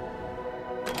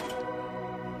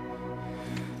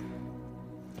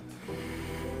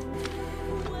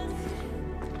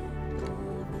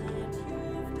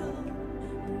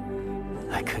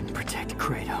 I couldn't protect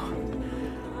Kratos.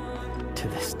 To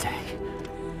this day.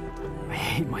 I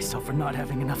hate myself for not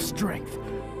having enough strength.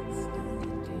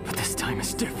 But this time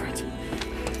is different.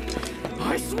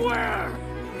 I swear!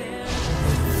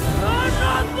 I'm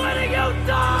not letting you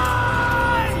die!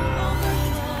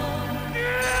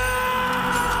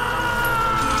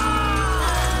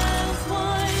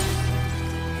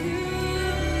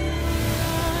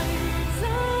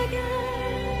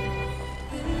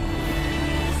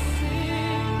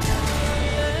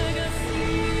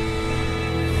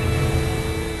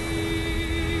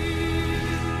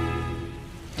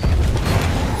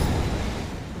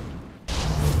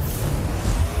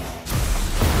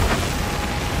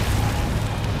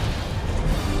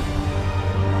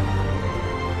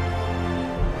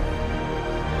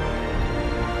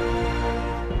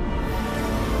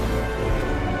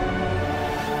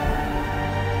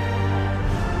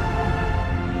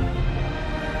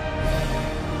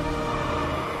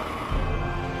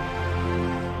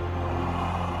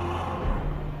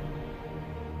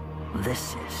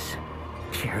 This is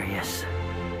curious.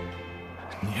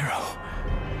 Nero.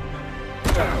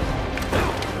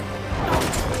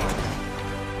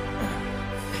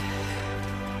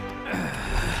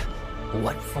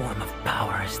 What form of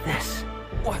power is this?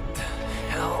 What the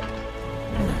hell?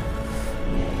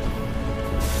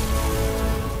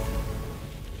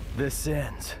 This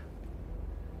ends.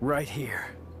 Right here.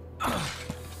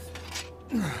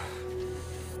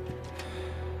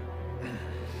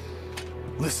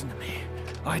 Listen to me.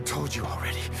 I told you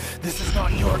already. This is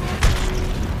not your...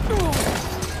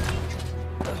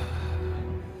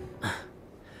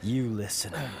 You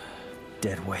listen,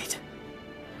 deadweight.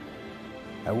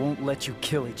 I won't let you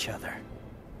kill each other.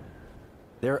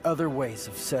 There are other ways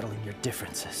of settling your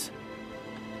differences.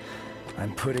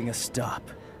 I'm putting a stop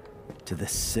to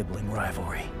this sibling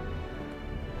rivalry.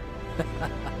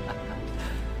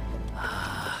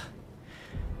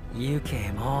 You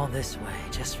came all this way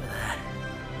just for that.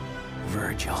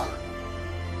 Virgil.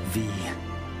 V.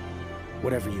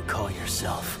 Whatever you call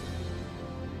yourself.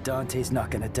 Dante's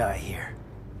not gonna die here.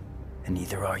 And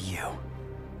neither are you.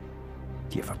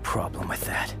 Do you have a problem with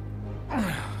that?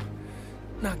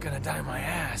 Not gonna die my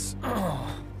ass. Oh,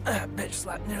 that bitch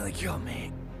slap nearly killed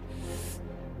me.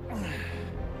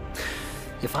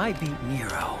 If I beat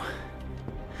Nero,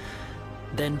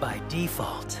 then by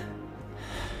default,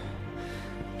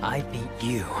 I beat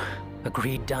you.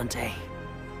 Agreed, Dante?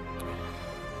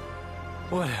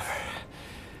 Whatever.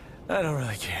 I don't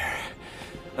really care.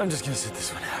 I'm just gonna sit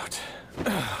this one out.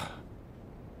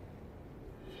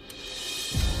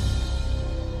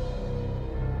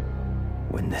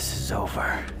 When this is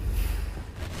over,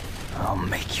 I'll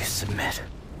make you submit.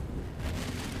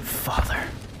 Father.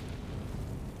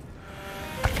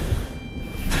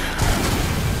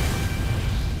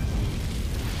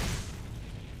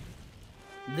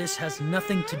 This has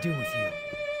nothing to do with you.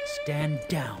 Stand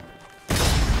down.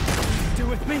 Do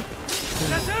with me? It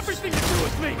has everything to do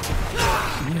with me!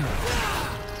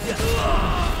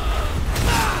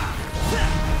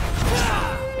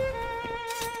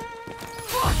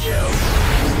 Fuck you!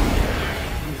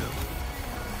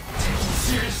 Take me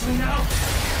seriously now?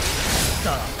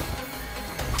 Stop.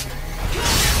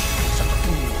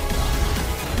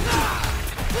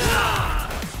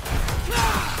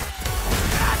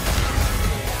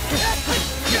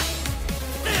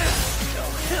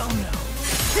 Hell no!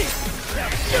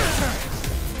 Your turn!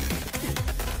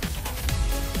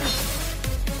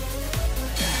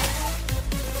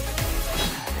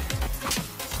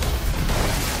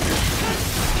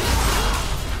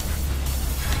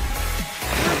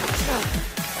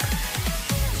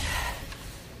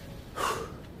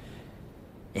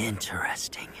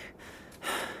 Interesting.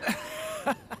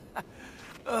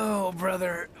 Oh,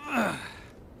 brother.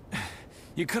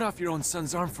 You cut off your own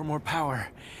son's arm for more power,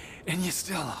 and you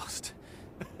still lost.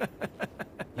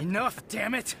 Enough,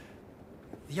 damn it!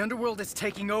 The underworld is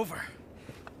taking over.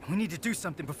 We need to do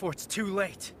something before it's too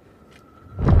late.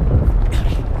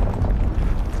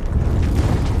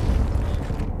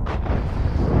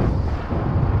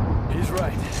 He's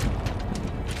right.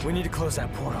 We need to close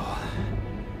that portal.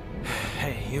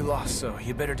 Hey, you lost, so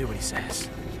you better do what he says.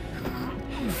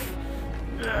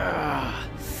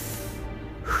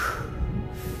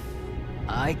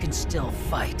 I can still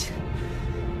fight.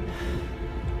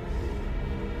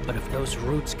 But if those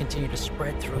roots continue to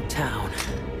spread through town,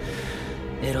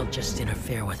 it'll just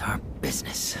interfere with our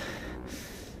business.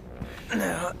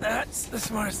 Now, that's the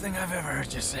smartest thing I've ever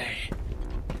heard you say.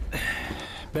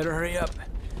 Better hurry up.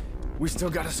 We still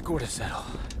got a score to settle.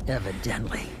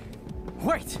 Evidently.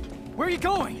 Wait! Where are you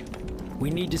going?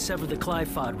 We need to sever the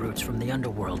Qliphoth roots from the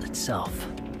underworld itself.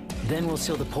 Then we'll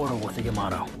seal the portal with the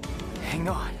Yamato. Hang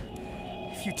on.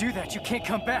 If you do that, you can't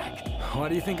come back. Why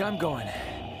do you think I'm going?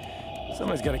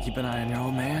 Somebody's got to keep an eye on your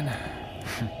old man.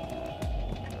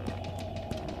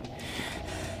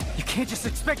 You can't just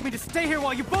expect me to stay here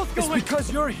while you both go. It's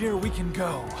because you're here we can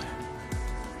go.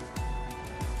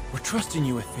 We're trusting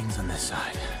you with things on this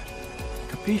side.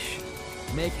 Capiche?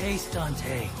 Make haste,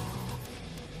 Dante.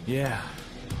 Yeah,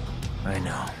 I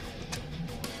know.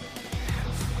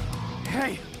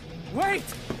 Hey, wait!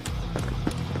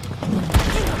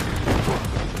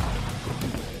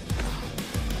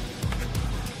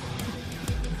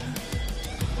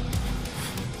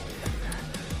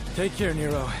 Take care,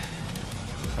 Nero.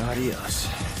 Adios.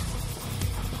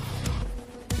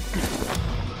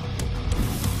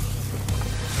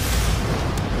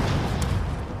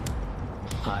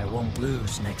 I won't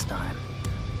lose next time.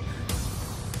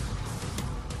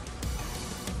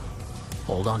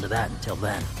 Hold on to that until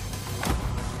then.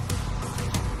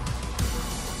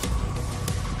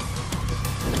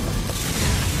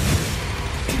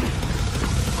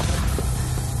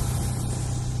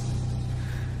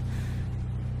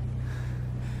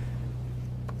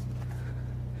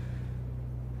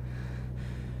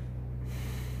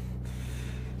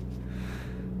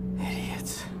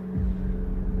 Idiots.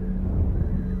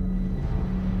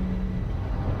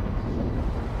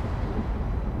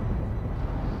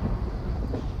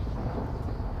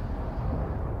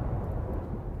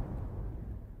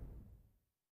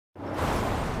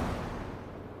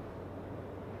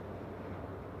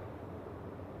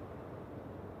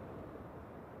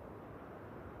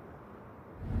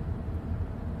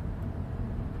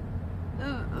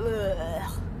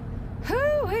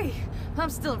 I'm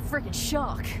still in freaking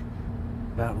shock.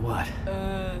 About what?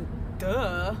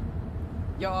 Duh.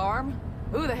 Your arm?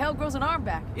 Who the hell grows an arm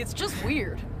back? It's just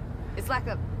weird. It's like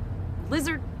a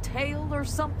lizard tail or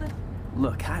something.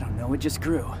 Look, I don't know, it just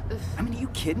grew. I mean, are you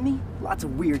kidding me? Lots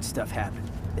of weird stuff happened.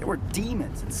 There were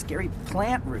demons and scary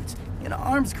plant roots, and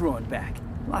arms growing back.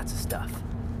 Lots of stuff.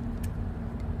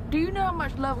 Do you know how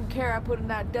much love and care I put in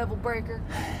that devil breaker?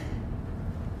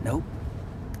 Nope.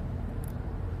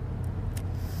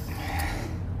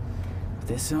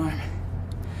 This arm,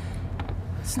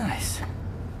 it's nice.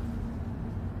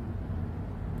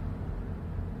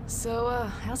 So,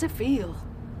 how's it feel?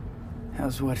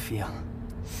 How's what feel?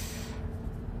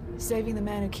 Saving the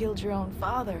man who killed your own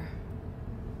father.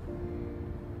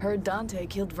 Heard Dante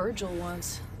killed Virgil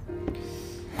once.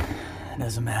 It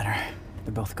doesn't matter.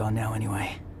 They're both gone now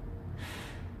anyway.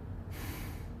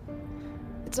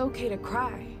 It's okay to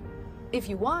cry. If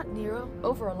you want, Nero,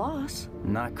 over a loss.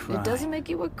 Not cry. It doesn't make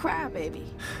you a crybaby.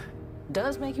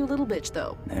 Does make you a little bitch,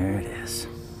 though. There it is.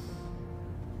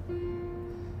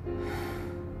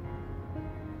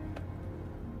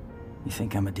 You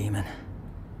think I'm a demon?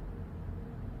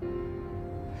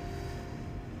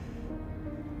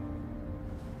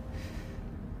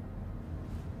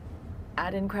 I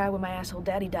didn't cry when my asshole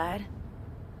daddy died.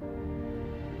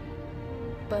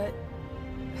 But...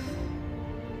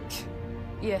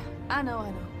 yeah, I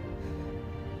know.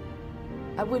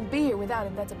 I wouldn't be here without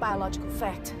him, that's a biological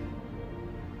fact.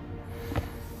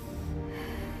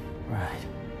 Right.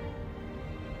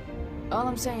 All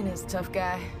I'm saying is, tough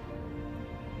guy,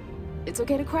 it's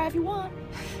okay to cry if you want.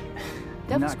 I'm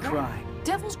Devils not cry. crying.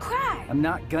 Devils cry. I'm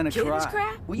not gonna Kittens cry.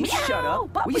 cry. Will you Meow. shut up?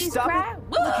 Will you Puppies stop cry. it?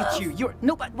 Look at you. You're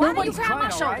nobody's Why don't you cry on crying,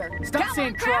 my all right? shoulder? Stop Come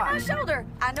saying on, cry on cry. my shoulder.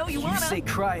 I know you You wanna. say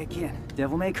cry again.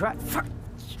 Devil may cry. Fuck.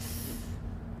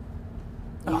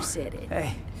 You said it.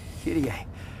 Hey, kitty.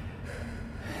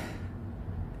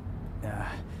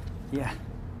 Yeah,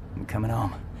 I'm coming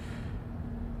home.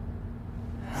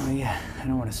 Oh yeah, I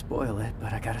don't want to spoil it,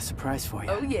 but I got a surprise for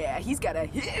you. Oh yeah, he's got a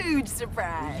huge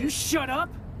surprise. You shut up!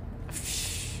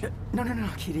 No,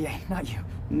 kitty, not you.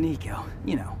 Nico,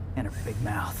 you know, and her big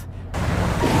mouth.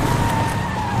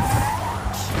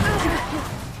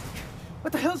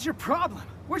 What the hell's your problem?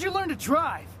 Where'd you learn to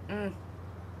drive?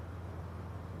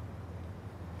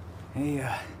 Hey,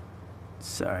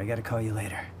 sorry, I gotta call you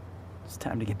later. It's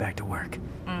time to get back to work.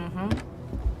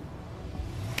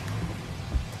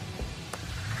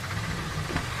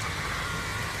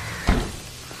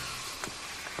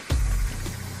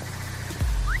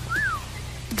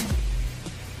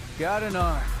 Got an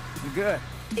arm. You're good.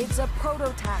 It's a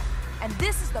prototype, and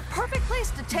this is the perfect place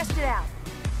to test it out.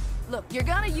 Look, you're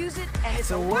gonna use it, and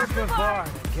it's a work of art.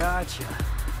 Gotcha.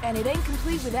 And it ain't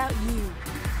complete without you.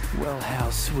 Well, how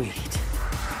sweet.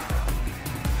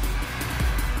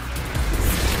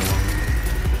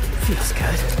 Feels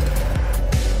good.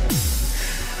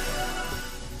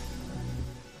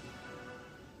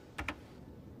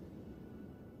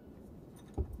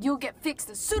 You'll get fixed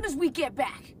as soon as we get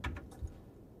back.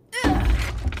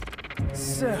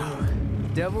 So,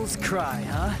 devil's cry,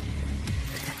 huh?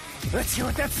 Let's hear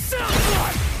what that sounds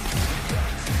like!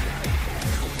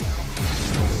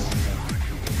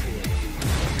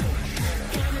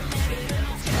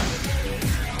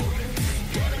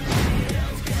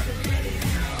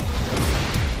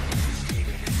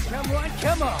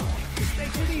 Come on! This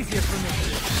makes it easier for me.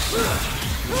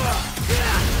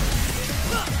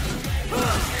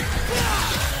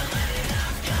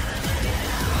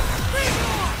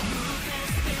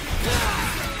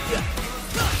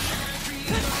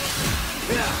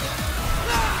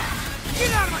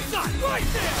 Get out of my sight! Right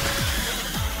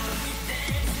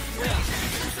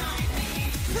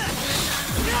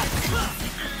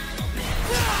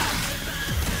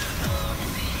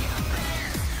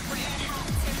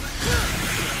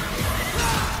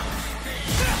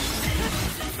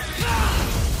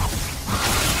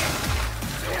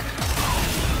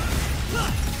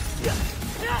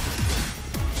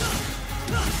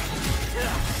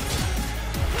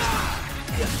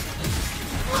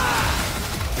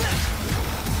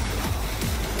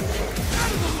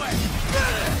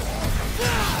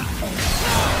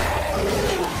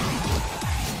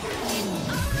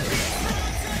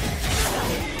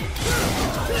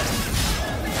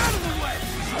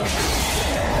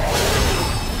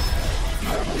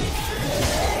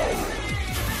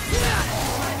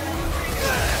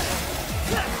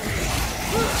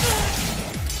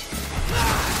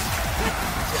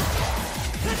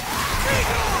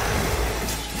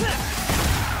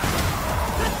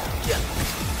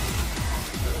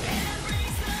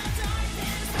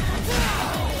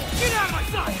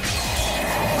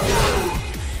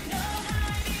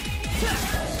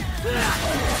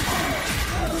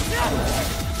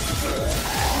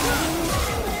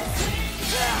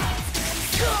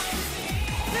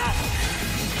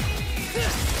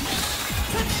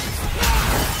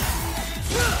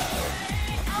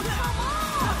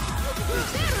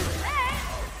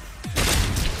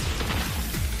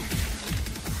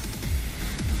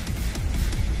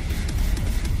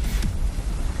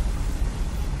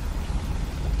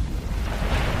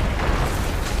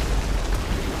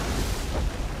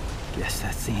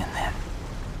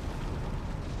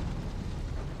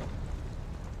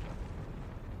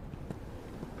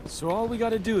So all we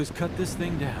gotta do is cut this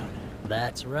thing down.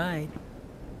 That's right.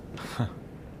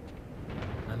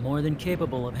 I'm more than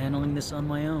capable of handling this on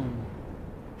my own.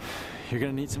 You're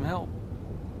gonna need some help.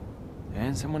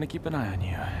 And someone to keep an eye on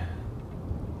you.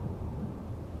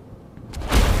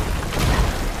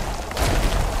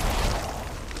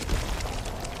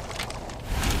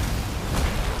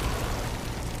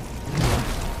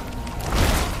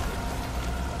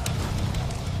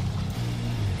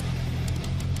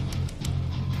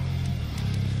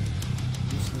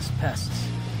 Useless pests.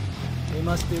 They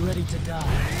must be ready to die.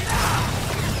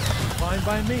 Fine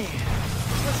by me.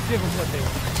 Let's give them what they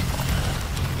want.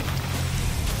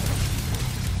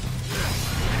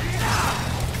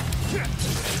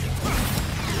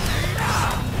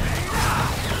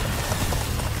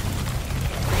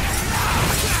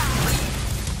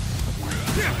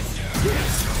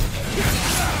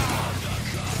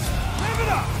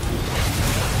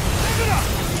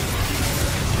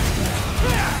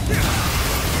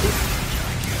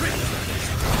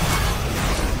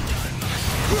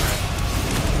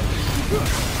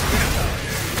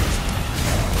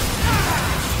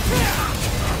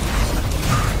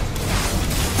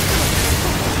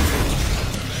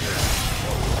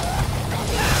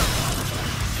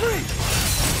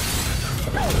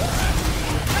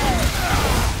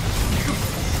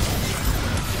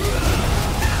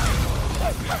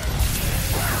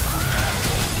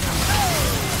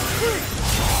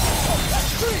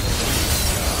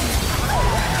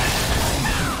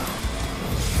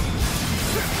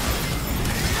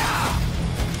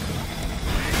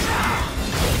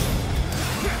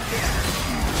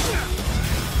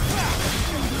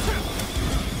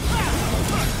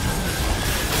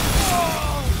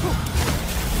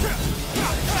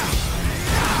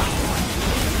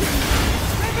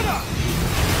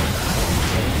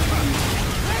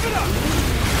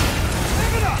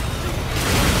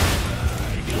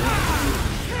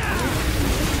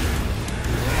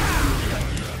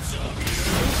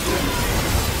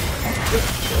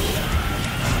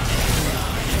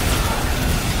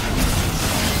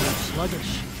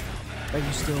 Sluggish. Are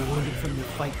you still wounded from your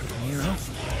fight with Nero?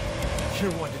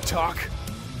 You're one to talk.